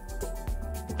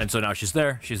 And so now she's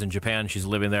there. She's in Japan. She's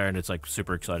living there, and it's like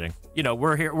super exciting. You know,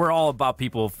 we're here. We're all about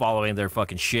people following their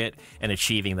fucking shit and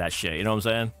achieving that shit. You know what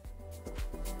I'm saying?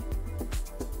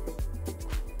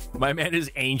 My man is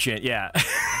ancient. Yeah.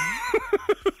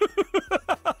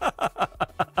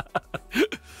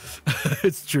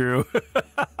 It's true.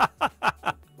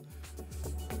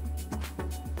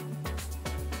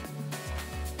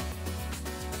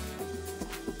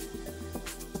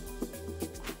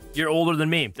 You're older than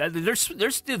me.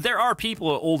 There are people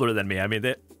older than me. I mean,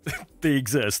 they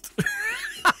exist.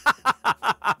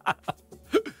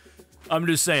 I'm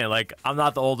just saying, like, I'm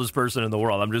not the oldest person in the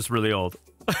world. I'm just really old.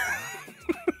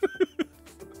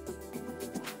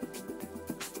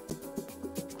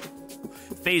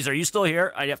 FaZe, are you still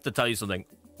here? I have to tell you something.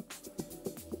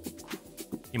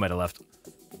 He might have left.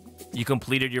 You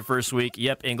completed your first week.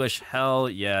 Yep, English. Hell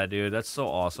yeah, dude. That's so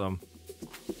awesome.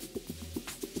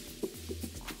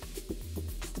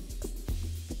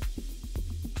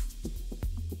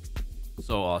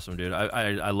 So awesome, dude.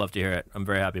 I love to hear it. I'm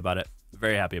very happy about it.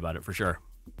 Very happy about it, for sure.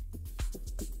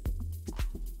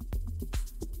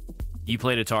 You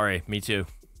played Atari. Me too.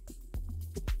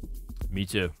 Me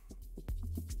too.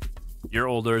 You're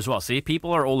older as well. See,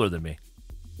 people are older than me.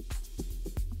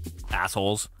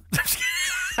 Assholes.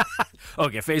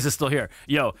 Okay, FaZe is still here.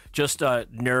 Yo, just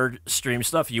nerd stream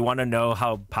stuff. You want to know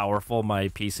how powerful my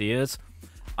PC is?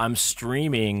 I'm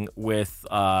streaming with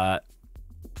the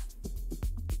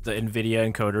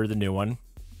NVIDIA encoder, the new one,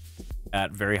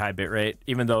 at very high bitrate,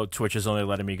 even though Twitch is only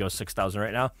letting me go 6,000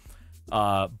 right now.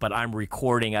 But I'm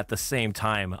recording at the same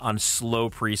time on slow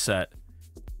preset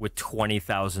with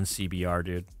 20,000 CBR,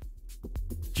 dude.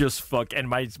 Just fuck. And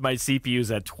my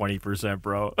CPU's at 20%,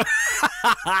 bro.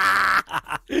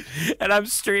 And I'm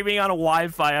streaming on a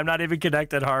Wi-Fi. I'm not even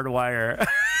connected hardwire.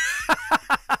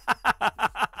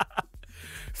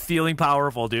 Feeling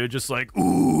powerful, dude. Just like,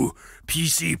 ooh,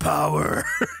 PC power.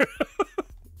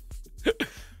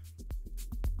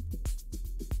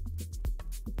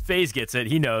 FaZe gets it.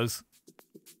 He knows.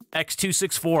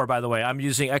 X264, by the way. I'm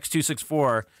using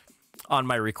X264 on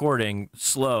my recording.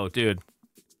 Slow, dude.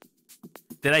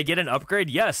 Did I get an upgrade?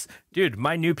 Yes. Dude,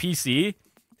 my new PC,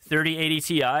 3080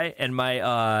 Ti, and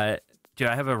my, dude,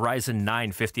 I have a Ryzen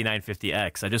 9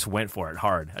 5950X. I just went for it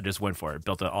hard. I just went for it.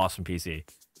 Built an awesome PC.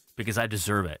 Because I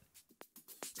deserve it.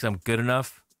 Because I'm good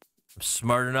enough. I'm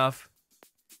smart enough.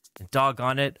 And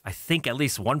doggone it, I think at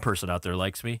least one person out there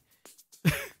likes me.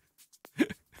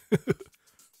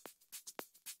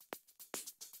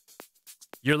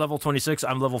 You're level 26.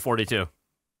 I'm level 42.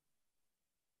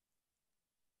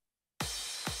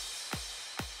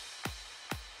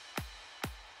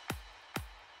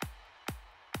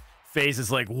 FaZe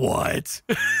is like, what?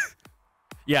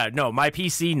 Yeah, no, my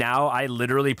PC now, I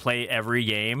literally play every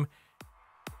game.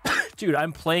 Dude,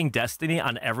 I'm playing Destiny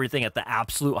on everything at the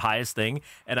absolute highest thing,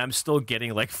 and I'm still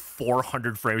getting like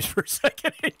 400 frames per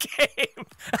second in game.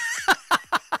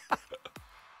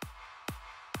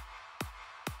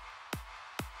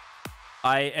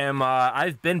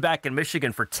 I've been back in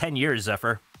Michigan for 10 years,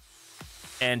 Zephyr.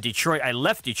 And Detroit, I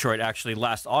left Detroit actually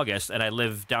last August, and I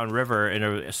live downriver in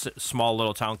a small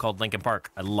little town called Lincoln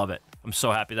Park. I love it. I'm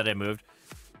so happy that I moved.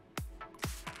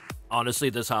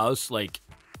 Honestly, this house, like,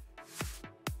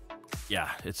 yeah,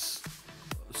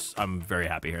 I'm very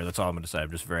happy here. That's all I'm going to say.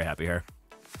 I'm just very happy here.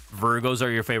 Virgos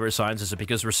are your favorite signs. Is it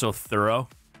because we're so thorough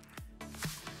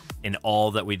in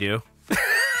all that we do?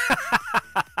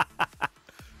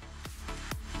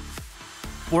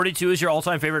 42 is your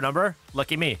all-time favorite number?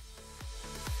 Lucky me.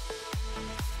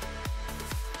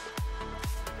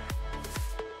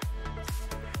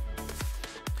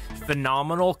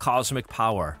 Phenomenal cosmic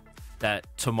power that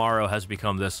tomorrow has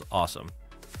become this awesome.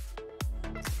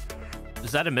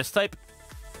 Is that a mistype?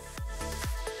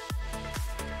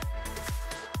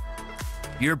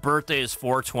 Your birthday is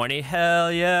 420?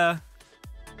 Hell yeah.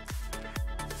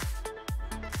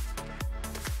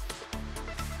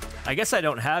 I guess I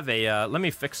don't have a, let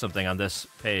me fix something on this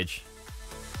page.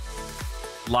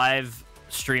 Live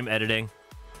stream editing,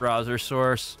 browser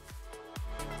source,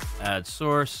 add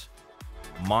source,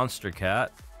 Monster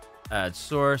Cat, add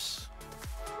source.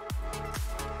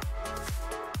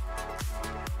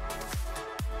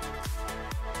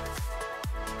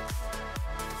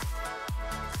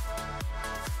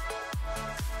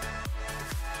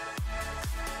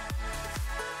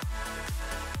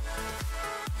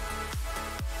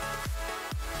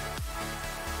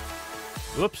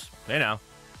 Whoops, hey now.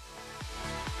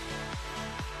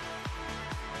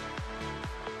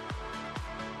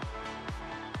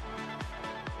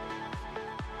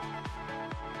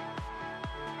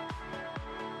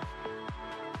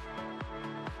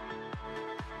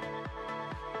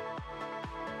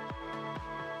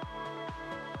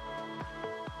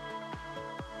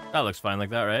 That looks fine like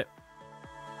that, right?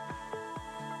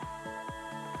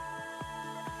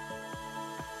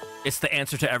 It's the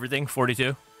answer to everything,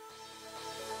 42.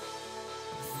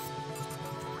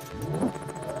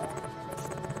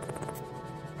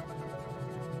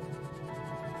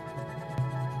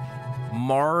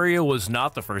 Mario was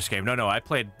not the first game. No, I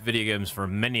played video games for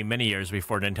many, many years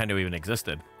before Nintendo even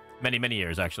existed. Many, many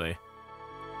years, actually.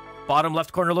 Bottom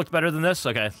left corner looked better than this?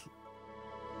 Okay.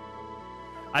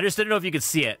 I just didn't know if you could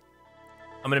see it.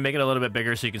 I'm going to make it a little bit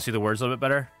bigger so you can see the words a little bit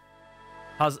better.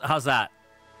 How's that?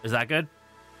 Is that good?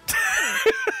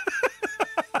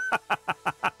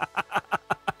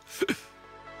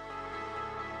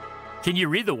 Can you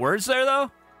read the words there,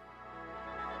 though?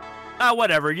 Ah,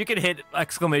 whatever. You can hit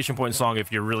exclamation point song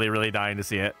if you're really, really dying to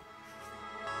see it.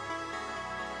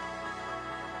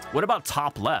 What about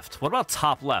top left? What about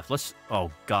top left? Let's...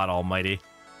 Oh, God almighty.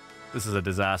 This is a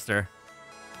disaster.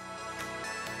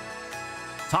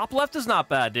 Top left is not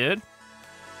bad, dude.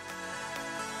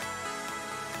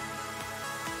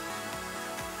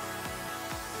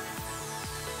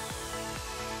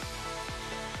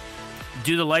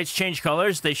 Do the lights change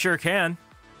colors? They sure can.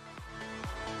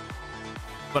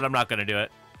 But I'm not going to do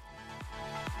it.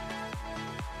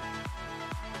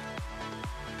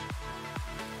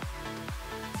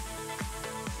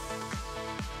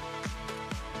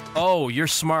 Oh, you're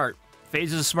smart.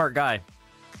 FaZe is a smart guy.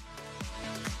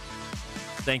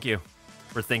 Thank you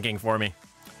for thinking for me.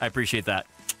 I appreciate that.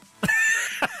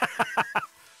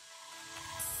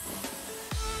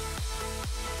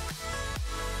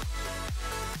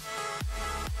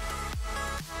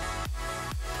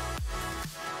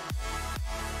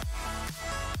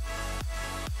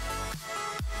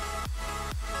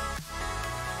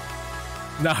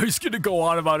 Now he's going to go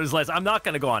on about his lights. I'm not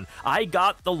going to go on. I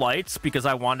got the lights because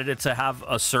I wanted it to have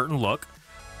a certain look.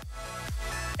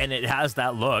 And it has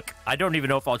that look. I don't even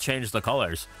know if I'll change the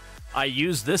colors. I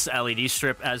use this LED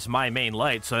strip as my main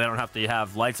light, so I don't have to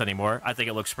have lights anymore. I think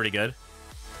it looks pretty good.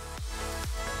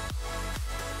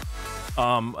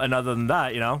 And other than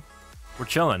that, you know, we're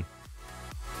chilling.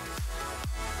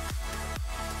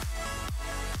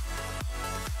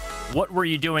 What were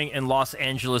you doing in Los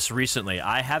Angeles recently?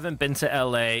 I haven't been to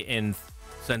LA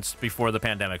since before the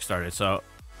pandemic started, so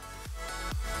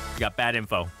you got bad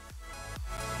info.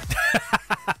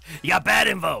 You got bad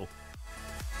info.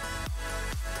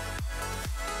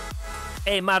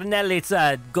 Hey,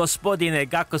 Marnellica, gospodine,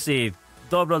 kako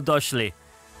dobrodošli.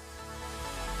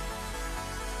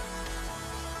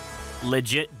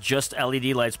 Legit, just LED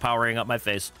lights powering up my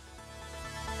face.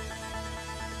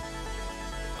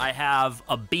 I have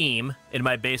a beam in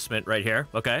my basement right here,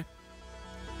 okay?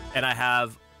 And I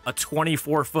have a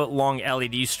 24-foot long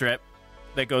LED strip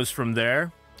that goes from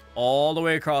there all the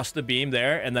way across the beam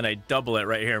there, and then I double it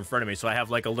right here in front of me. So I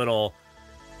have like a little,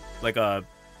 like a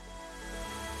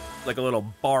little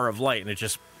bar of light, and it's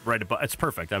just right above. It's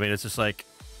perfect. I mean, it's just like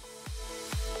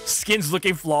skin's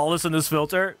looking flawless in this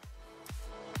filter.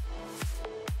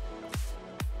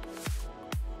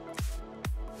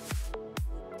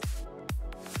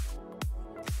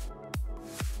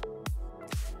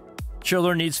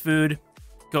 Chiller needs food.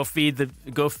 Go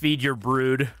feed your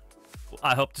brood.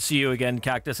 I hope to see you again,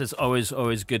 Cactus. It's always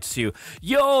good to see you.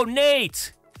 Yo,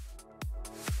 Nate!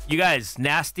 You guys,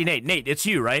 Nasty Nate. Nate, it's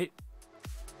you, right?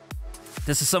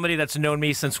 This is somebody that's known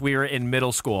me since we were in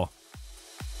middle school.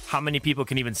 How many people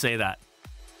can even say that?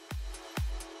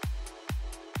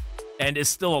 And is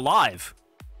still alive.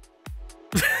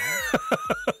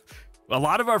 A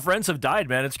lot of our friends have died,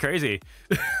 man. It's crazy.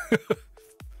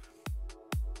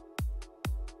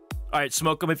 All right,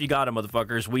 smoke them if you got them,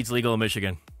 motherfuckers. Weed's legal in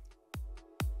Michigan.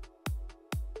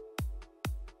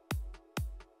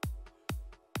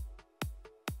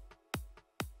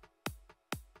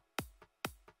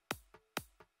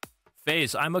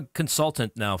 FaZe, I'm a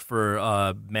consultant now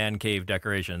for man cave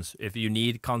decorations. If you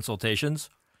need consultations,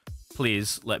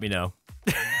 please let me know.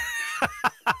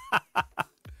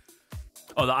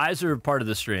 Oh, the eyes are part of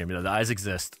the stream. You know, the eyes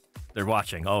exist. They're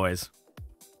watching, always.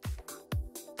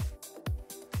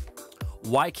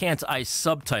 Why can't I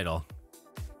subtitle?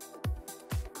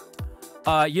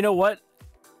 You know what?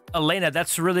 Elena,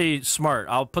 that's really smart.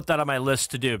 I'll put that on my list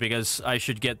to do because I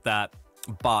should get that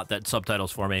bot that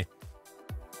subtitles for me.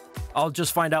 I'll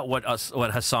just find out what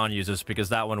Hassan uses because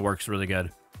that one works really good.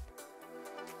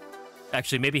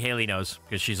 Actually, maybe Haley knows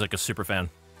because she's like a super fan.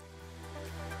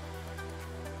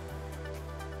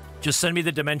 Just send me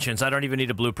the dimensions. I don't even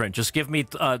need a blueprint. Just give me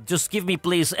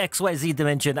please XYZ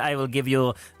dimension. I will give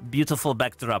you beautiful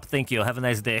backdrop. Thank you. Have a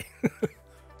nice day.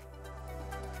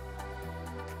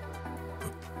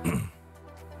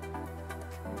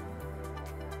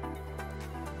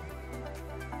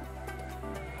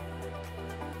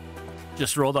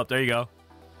 Just rolled up. There you go.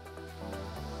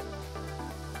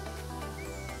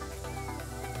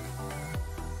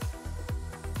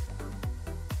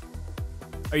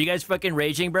 Are you guys fucking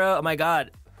raging, bro? Oh my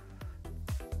god.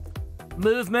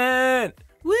 Movement!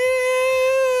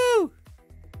 Woo!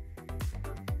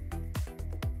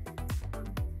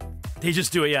 They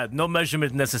just do it, yeah. No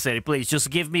measurement necessary. Please, just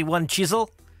give me one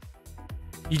chisel.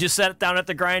 You just set it down at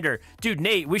the grinder. Dude,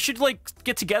 Nate, we should, like,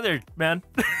 get together, man.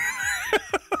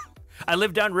 I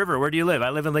live downriver. Where do you live? I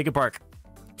live in Lincoln Park.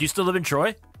 Do you still live in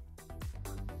Troy?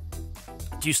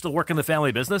 Do you still work in the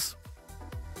family business?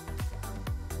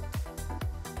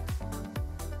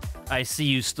 I see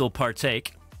you still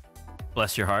partake.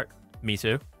 Bless your heart. Me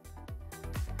too.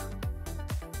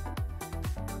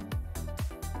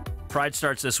 Pride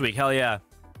starts this week. Hell yeah.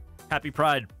 Happy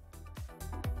Pride.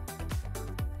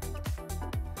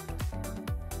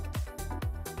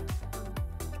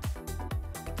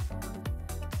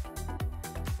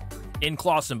 In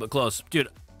Clawson, but close. Dude,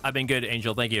 I've been good,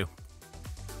 Angel. Thank you.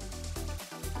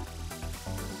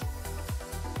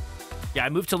 Yeah, I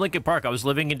moved to Lincoln Park. I was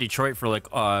living in Detroit for like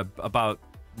about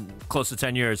close to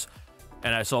 10 years.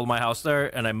 And I sold my house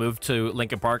there, and I moved to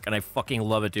Lincoln Park, and I fucking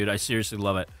love it, dude. I seriously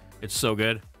love it. It's so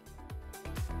good.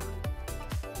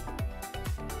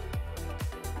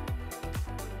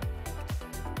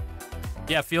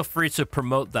 Yeah, feel free to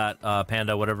promote that,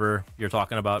 Panda, whatever you're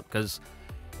talking about, because,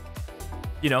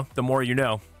 you know, the more you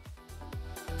know.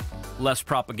 Less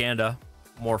propaganda,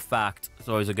 more fact. It's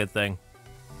always a good thing.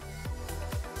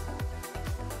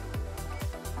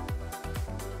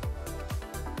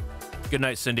 Good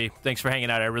night, Cindy. Thanks for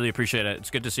hanging out. I really appreciate it. It's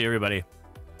good to see everybody.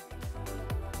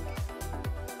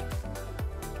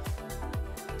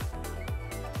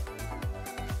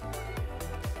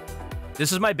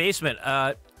 This is my basement.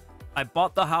 I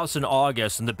bought the house in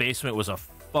August, and the basement was a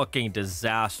fucking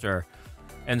disaster.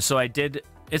 And so I did...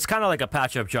 It's kind of like a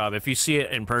patch-up job. If you see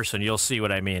it in person, you'll see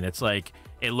what I mean. It's like,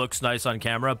 it looks nice on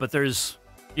camera, but there's,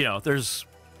 you know, there's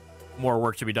more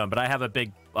work to be done. But I have a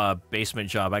big basement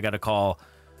job. I gotta call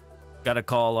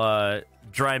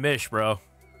Dry Mish, bro.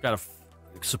 Gotta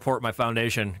support my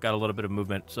foundation. Got a little bit of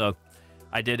movement. So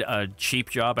I did a cheap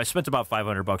job. I spent about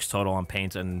 $500 total on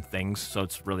paint and things, so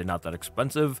it's really not that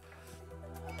expensive.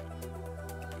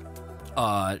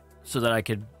 So that I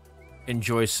could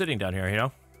enjoy sitting down here, you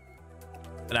know?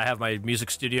 And I have my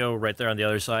music studio right there on the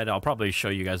other side. I'll probably show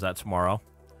you guys that tomorrow.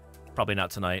 Probably not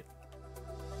tonight.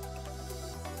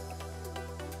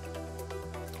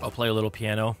 I'll play a little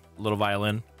piano, a little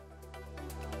violin.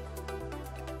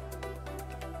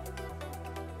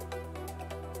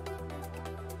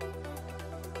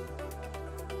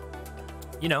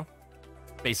 You know,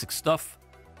 basic stuff,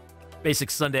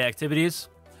 basic Sunday activities.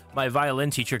 My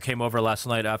violin teacher came over last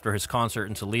night after his concert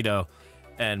in Toledo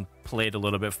and played a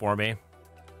little bit for me.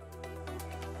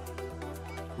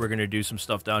 We're going to do some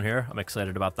stuff down here. I'm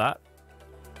excited about that.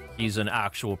 He's an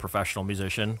actual professional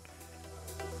musician.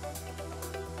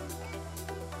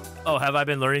 Oh, have I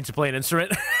been learning to play an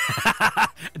instrument?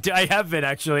 I have been,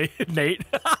 actually, Nate.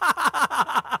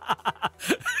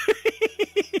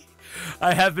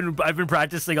 I've been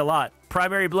practicing a lot.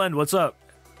 Primary Blend, what's up?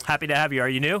 Happy to have you. Are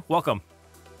you new? Welcome.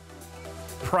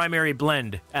 Primary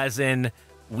Blend, as in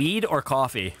weed or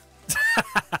coffee?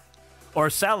 Or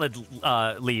salad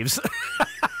leaves?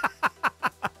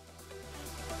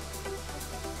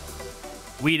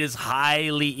 Weed is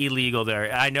highly illegal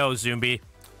there. I know, Zumbi.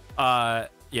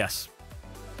 Yes.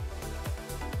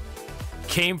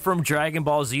 Came from Dragon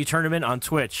Ball Z tournament on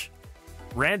Twitch.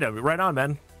 Random. Right on,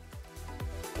 man.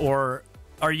 Or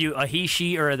are you a he,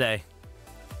 she, or a they?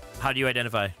 How do you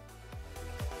identify?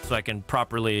 So I can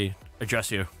properly address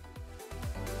you.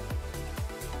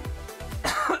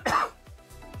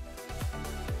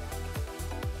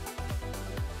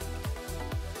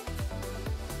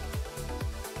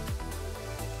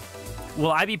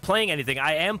 Will I be playing anything?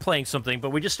 I am playing something, but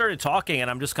we just started talking,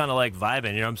 and I'm just kind of like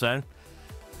vibing, you know what I'm saying?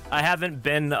 I haven't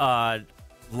been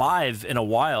live in a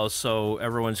while, so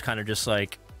everyone's kind of just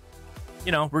like,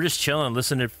 you know, we're just chilling,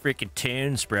 listening to freaking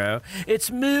tunes, bro. It's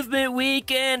movement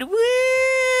weekend, woo!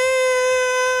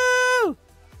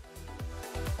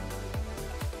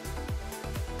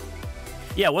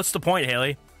 Yeah, what's the point,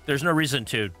 Haley? There's no reason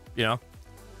to, you know?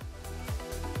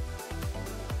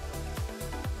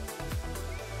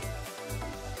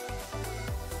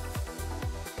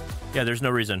 Yeah, there's no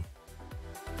reason.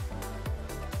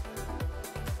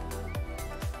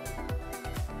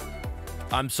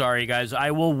 I'm sorry, guys.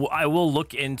 I will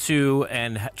look into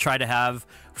and try to have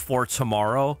for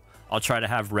tomorrow. I'll try to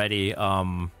have ready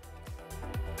a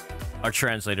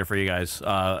translator for you guys,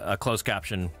 a closed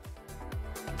caption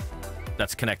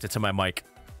that's connected to my mic,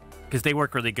 because they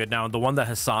work really good now. And the one that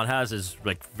Hassan has is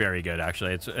like very good,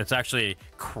 actually. It's actually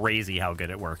crazy how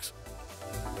good it works.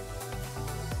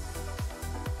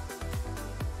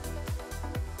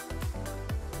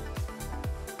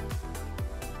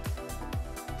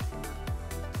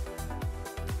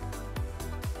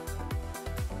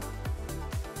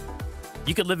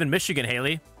 You could live in Michigan,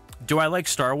 Haley. Do I like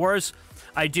Star Wars?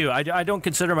 I do. I don't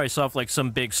consider myself like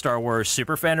some big Star Wars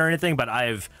super fan or anything, but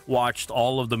I've watched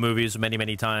all of the movies many,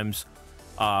 many times.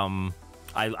 I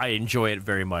enjoy it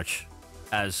very much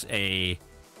as a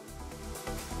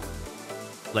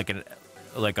what is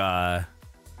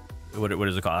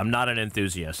it called? I'm not an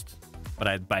enthusiast,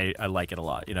 but I like it a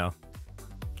lot, you know.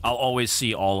 I'll always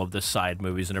see all of the side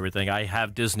movies and everything. I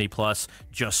have Disney Plus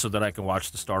just so that I can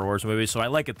watch the Star Wars movies, so I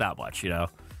like it that much, you know.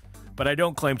 But I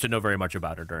don't claim to know very much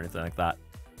about it or anything like that.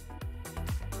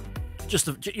 Just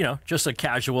a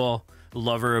casual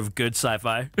lover of good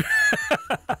sci-fi.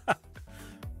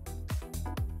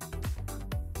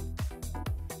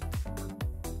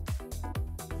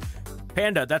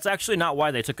 Panda, that's actually not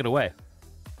why they took it away.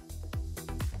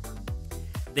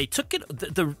 They took it...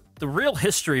 The real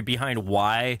history behind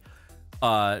why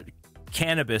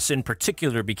cannabis in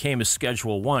particular became a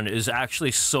Schedule 1 is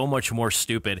actually so much more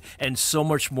stupid and so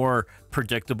much more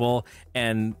predictable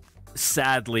and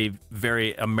sadly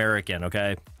very American,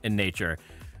 okay, in nature.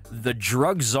 The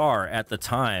drug czar at the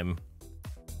time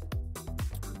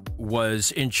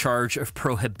was in charge of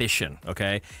prohibition,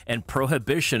 okay? And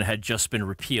prohibition had just been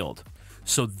repealed.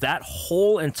 So that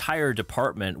whole entire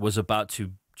department was about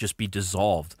to just be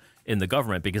dissolved in the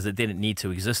government because it didn't need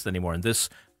to exist anymore. And this,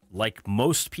 like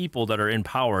most people that are in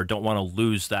power, don't want to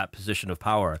lose that position of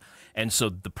power. And so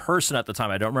the person at the time,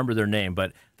 I don't remember their name,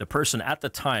 but the person at the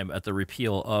time at the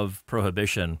repeal of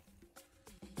prohibition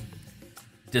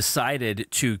decided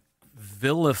to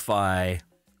vilify,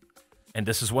 and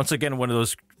this is once again one of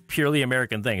those purely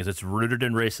American things, it's rooted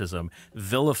in racism,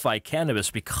 vilify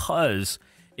cannabis because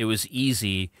it was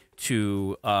easy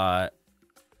to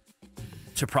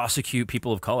prosecute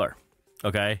people of color,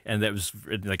 okay? And that was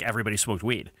like everybody smoked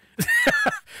weed.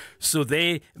 So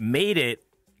they made it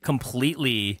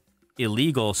completely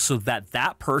illegal so that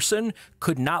that person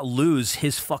could not lose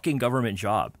his fucking government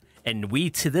job. And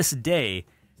we, to this day,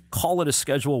 call it a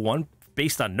Schedule 1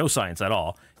 based on no science at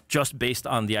all, just based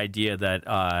on the idea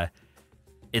that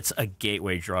it's a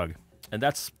gateway drug. And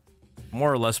that's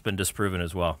more or less been disproven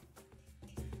as well.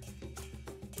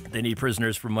 They need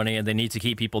prisoners for money, and they need to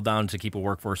keep people down to keep a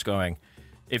workforce going.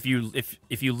 If you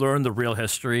learn the real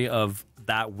history of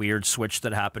that weird switch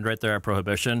that happened right there at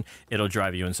Prohibition, it'll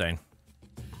drive you insane.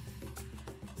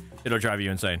 It'll drive you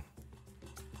insane.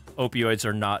 Opioids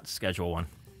are not Schedule 1.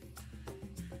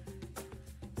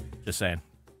 Just saying.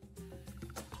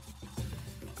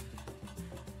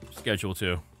 Schedule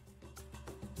 2.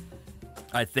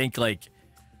 I think like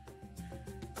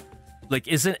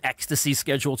isn't ecstasy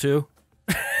Schedule 2?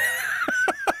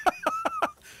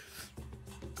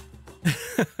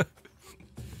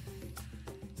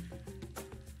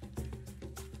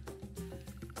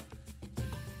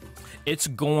 It's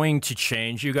going to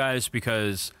change, you guys,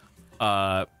 because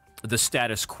the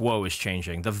status quo is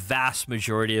changing. The vast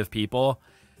majority of people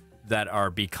that are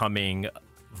becoming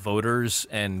voters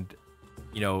and,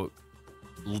 you know,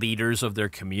 leaders of their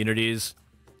communities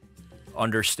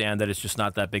understand that it's just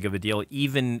not that big of a deal.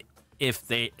 Even if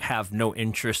they have no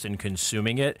interest in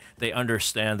consuming it, they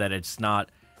understand that it's not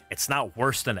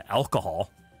worse than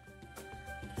alcohol.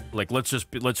 Like, let's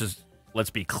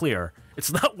be clear.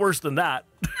 It's not worse than that.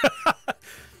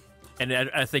 And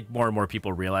I think more and more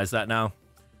people realize that now.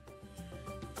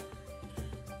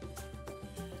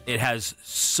 It has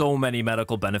so many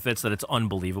medical benefits that it's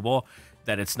unbelievable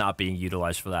that it's not being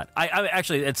utilized for that. I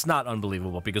actually, it's not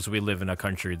unbelievable because we live in a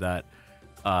country that,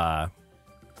 and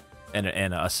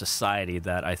a society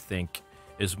that I think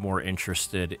is more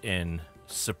interested in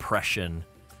suppression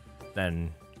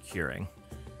than curing,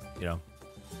 you know?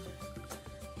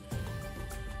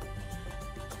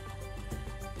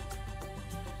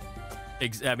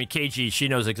 I mean, KG, she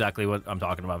knows exactly what I'm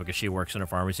talking about because she works in a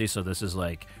pharmacy, so this is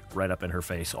like right up in her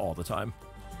face all the time.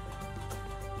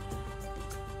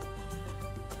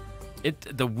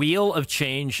 The wheel of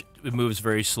change moves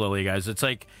very slowly, guys. It's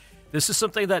like, this is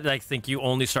something that I think you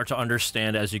only start to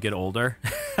understand as you get older.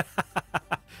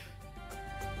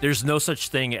 There's no such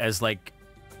thing as like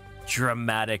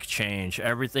dramatic change.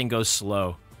 Everything goes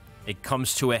slow. It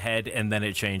comes to a head and then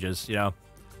it changes, you know?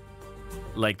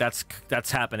 Like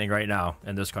that's happening right now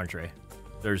in this country.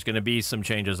 There's going to be some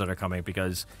changes that are coming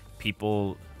because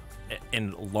people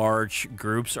in large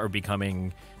groups are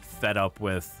becoming fed up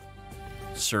with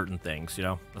certain things, you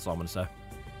know? That's all I'm gonna say.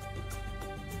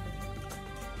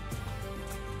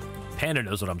 Panda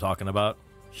knows what I'm talking about.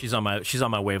 She's on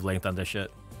my wavelength on this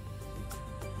shit.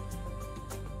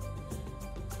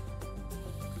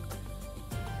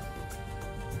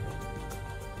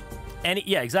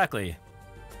 Yeah, exactly.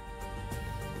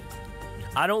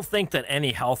 I don't think that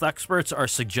any health experts are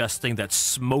suggesting that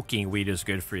smoking weed is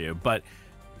good for you, but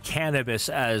cannabis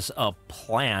as a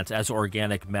plant, as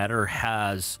organic matter,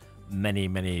 has many,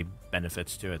 many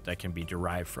benefits to it that can be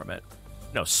derived from it.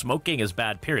 No, smoking is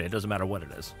bad, period. It doesn't matter what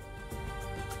it is.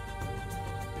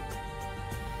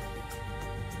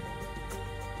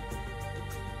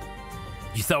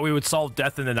 You thought we would solve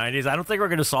death in the 90s? I don't think we're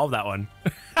going to solve that one.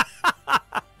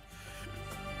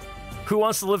 Who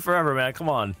wants to live forever, man? Come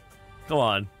on. Come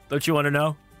on. Don't you want to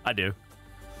know? I do.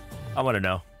 I want to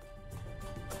know.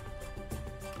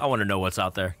 I want to know what's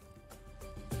out there.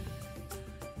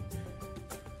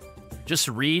 Just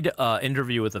read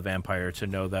Interview with a Vampire to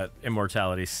know that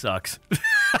immortality sucks.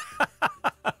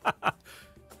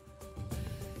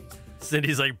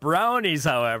 Cindy's like, brownies,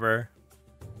 however.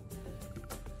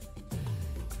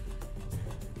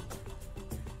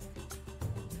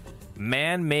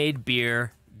 Man-made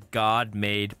beer,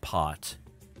 God-made pot.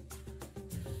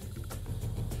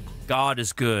 God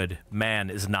is good, man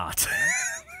is not.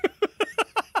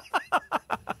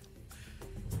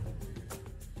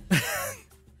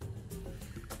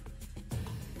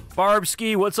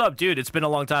 Barbski, what's up, dude? It's been a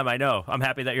long time, I know. I'm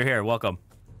happy that you're here. Welcome.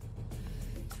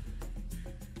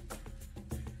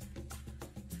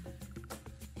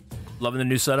 Loving the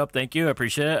new setup. Thank you. I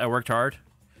appreciate it. I worked hard.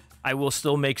 I will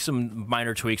still make some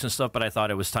minor tweaks and stuff, but I thought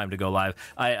it was time to go live.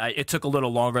 It took a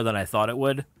little longer than I thought it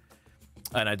would,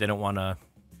 and I didn't want to...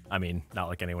 I mean, not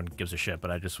like anyone gives a shit,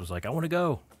 but I just was like, I want to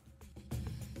go.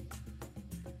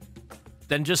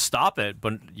 Then just stop it,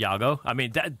 but Yago. I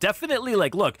mean, definitely,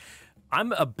 like, look,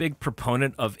 I'm a big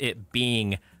proponent of it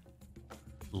being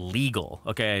legal,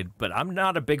 okay? But I'm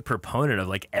not a big proponent of,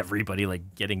 like, everybody,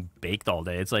 like, getting baked all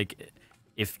day. It's like,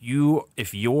 if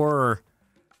your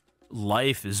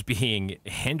life is being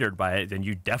hindered by it, then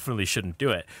you definitely shouldn't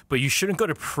do it. But you shouldn't go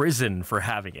to prison for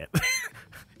having it.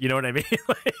 You know what I mean?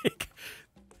 Like,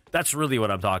 that's really what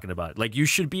I'm talking about. Like, you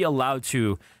should be allowed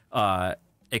to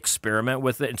experiment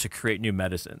with it and to create new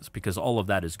medicines, because all of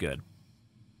that is good.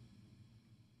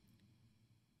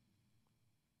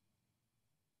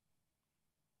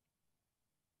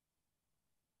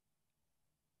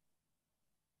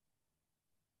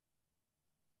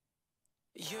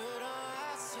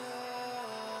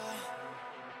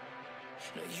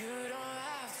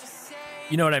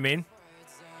 You know what I mean?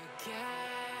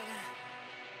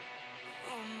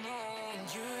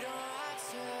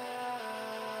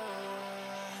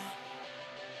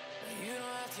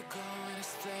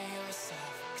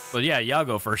 But yeah,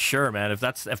 Yago, for sure, man. If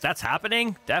that's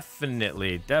happening,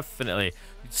 definitely.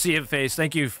 See it, Face.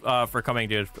 Thank you for coming,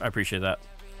 dude. I appreciate that,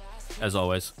 as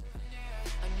always.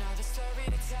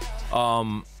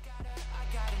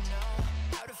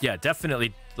 Yeah,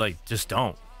 definitely. Like, just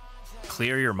don't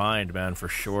clear your mind, man. For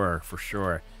sure.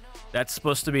 That's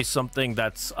supposed to be something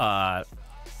that's,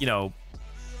 you know,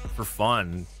 for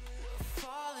fun.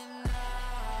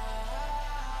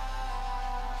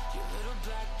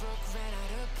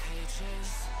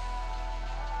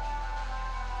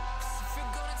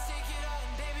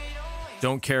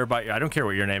 Don't care about you. I don't care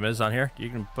what your name is on here. You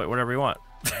can put whatever you want.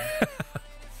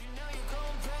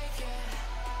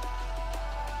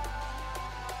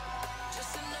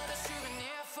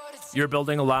 You're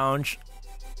building a lounge.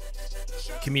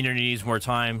 Community needs more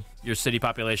time. Your city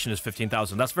population is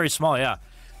 15,000. That's very small, yeah.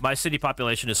 My city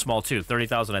population is small too.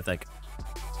 30,000, I think.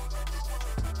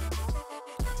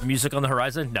 Music on the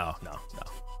horizon? No.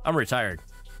 I'm retired.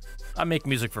 I make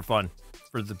music for fun.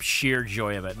 For the sheer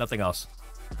joy of it. Nothing else.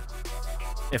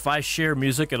 If I share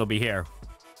music, it'll be here.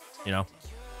 You know?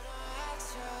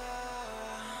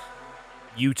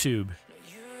 YouTube.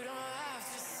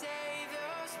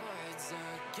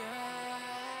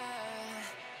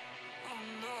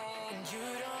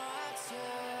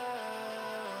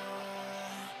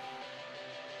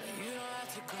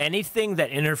 Anything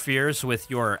that interferes with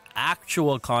your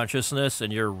actual consciousness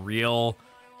and your real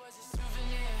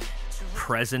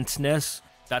presentness,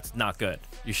 that's not good.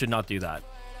 You should not do that.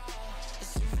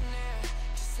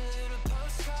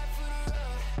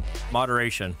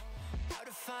 Moderation.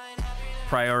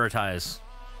 Prioritize.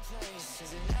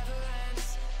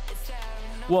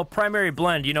 Well, primary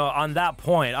blend, you know, on that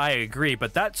point, I agree,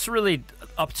 but that's really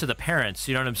up to the parents,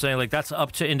 you know what I'm saying? Like, that's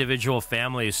up to individual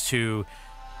families to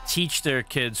teach their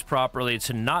kids properly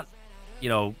to not, you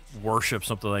know, worship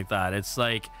something like that. It's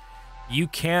like, you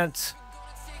can't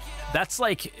That's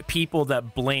like people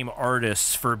that blame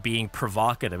artists for being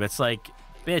provocative. It's like,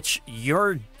 bitch,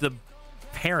 you're the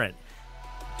parent.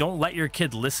 Don't let your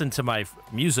kid listen to my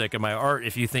music and my art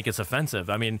if you think it's offensive.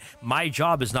 I mean, my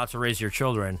job is not to raise your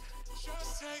children.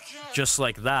 Just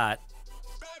like that,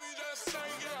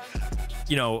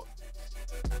 you know,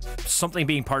 something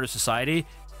being part of society,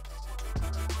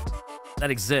 that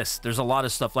exists. There's a lot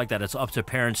of stuff like that. It's up to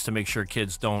parents to make sure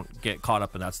kids don't get caught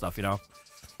up in that stuff, you know?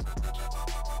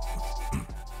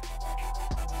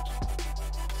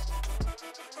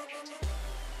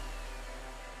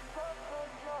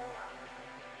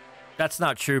 That's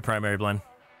not true, Primary Blend.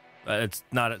 It's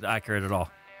not accurate at all.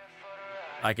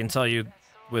 I can tell you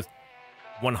with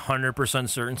 100%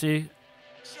 certainty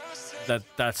that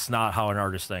that's not how an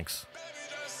artist thinks.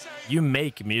 You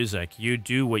make music. You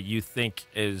do what you think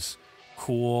is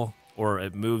cool, or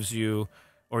it moves you,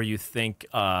 or you think,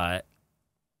 you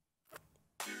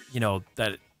know,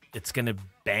 that it's going to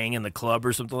bang in the club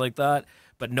or something like that.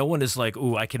 But no one is like,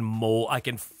 ooh, I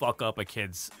can fuck up a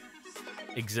kid's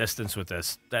existence with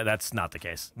this. That's not the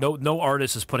case. No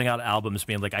artist is putting out albums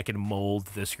being like, I can mold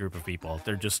this group of people.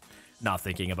 They're just not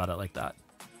thinking about it like that.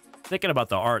 Thinking about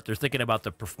the art, they're thinking about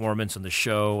the performance and the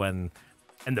show and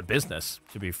the business,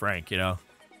 to be frank, you know.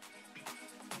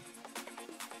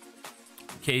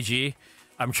 KG,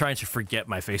 I'm trying to forget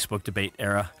my Facebook debate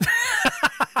era.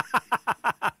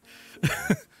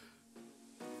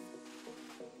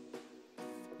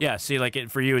 Yeah, see, like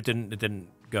for you it didn't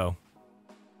go.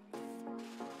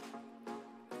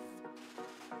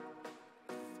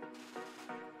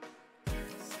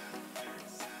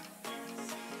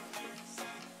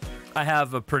 I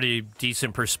have a pretty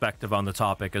decent perspective on the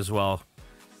topic as well.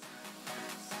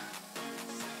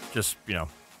 Just, you know,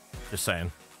 just saying.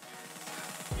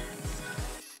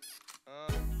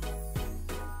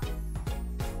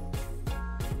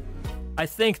 I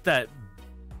think that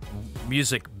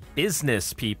music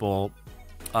business people,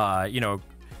 you know,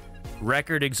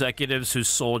 record executives whose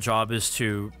sole job is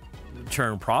to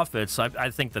turn profits, I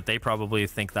think that they probably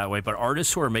think that way, but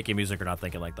artists who are making music are not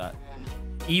thinking like that.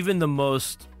 Even the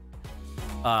most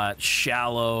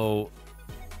shallow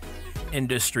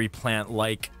industry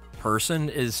plant-like person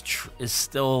is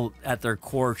still at their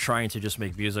core trying to just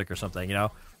make music or something, you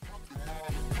know.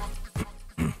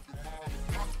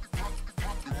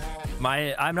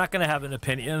 I'm not gonna have an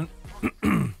opinion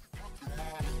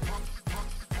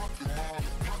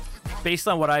based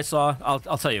on what I saw.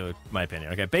 I'll tell you my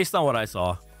opinion. Okay, based on what I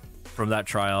saw from that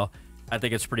trial, I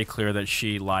think it's pretty clear that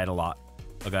she lied a lot.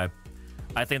 Okay.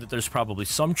 I think that there's probably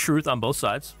some truth on both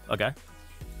sides, okay?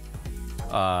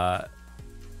 But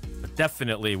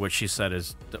definitely what she said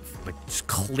is like just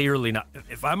clearly not.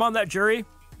 If I'm on that jury,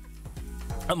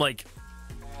 I'm like,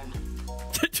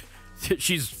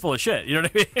 she's full of shit, you know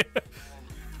what I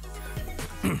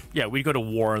mean? Yeah, we'd go to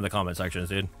war in the comment sections,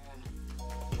 dude.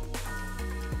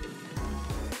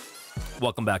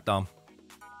 Welcome back, Dom.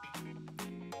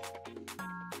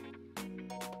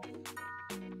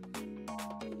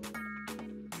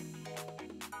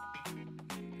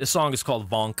 This song is called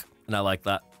Vonk, and I like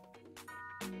that.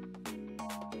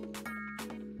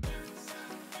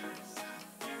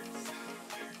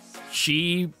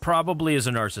 She probably is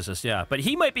a narcissist, yeah. But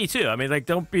he might be too. I mean, like,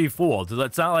 don't be fooled.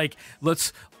 It's not like,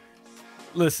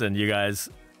 listen, you guys.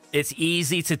 It's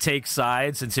easy to take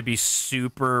sides and to be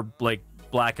super, like,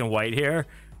 black and white here.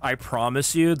 I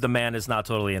promise you, the man is not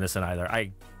totally innocent either. I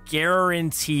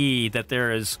guarantee that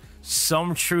there is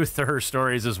some truth to her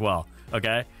stories as well,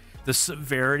 okay? The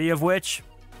severity of which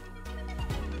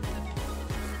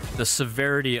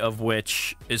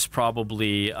is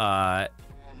probably,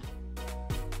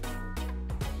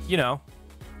 you know,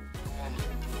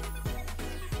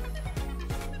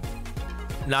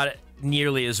 not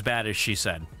nearly as bad as she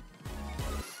said.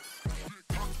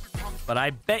 But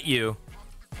I bet you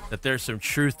that there's some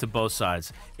truth to both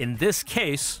sides. In this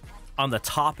case, on the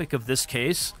topic of this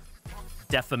case,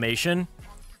 defamation,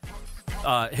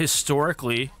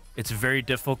 historically, it's very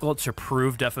difficult to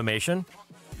prove defamation.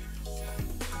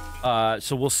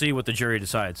 So we'll see what the jury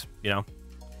decides, you know?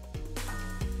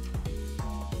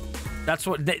 That's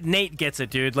what... Nate gets it,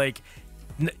 dude. Like,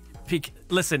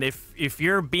 listen, if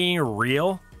you're being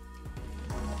real,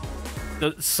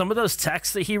 some of those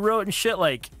texts that he wrote and shit,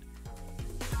 like...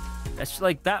 That's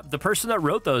like that. The person that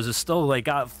wrote those is still, like,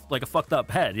 got, like, a fucked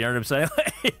up head. You know what I'm saying?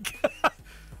 Like...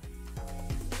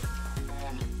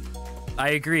 I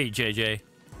agree, JJ.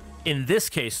 In this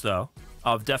case, though,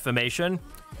 of defamation,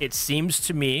 it seems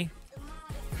to me,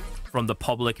 from the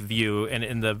public view and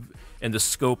in the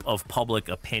scope of public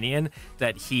opinion,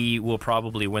 that he will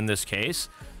probably win this case.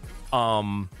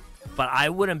 But I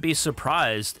wouldn't be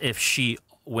surprised if she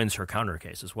wins her counter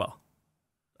case as well.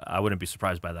 I wouldn't be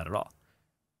surprised by that at all.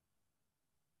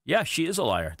 Yeah, she is a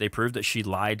liar. They proved that she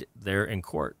lied there in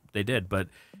court. They did, but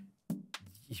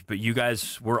you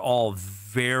guys were all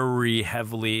very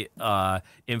heavily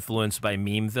influenced by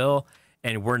Memeville,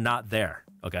 and we're not there.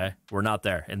 Okay, we're not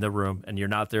there in the room, and you're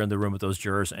not there in the room with those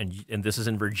jurors, and this is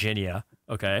in Virginia.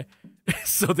 Okay,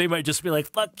 so they might just be like,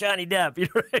 "Fuck Johnny Depp," you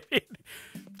know what I mean?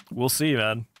 We'll see,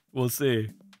 man. We'll see.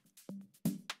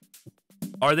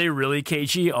 Are they really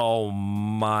cagey? Oh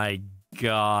my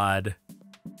god.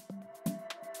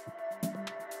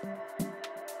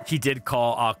 He did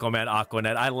call Aquaman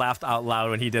Aquanet. I laughed out loud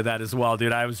when he did that as well,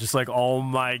 dude. I was just like, oh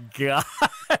my god.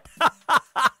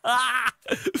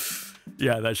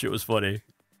 Yeah, that shit was funny.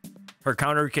 Her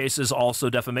counter case is also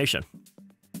defamation.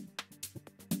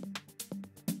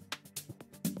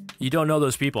 You don't know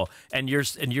those people. And you're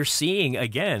seeing,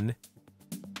 again,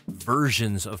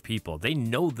 versions of people. They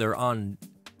know they're on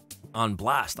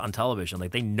blast on television.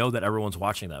 Like, they know that everyone's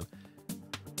watching them.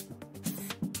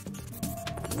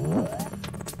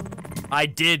 I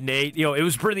did, Nate. You know, it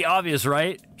was pretty obvious,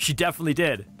 right? She definitely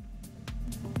did.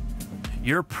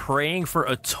 You're praying for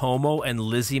a Tomo and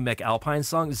Lizzie McAlpine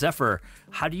song? Zephyr,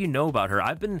 how do you know about her?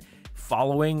 I've been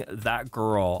following that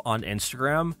girl on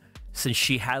Instagram since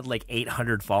she had like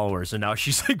 800 followers, and now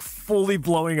she's like fully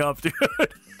blowing up, dude.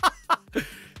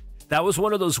 That was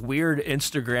one of those weird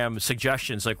Instagram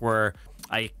suggestions, like where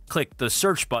I click the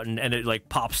search button and it like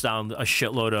pops down a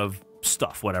shitload of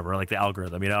stuff, whatever, like the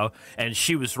algorithm, you know? And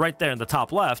she was right there in the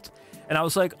top left. And I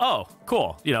was like, oh,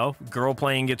 cool. You know, girl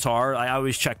playing guitar. I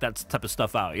always check that type of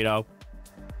stuff out, you know?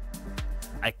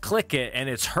 I click it and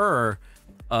it's her.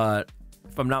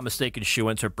 If I'm not mistaken, she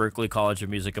went to Berklee College of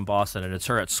Music in Boston, and it's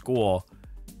her at school,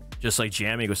 just like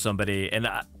jamming with somebody. And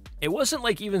it wasn't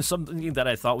like even something that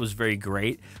I thought was very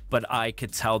great, but I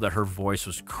could tell that her voice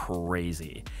was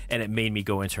crazy. And it made me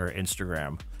go into her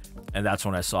Instagram. And that's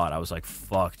when I saw it. I was like,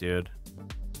 fuck, dude.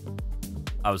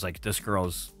 I was like, this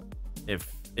girl's,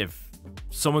 if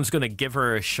someone's going to give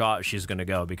her a shot, she's going to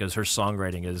go, because her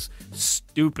songwriting is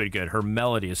stupid good. Her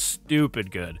melody is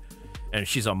stupid good. And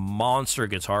she's a monster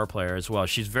guitar player as well.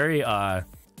 She's very, oh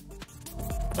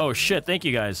shit, thank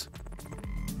you guys.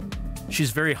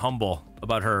 She's very humble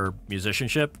about her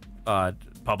musicianship,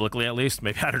 publicly at least.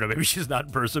 Maybe, I don't know, maybe she's not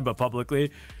in person, but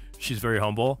publicly, she's very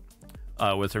humble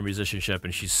with her musicianship,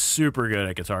 and she's super good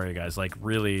at guitar, you guys. Like,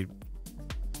 really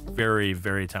very,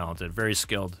 very talented, very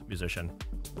skilled musician.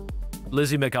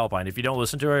 Lizzie McAlpine, if you don't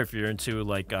listen to her, if you're into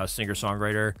like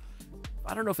singer-songwriter,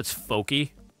 I don't know if it's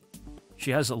folky. She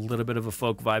has a little bit of a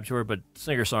folk vibe to her, but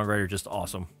singer-songwriter, just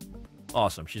awesome.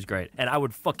 Awesome, she's great. And I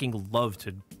would fucking love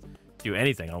to do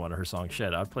anything on one of her songs.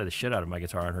 Shit, I'd play the shit out of my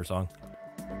guitar on her song.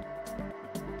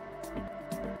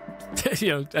 You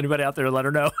know, anybody out there, let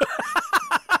her know.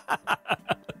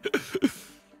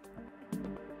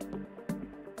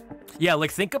 Yeah,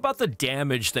 like, think about the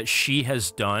damage that she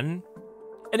has done.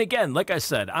 And again, like I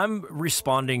said, I'm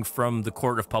responding from the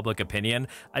court of public opinion.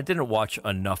 I didn't watch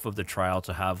enough of the trial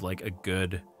to have like a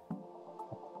good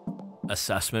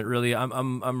assessment, really.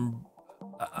 I'm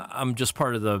just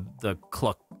part of the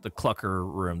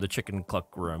clucker room, the chicken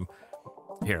cluck room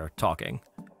here talking.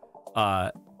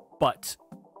 But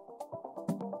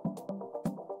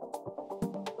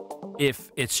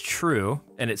if it's true,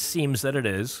 and it seems that it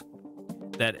is,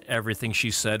 that everything she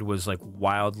said was like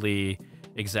wildly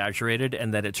exaggerated,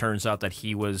 and that it turns out that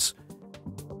he was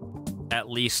at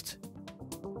least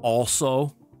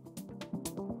also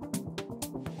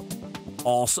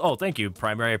oh, thank you,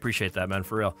 Primary, I appreciate that, man,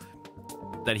 for real,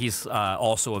 that he's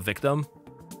also a victim.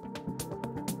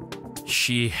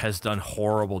 She has done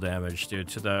horrible damage, dude,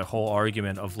 to the whole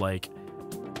argument of like,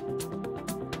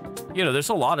 you know, there's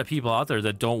a lot of people out there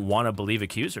that don't want to believe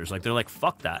accusers. Like, they're like,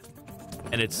 fuck that.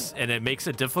 And it makes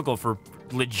it difficult for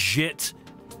legit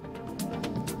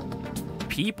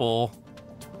people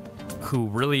who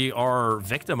really are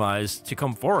victimized to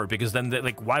come forward, because then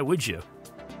like, why would you?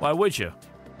 Why would you?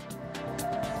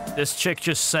 This chick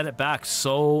just set it back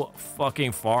so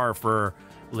fucking far for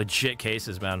legit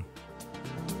cases, man.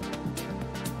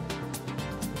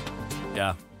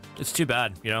 Yeah, it's too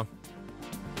bad, you know?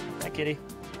 Hi, kitty.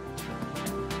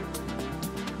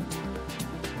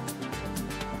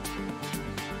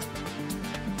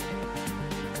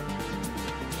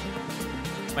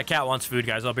 My cat wants food,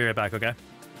 guys. I'll be right back, okay?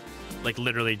 Like,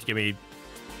 literally, give me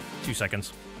 2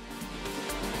 seconds.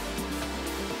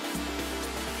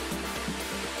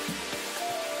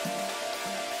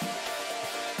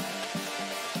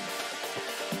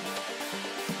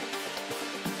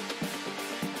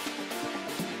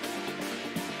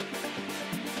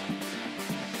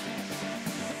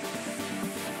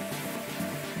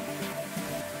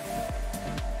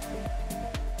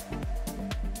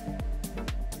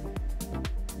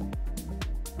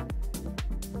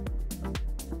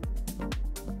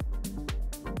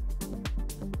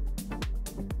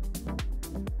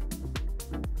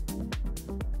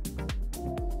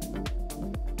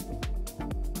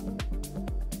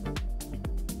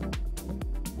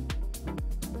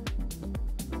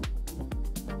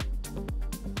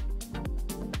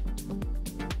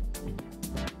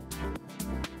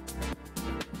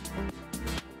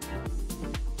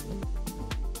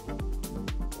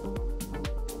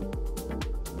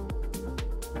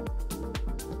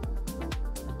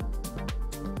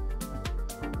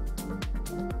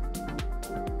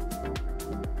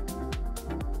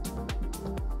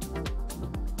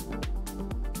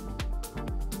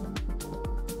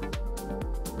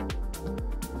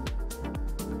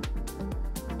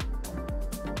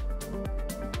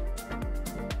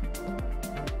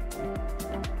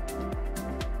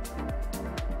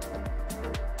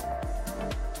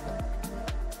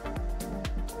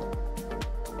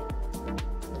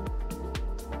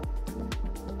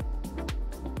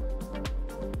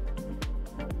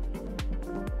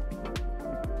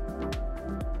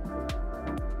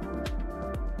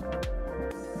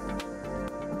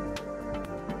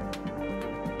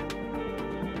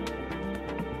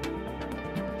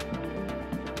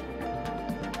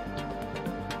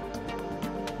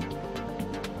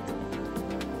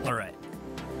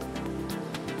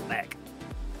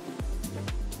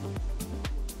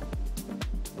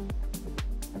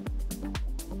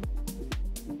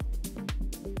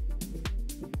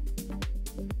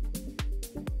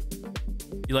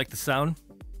 You like the sound?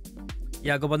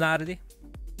 Yago Bonardi?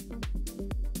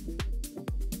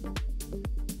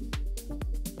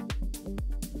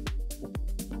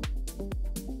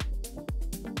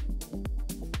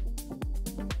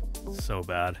 So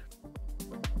bad.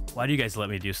 Why do you guys let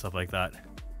me do stuff like that?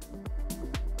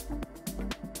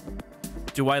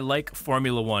 Do I like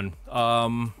Formula One?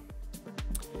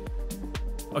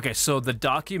 Okay, so the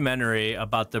documentary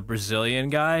about the Brazilian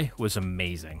guy was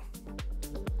amazing.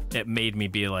 It made me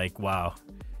be like, wow,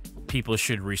 people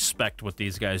should respect what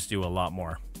these guys do a lot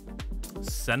more.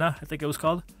 Senna, I think it was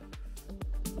called.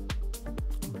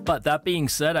 But that being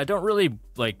said, I don't really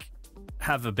like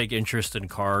have a big interest in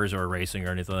cars or racing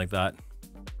or anything like that.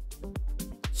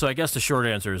 So I guess the short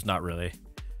answer is not really.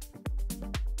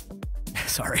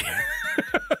 Sorry.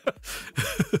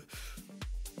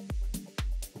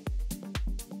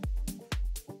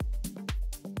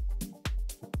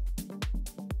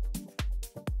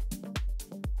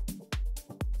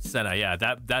 Senna, yeah,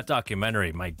 that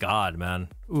documentary, my God, man.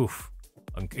 Oof.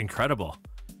 Incredible.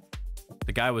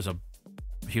 The guy was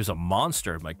he was a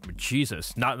monster, like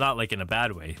Jesus. Not like in a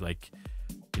bad way, like,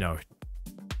 you know,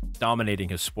 dominating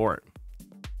his sport.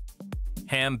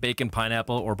 Ham, bacon,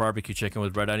 pineapple, or barbecue chicken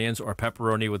with red onions, or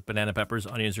pepperoni with banana peppers,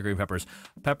 onions, or green peppers.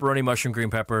 Pepperoni, mushroom, green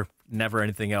pepper, never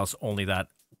anything else, only that,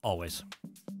 always.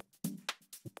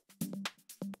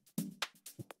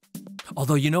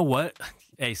 Although, you know what?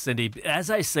 Hey, Cindy, as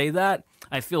I say that,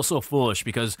 I feel so foolish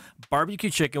because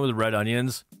barbecue chicken with red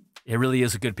onions, it really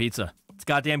is a good pizza. It's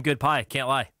goddamn good pie, can't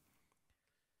lie.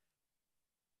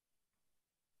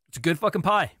 It's a good fucking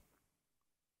pie.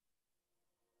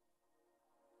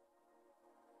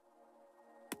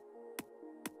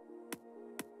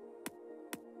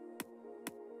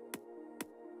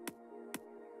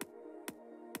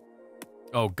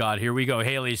 Oh, God, here we go.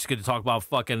 Haley's going to talk about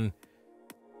fucking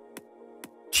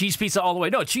cheese pizza all the way.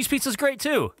 No, cheese pizza's great,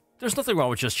 too. There's nothing wrong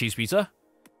with just cheese pizza.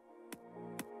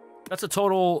 That's a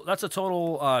total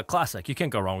classic. You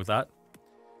can't go wrong with that.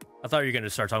 I thought you were going to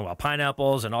start talking about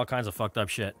pineapples and all kinds of fucked up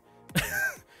shit.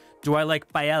 Do I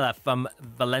like paella from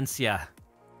Valencia?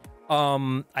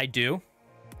 I do.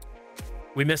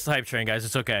 We missed the hype train, guys.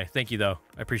 It's okay. Thank you, though.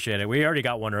 I appreciate it. We already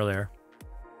got one earlier.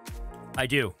 I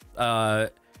do. The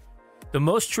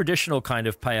most traditional kind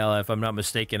of paella, if I'm not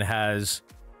mistaken, has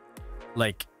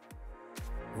like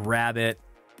rabbit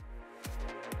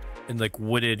and like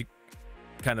wooded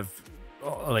kind of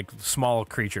like small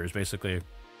creatures, basically.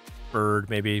 Bird,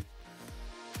 maybe.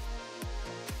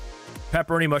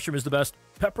 Pepperoni mushroom is the best.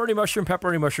 Pepperoni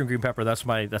mushroom, green pepper. That's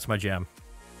my jam.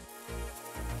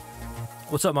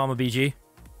 What's up, Mama BG?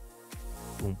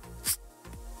 Boom.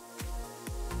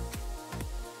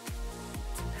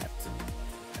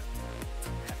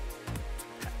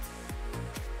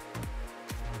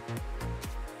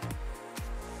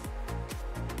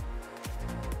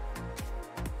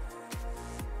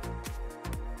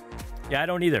 Yeah, I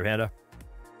don't either, Panda.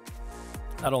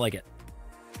 I don't like it.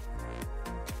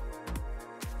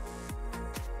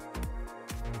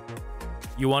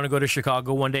 You want to go to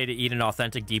Chicago one day to eat an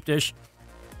authentic deep dish?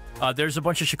 There's a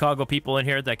bunch of Chicago people in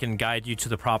here that can guide you to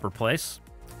the proper place.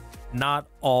 Not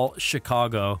all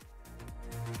Chicago...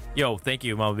 Yo, thank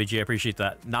you, Mama BG. I appreciate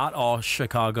that. Not all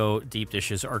Chicago deep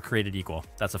dishes are created equal.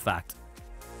 That's a fact.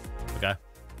 Okay?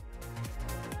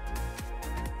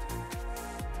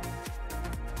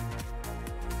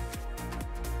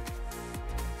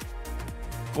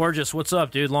 Gorgeous, what's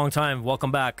up, dude? Long time. Welcome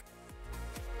back.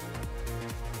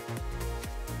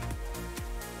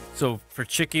 So, for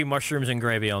chicky, mushrooms, and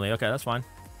gravy only. Okay, that's fine.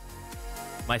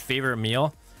 My favorite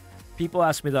meal? People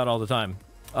ask me that all the time.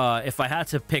 If I had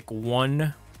to pick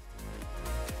one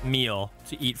meal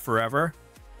to eat forever,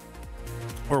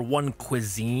 or one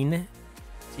cuisine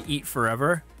to eat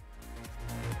forever,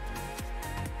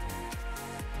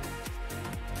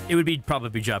 it would be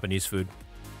probably Japanese food.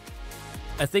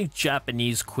 I think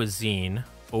Japanese cuisine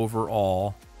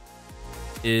overall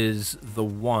is the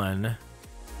one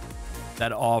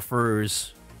that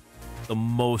offers the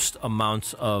most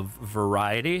amounts of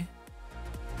variety,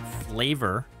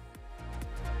 flavor,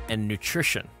 and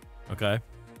nutrition, okay?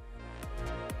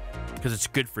 Because it's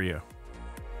good for you.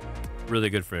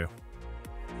 Really good for you.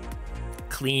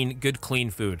 Clean, good, clean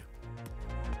food.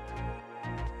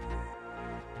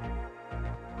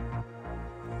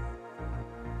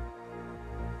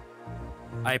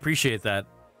 I appreciate that,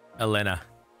 Elena.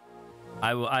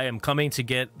 I am coming to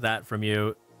get that from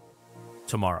you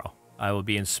tomorrow. I will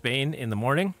be in Spain in the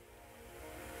morning.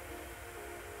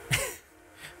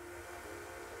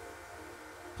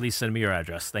 Please send me your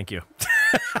address. Thank you.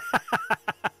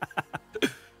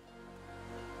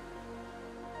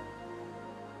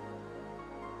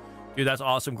 Dude, that's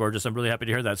awesome, gorgeous. I'm really happy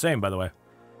to hear that. Same, by the way.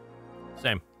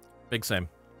 Same. Big same.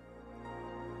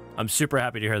 I'm super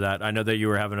happy to hear that. I know that you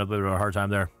were having a bit of a hard time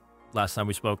there last time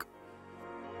we spoke.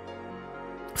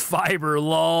 Fiber,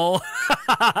 lol.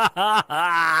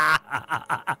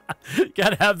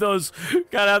 gotta have those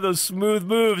smooth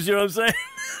moves, you know what I'm saying?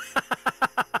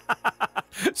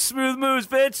 Smooth moves,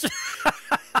 bitch.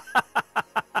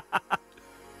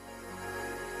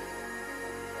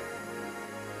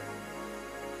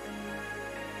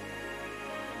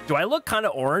 Do I look kind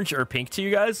of orange or pink to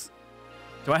you guys?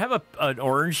 Do I have an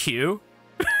orange hue?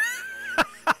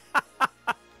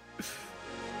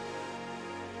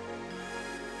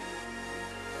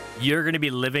 You're going to be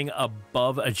living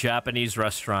above a Japanese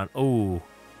restaurant. Oh.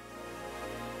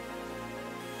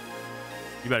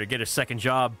 You better get a second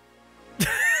job.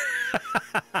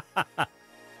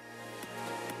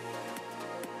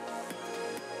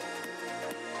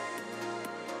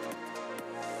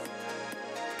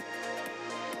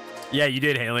 Yeah, you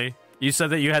did, Haley. You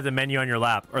said that you had the menu on your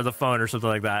lap or the phone or something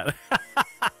like that.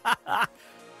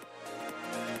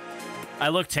 I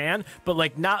look tan, but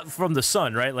like not from the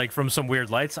sun, right? Like from some weird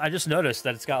lights. I just noticed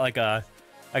that it's got like I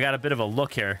got a bit of a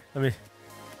look here. Let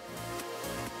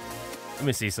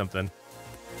me see something.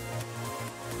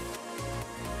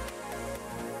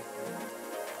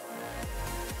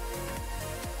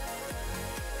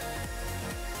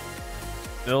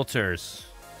 Filters.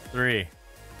 3.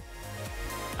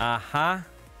 Uh-huh.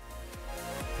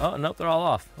 Oh, nope, they're all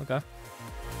off. Okay.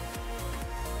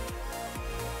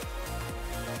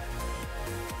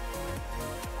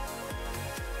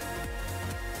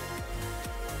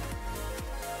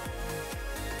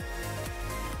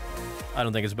 I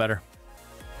don't think it's better.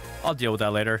 I'll deal with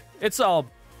that later. It's all...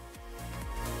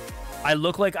 I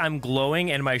look like I'm glowing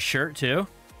in my shirt, too?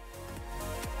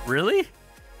 Really?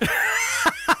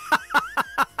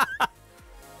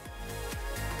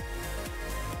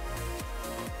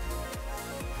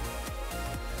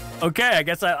 Okay, I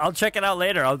guess I'll check it out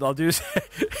later. I'll do...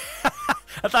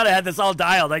 I thought I had this all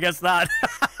dialed. I guess not.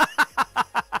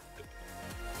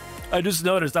 I just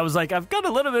noticed. I was like, I've got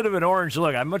a little bit of an orange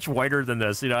look. I'm much whiter than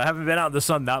this. You know, I haven't been out in the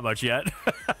sun that much yet.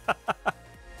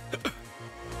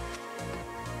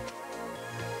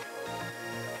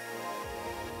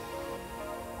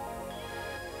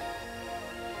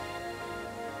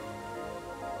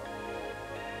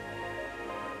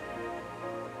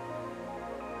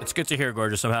 It's good to hear,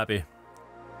 gorgeous. I'm happy.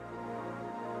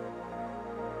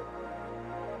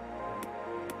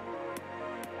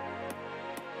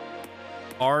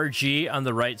 RG on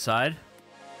the right side.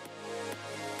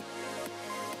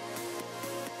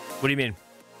 What do you mean?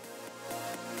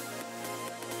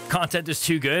 Content is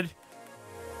too good?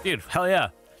 Dude, hell yeah.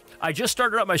 I just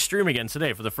started up my stream again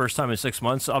today for the first time in 6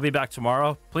 months. I'll be back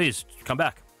tomorrow. Please, come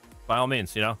back. By all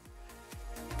means, you know.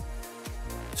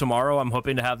 Tomorrow, I'm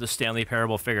hoping to have the Stanley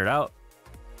Parable figured out.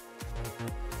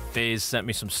 FaZe sent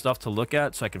me some stuff to look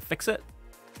at so I can fix it.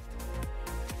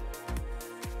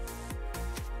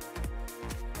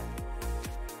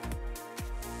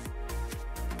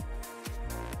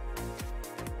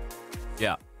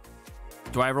 Yeah.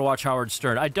 Do I ever watch Howard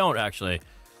Stern? I don't, actually.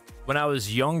 When I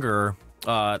was younger,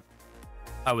 I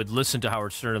would listen to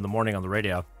Howard Stern in the morning on the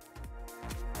radio.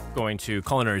 Going to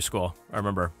culinary school, I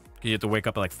remember. You have to wake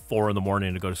up at like 4 in the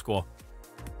morning to go to school.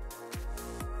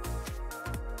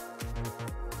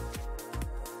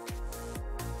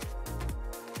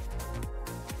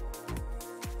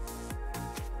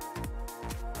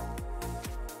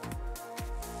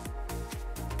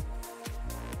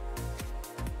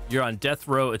 You're on death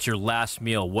row. It's your last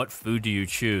meal. What food do you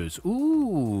choose?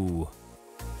 Ooh.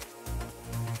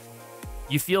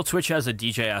 You feel Twitch has a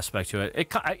DJ aspect to it.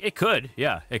 It could.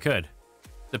 Yeah, it could.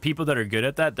 The people that are good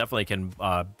at that definitely can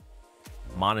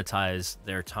monetize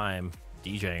their time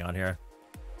DJing on here.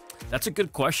 That's a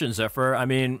good question, Zephyr. I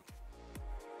mean,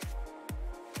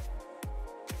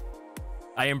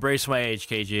 I embrace my age,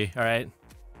 KG, all right?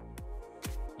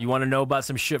 You want to know about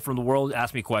some shit from the world?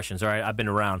 Ask me questions, all right? I've been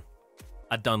around.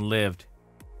 I've done lived.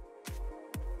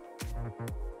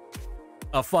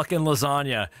 A fucking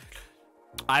lasagna.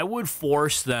 I would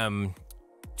force them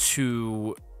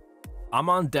to... I'm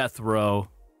on death row.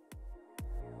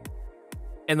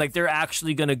 And like they're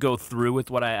actually going to go through with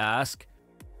what I ask.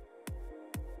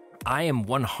 I am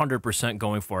 100%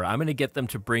 going for it. I'm going to get them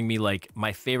to bring me like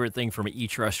my favorite thing from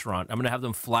each restaurant. I'm going to have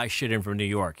them fly shit in from New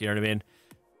York. You know what I mean?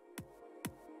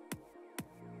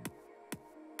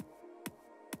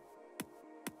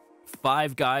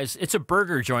 Five Guys. It's a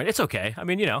burger joint. It's okay. I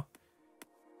mean, you know,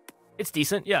 it's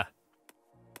decent. Yeah.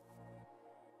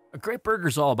 A great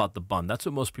burger's all about the bun. That's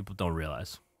what most people don't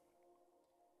realize.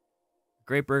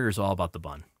 Great burger is all about the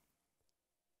bun.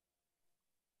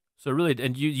 So really,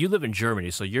 and you live in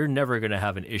Germany, so you're never going to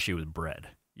have an issue with bread.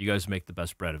 You guys make the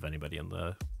best bread of anybody in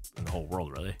the whole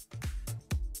world, really.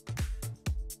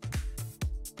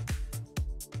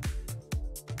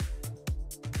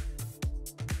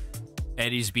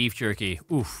 Eddie's beef jerky.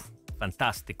 Oof.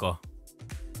 Fantastico.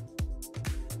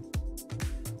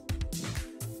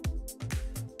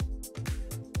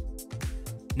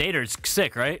 Nader's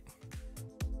sick, right?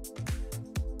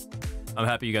 I'm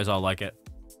happy you guys all like it.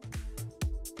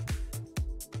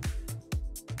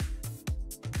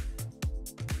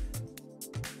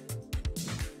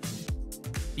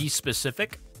 Be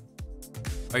specific?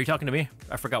 Are you talking to me?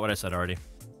 I forgot what I said already.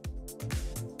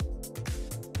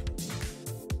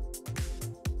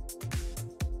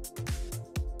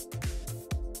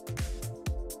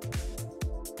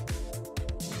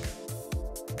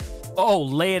 Oh,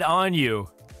 lay it on you.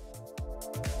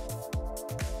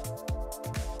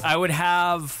 I would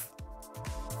have...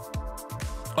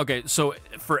 Okay, so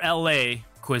for LA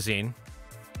cuisine,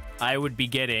 I would be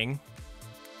getting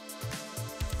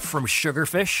from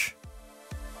Sugarfish.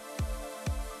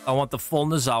 I want the full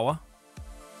Nozawa.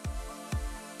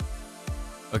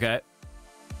 Okay.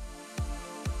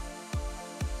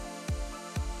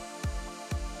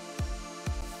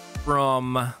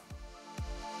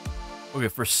 Okay,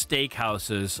 for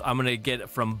steakhouses, I'm gonna get it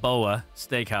from Boa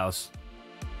Steakhouse.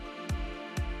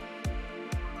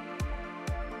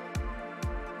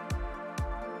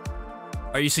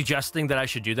 Are you suggesting that I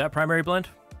should do that, Primary Blend?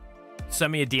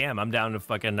 Send me a DM. I'm down to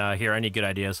fucking hear any good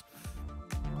ideas.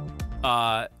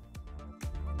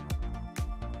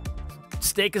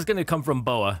 Steak is gonna come from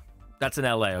Boa. That's in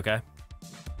LA, okay?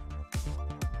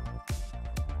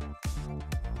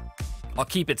 I'll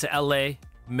keep it to LA,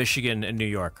 Michigan, and New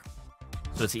York.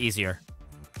 So it's easier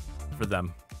for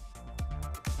them.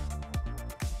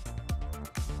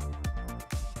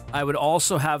 I would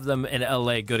also have them in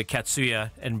LA go to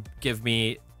Katsuya and give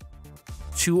me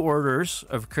 2 orders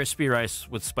of crispy rice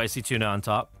with spicy tuna on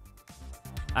top.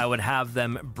 I would have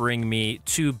them bring me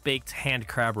 2 baked hand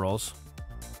crab rolls.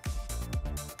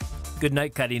 Good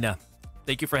night, Karina.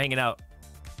 Thank you for hanging out.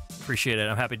 Appreciate it.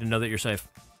 I'm happy to know that you're safe.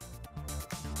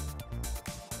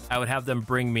 I would have them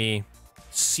bring me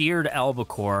seared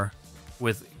albacore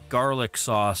with garlic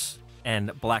sauce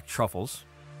and black truffles.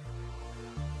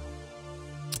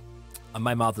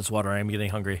 My mouth is watering. I'm getting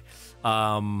hungry.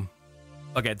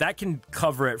 Okay, that can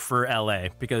cover it for LA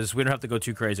because we don't have to go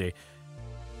too crazy.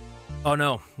 Oh,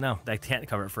 no, that can't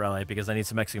cover it for LA because I need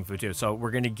some Mexican food too. So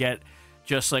we're going to get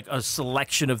just like a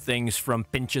selection of things from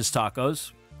Pinch's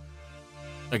Tacos.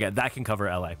 Okay, that can cover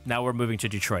LA. Now we're moving to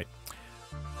Detroit.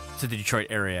 To the Detroit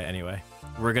area anyway.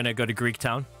 We're going to go to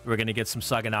Greektown. We're going to get some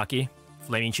Saganaki,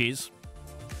 flaming cheese.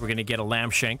 We're going to get a lamb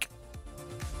shank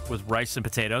with rice and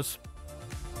potatoes.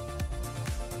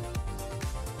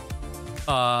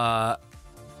 We're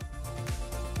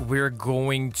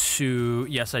going to...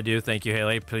 Yes, I do. Thank you,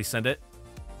 Haley. Please send it.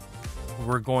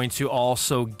 We're going to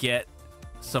also get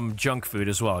some junk food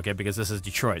as well, okay? Because this is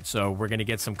Detroit. So we're going to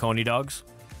get some Coney dogs.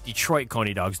 Detroit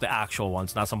Coney dogs, the actual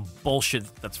ones, not some bullshit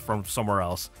that's from somewhere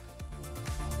else.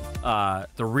 The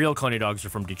real Coney dogs are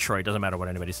from Detroit. Doesn't matter what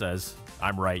anybody says.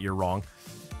 I'm right. You're wrong.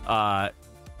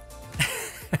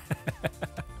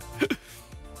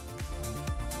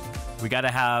 We got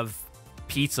to have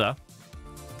pizza.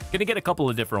 Gonna get a couple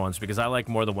of different ones because I like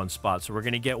more than one spot. So we're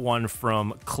gonna get one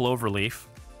from Cloverleaf.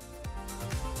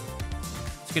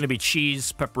 It's gonna be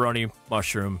cheese, pepperoni,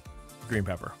 mushroom, green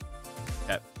pepper.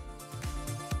 Okay.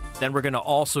 Then we're gonna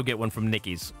also get one from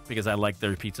Nikki's because I like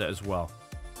their pizza as well.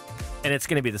 And it's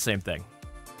gonna be the same thing.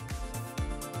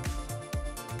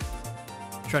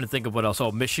 Trying to think of what else.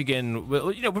 Oh, Michigan. Well,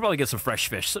 we'll probably get some fresh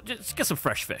fish. So just get some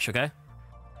fresh fish, okay?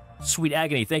 Sweet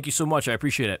Agony, thank you so much. I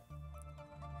appreciate it.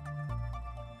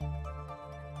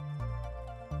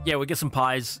 Yeah, we get some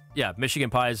pies. Yeah, Michigan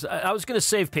pies. I was going to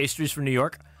save pastries for New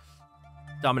York.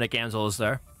 Dominic Ansel is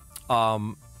there.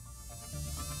 So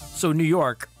New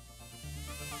York,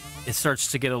 it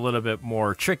starts to get a little bit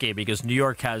more tricky because New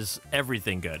York has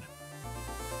everything good.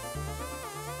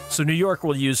 So New York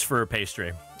we'll use for a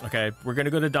pastry. Okay, we're going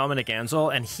to go to Dominic Ansel,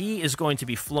 and he is going to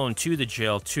be flown to the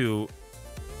jail to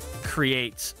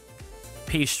create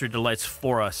pastry delights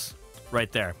for us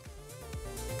right there.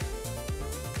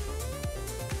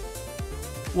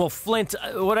 Well, Flint,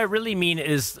 what I really mean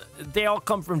is they all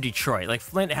come from Detroit. Like,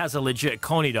 Flint has a legit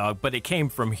Coney dog, but it came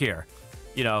from here.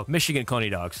 You know, Michigan Coney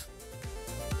dogs.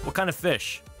 What kind of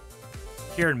fish?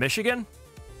 Here in Michigan?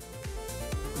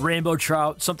 Rainbow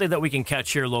trout, something that we can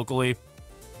catch here locally.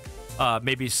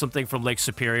 Maybe something from Lake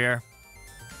Superior.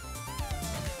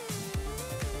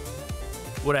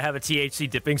 Would I have a THC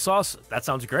dipping sauce? That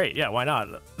sounds great. Yeah, why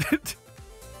not?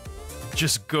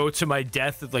 Just go to my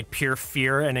death with like pure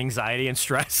fear and anxiety and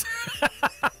stress.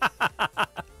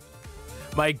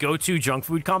 My go-to junk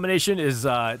food combination is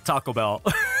Taco Bell.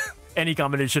 Any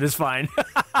combination is fine.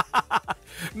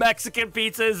 Mexican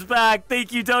pizza is back.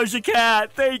 Thank you, Doja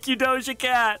Cat. Thank you, Doja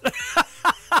Cat.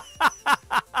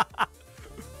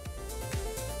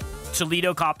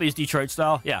 Toledo copies Detroit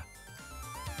style. Yeah.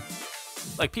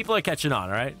 Like, people are catching on,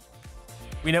 all right?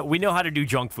 We know how to do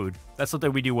junk food. That's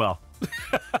something we do well.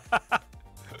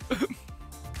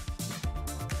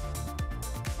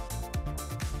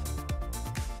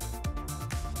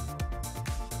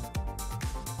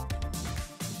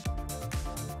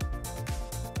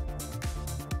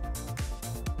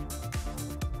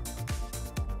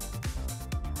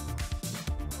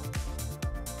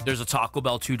 There's a Taco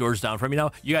Bell 2 doors down from me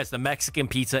now. You guys, the Mexican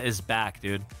pizza is back,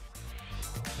 dude.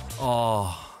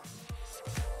 Oh,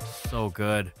 so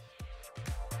good.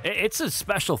 It's a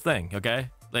special thing, okay?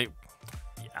 Like,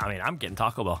 I mean, I'm getting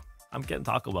Taco Bell. I'm getting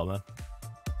Taco Bell, man.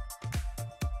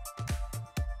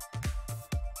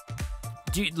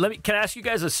 Can I ask you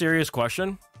guys a serious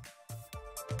question?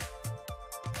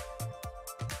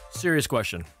 Serious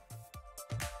question.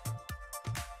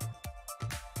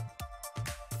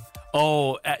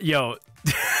 Oh, yo.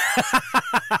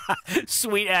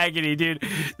 Sweet agony, dude.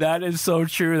 That is so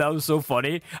true. That was so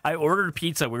funny. I ordered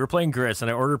pizza. We were playing Gris,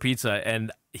 and I ordered pizza,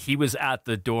 and he was at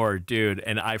the door, dude,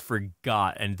 and I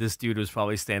forgot. And this dude was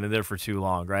probably standing there for too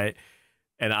long, right?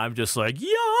 And I'm just like, yeah,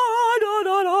 no,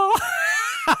 no,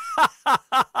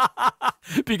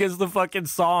 no. Because the fucking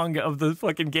song of the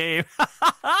fucking game.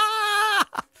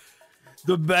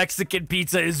 The Mexican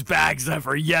pizza is back,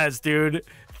 Zephyr. Yes, dude.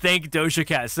 Thank Doja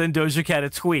Cat. Send Doja Cat a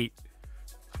tweet.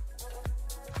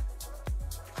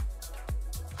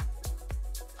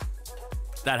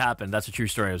 That happened. That's a true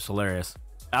story. It was hilarious.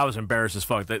 I was embarrassed as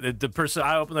fuck. The person,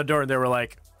 I opened the door and they were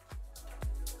like,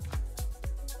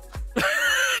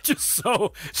 just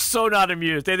so not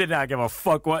amused. They did not give a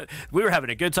fuck what. We were having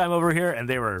a good time over here and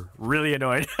they were really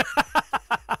annoyed.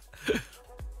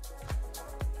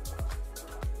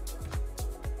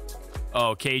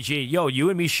 Oh, KG. Yo, you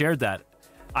and me shared that.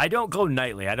 I don't go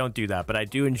nightly. I don't do that, but I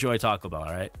do enjoy Taco Bell,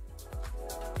 all right?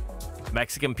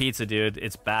 Mexican pizza, dude.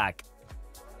 It's back.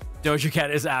 Doja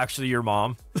Cat is actually your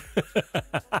mom.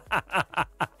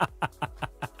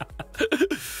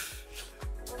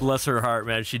 Bless her heart,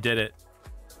 man. She did it.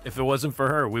 If it wasn't for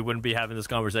her, we wouldn't be having this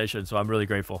conversation, so I'm really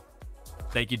grateful.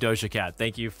 Thank you, Doja Cat.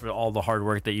 Thank you for all the hard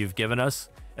work that you've given us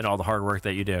and all the hard work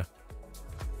that you do.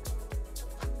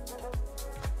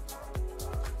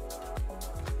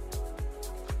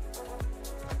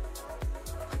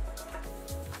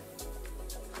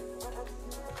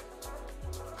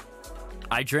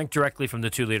 I drink directly from the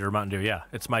 2-liter Mountain Dew. Yeah,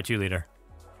 it's my 2-liter.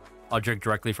 I'll drink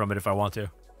directly from it if I want to.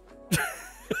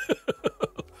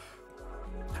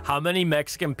 How many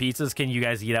Mexican pizzas can you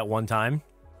guys eat at one time?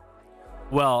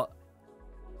 Well,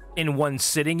 in one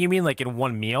sitting, you mean? Like in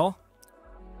one meal?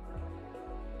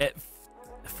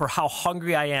 For how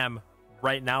hungry I am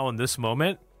right now in this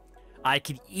moment, I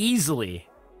could easily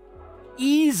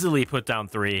put down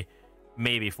 3,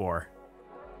 maybe 4.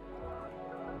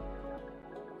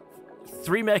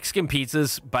 3 Mexican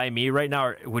pizzas by me right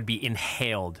now would be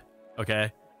inhaled,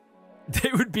 okay?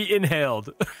 They would be inhaled.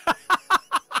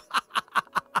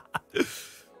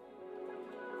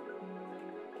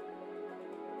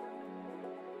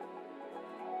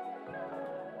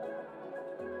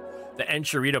 The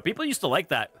enchilada. People used to like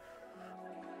that.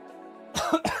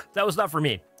 That was not for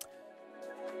me.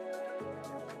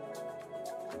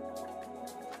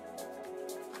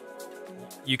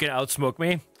 You can outsmoke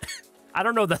me? I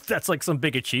don't know that that's like some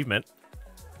big achievement.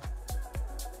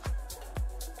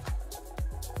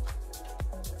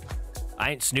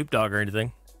 I ain't Snoop Dogg or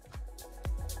anything.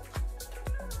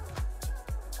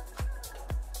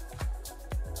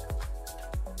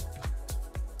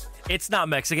 It's not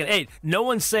Mexican. Hey, no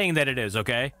one's saying that it is,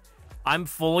 okay? I'm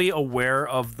fully aware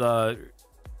of the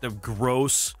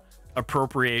gross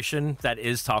appropriation that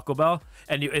is Taco Bell.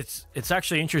 And it's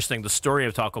actually interesting, the story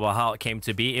of Taco Bell, how it came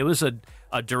to be. It was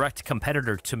a direct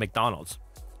competitor to McDonald's.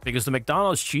 Because the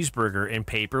McDonald's cheeseburger in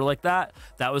paper like that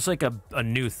was like a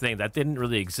new thing. That didn't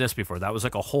really exist before. That was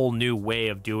like a whole new way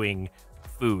of doing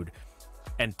food.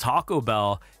 And Taco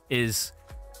Bell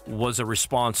was a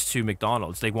response to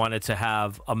McDonald's. They wanted to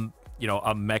have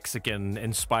a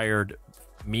Mexican-inspired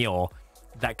meal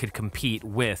that could compete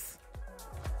with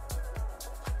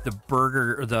the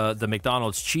burger, the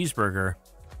McDonald's cheeseburger.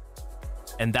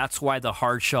 And that's why the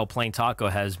hard shell plain taco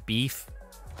has beef,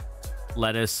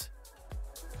 lettuce,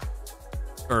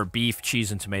 or beef,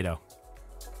 cheese, and tomato.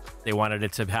 They wanted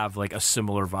it to have like a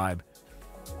similar vibe.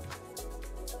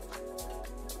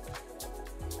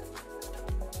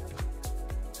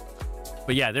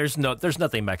 But yeah, there's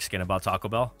nothing Mexican about Taco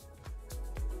Bell.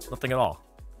 Nothing at all.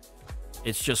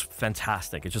 It's just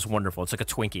fantastic. It's just wonderful. It's like a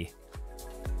Twinkie.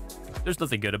 There's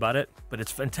nothing good about it, but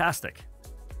it's fantastic.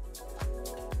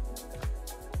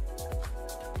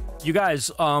 You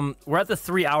guys, we're at the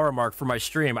 3-hour mark for my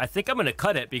stream. I think I'm going to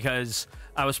cut it because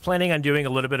I was planning on doing a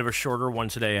little bit of a shorter one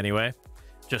today anyway,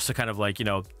 just to kind of like, you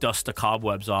know, dust the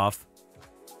cobwebs off.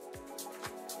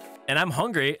 And I'm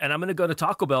hungry, and I'm going to go to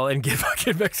Taco Bell and get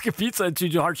fucking Mexican pizza and 2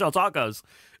 hard shell tacos.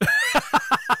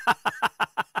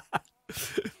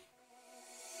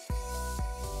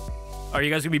 Are you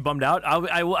guys going to be bummed out? I'm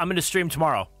going to stream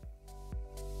tomorrow.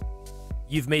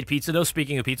 You've made pizza, though?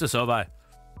 Speaking of pizza, so have I.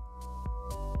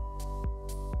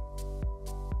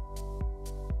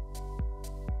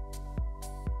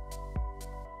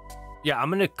 Yeah, I'm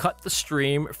going to cut the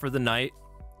stream for the night.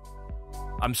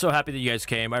 I'm so happy that you guys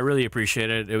came. I really appreciate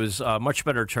it. It was a much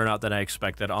better turnout than I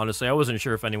expected. Honestly, I wasn't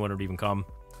sure if anyone would even come.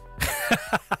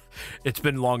 It's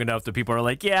been long enough that people are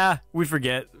like, yeah, we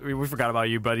forgot about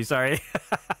you, buddy. Sorry.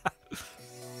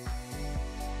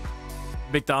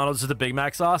 McDonald's is the Big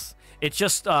Mac sauce. It's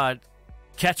just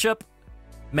ketchup,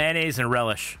 mayonnaise, and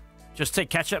relish. Just take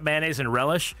ketchup, mayonnaise, and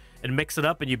relish and mix it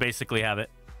up, and you basically have it.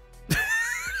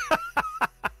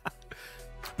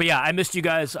 But yeah, I missed you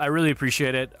guys. I really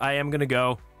appreciate it. I am going to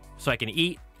go so I can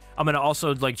eat. I'm going to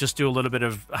also like just do a little bit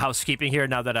of housekeeping here.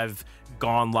 Now that I've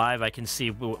gone live, I can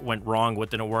see what went wrong, what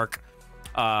didn't work.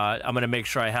 I'm going to make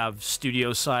sure I have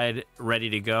studio side ready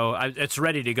to go. It's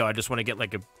ready to go. I just want to get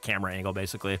like a camera angle,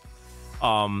 basically.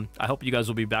 I hope you guys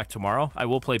will be back tomorrow. I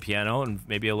will play piano and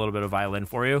maybe a little bit of violin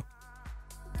for you.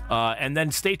 And then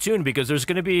stay tuned because there's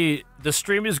going to be... The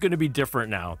stream is going to be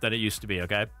different now than it used to be,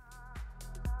 okay?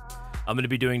 I'm going to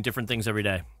be doing different things every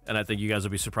day, and I think you guys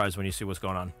will be surprised when you see what's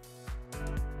going on.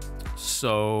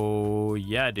 So,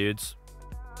 yeah, dudes.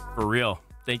 For real.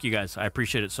 Thank you, guys. I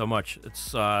appreciate it so much.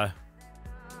 It's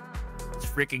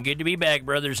freaking good to be back,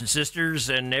 brothers and sisters,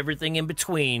 and everything in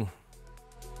between.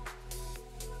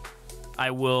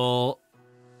 I will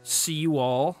see you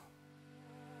all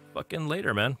fucking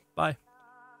later, man. Bye.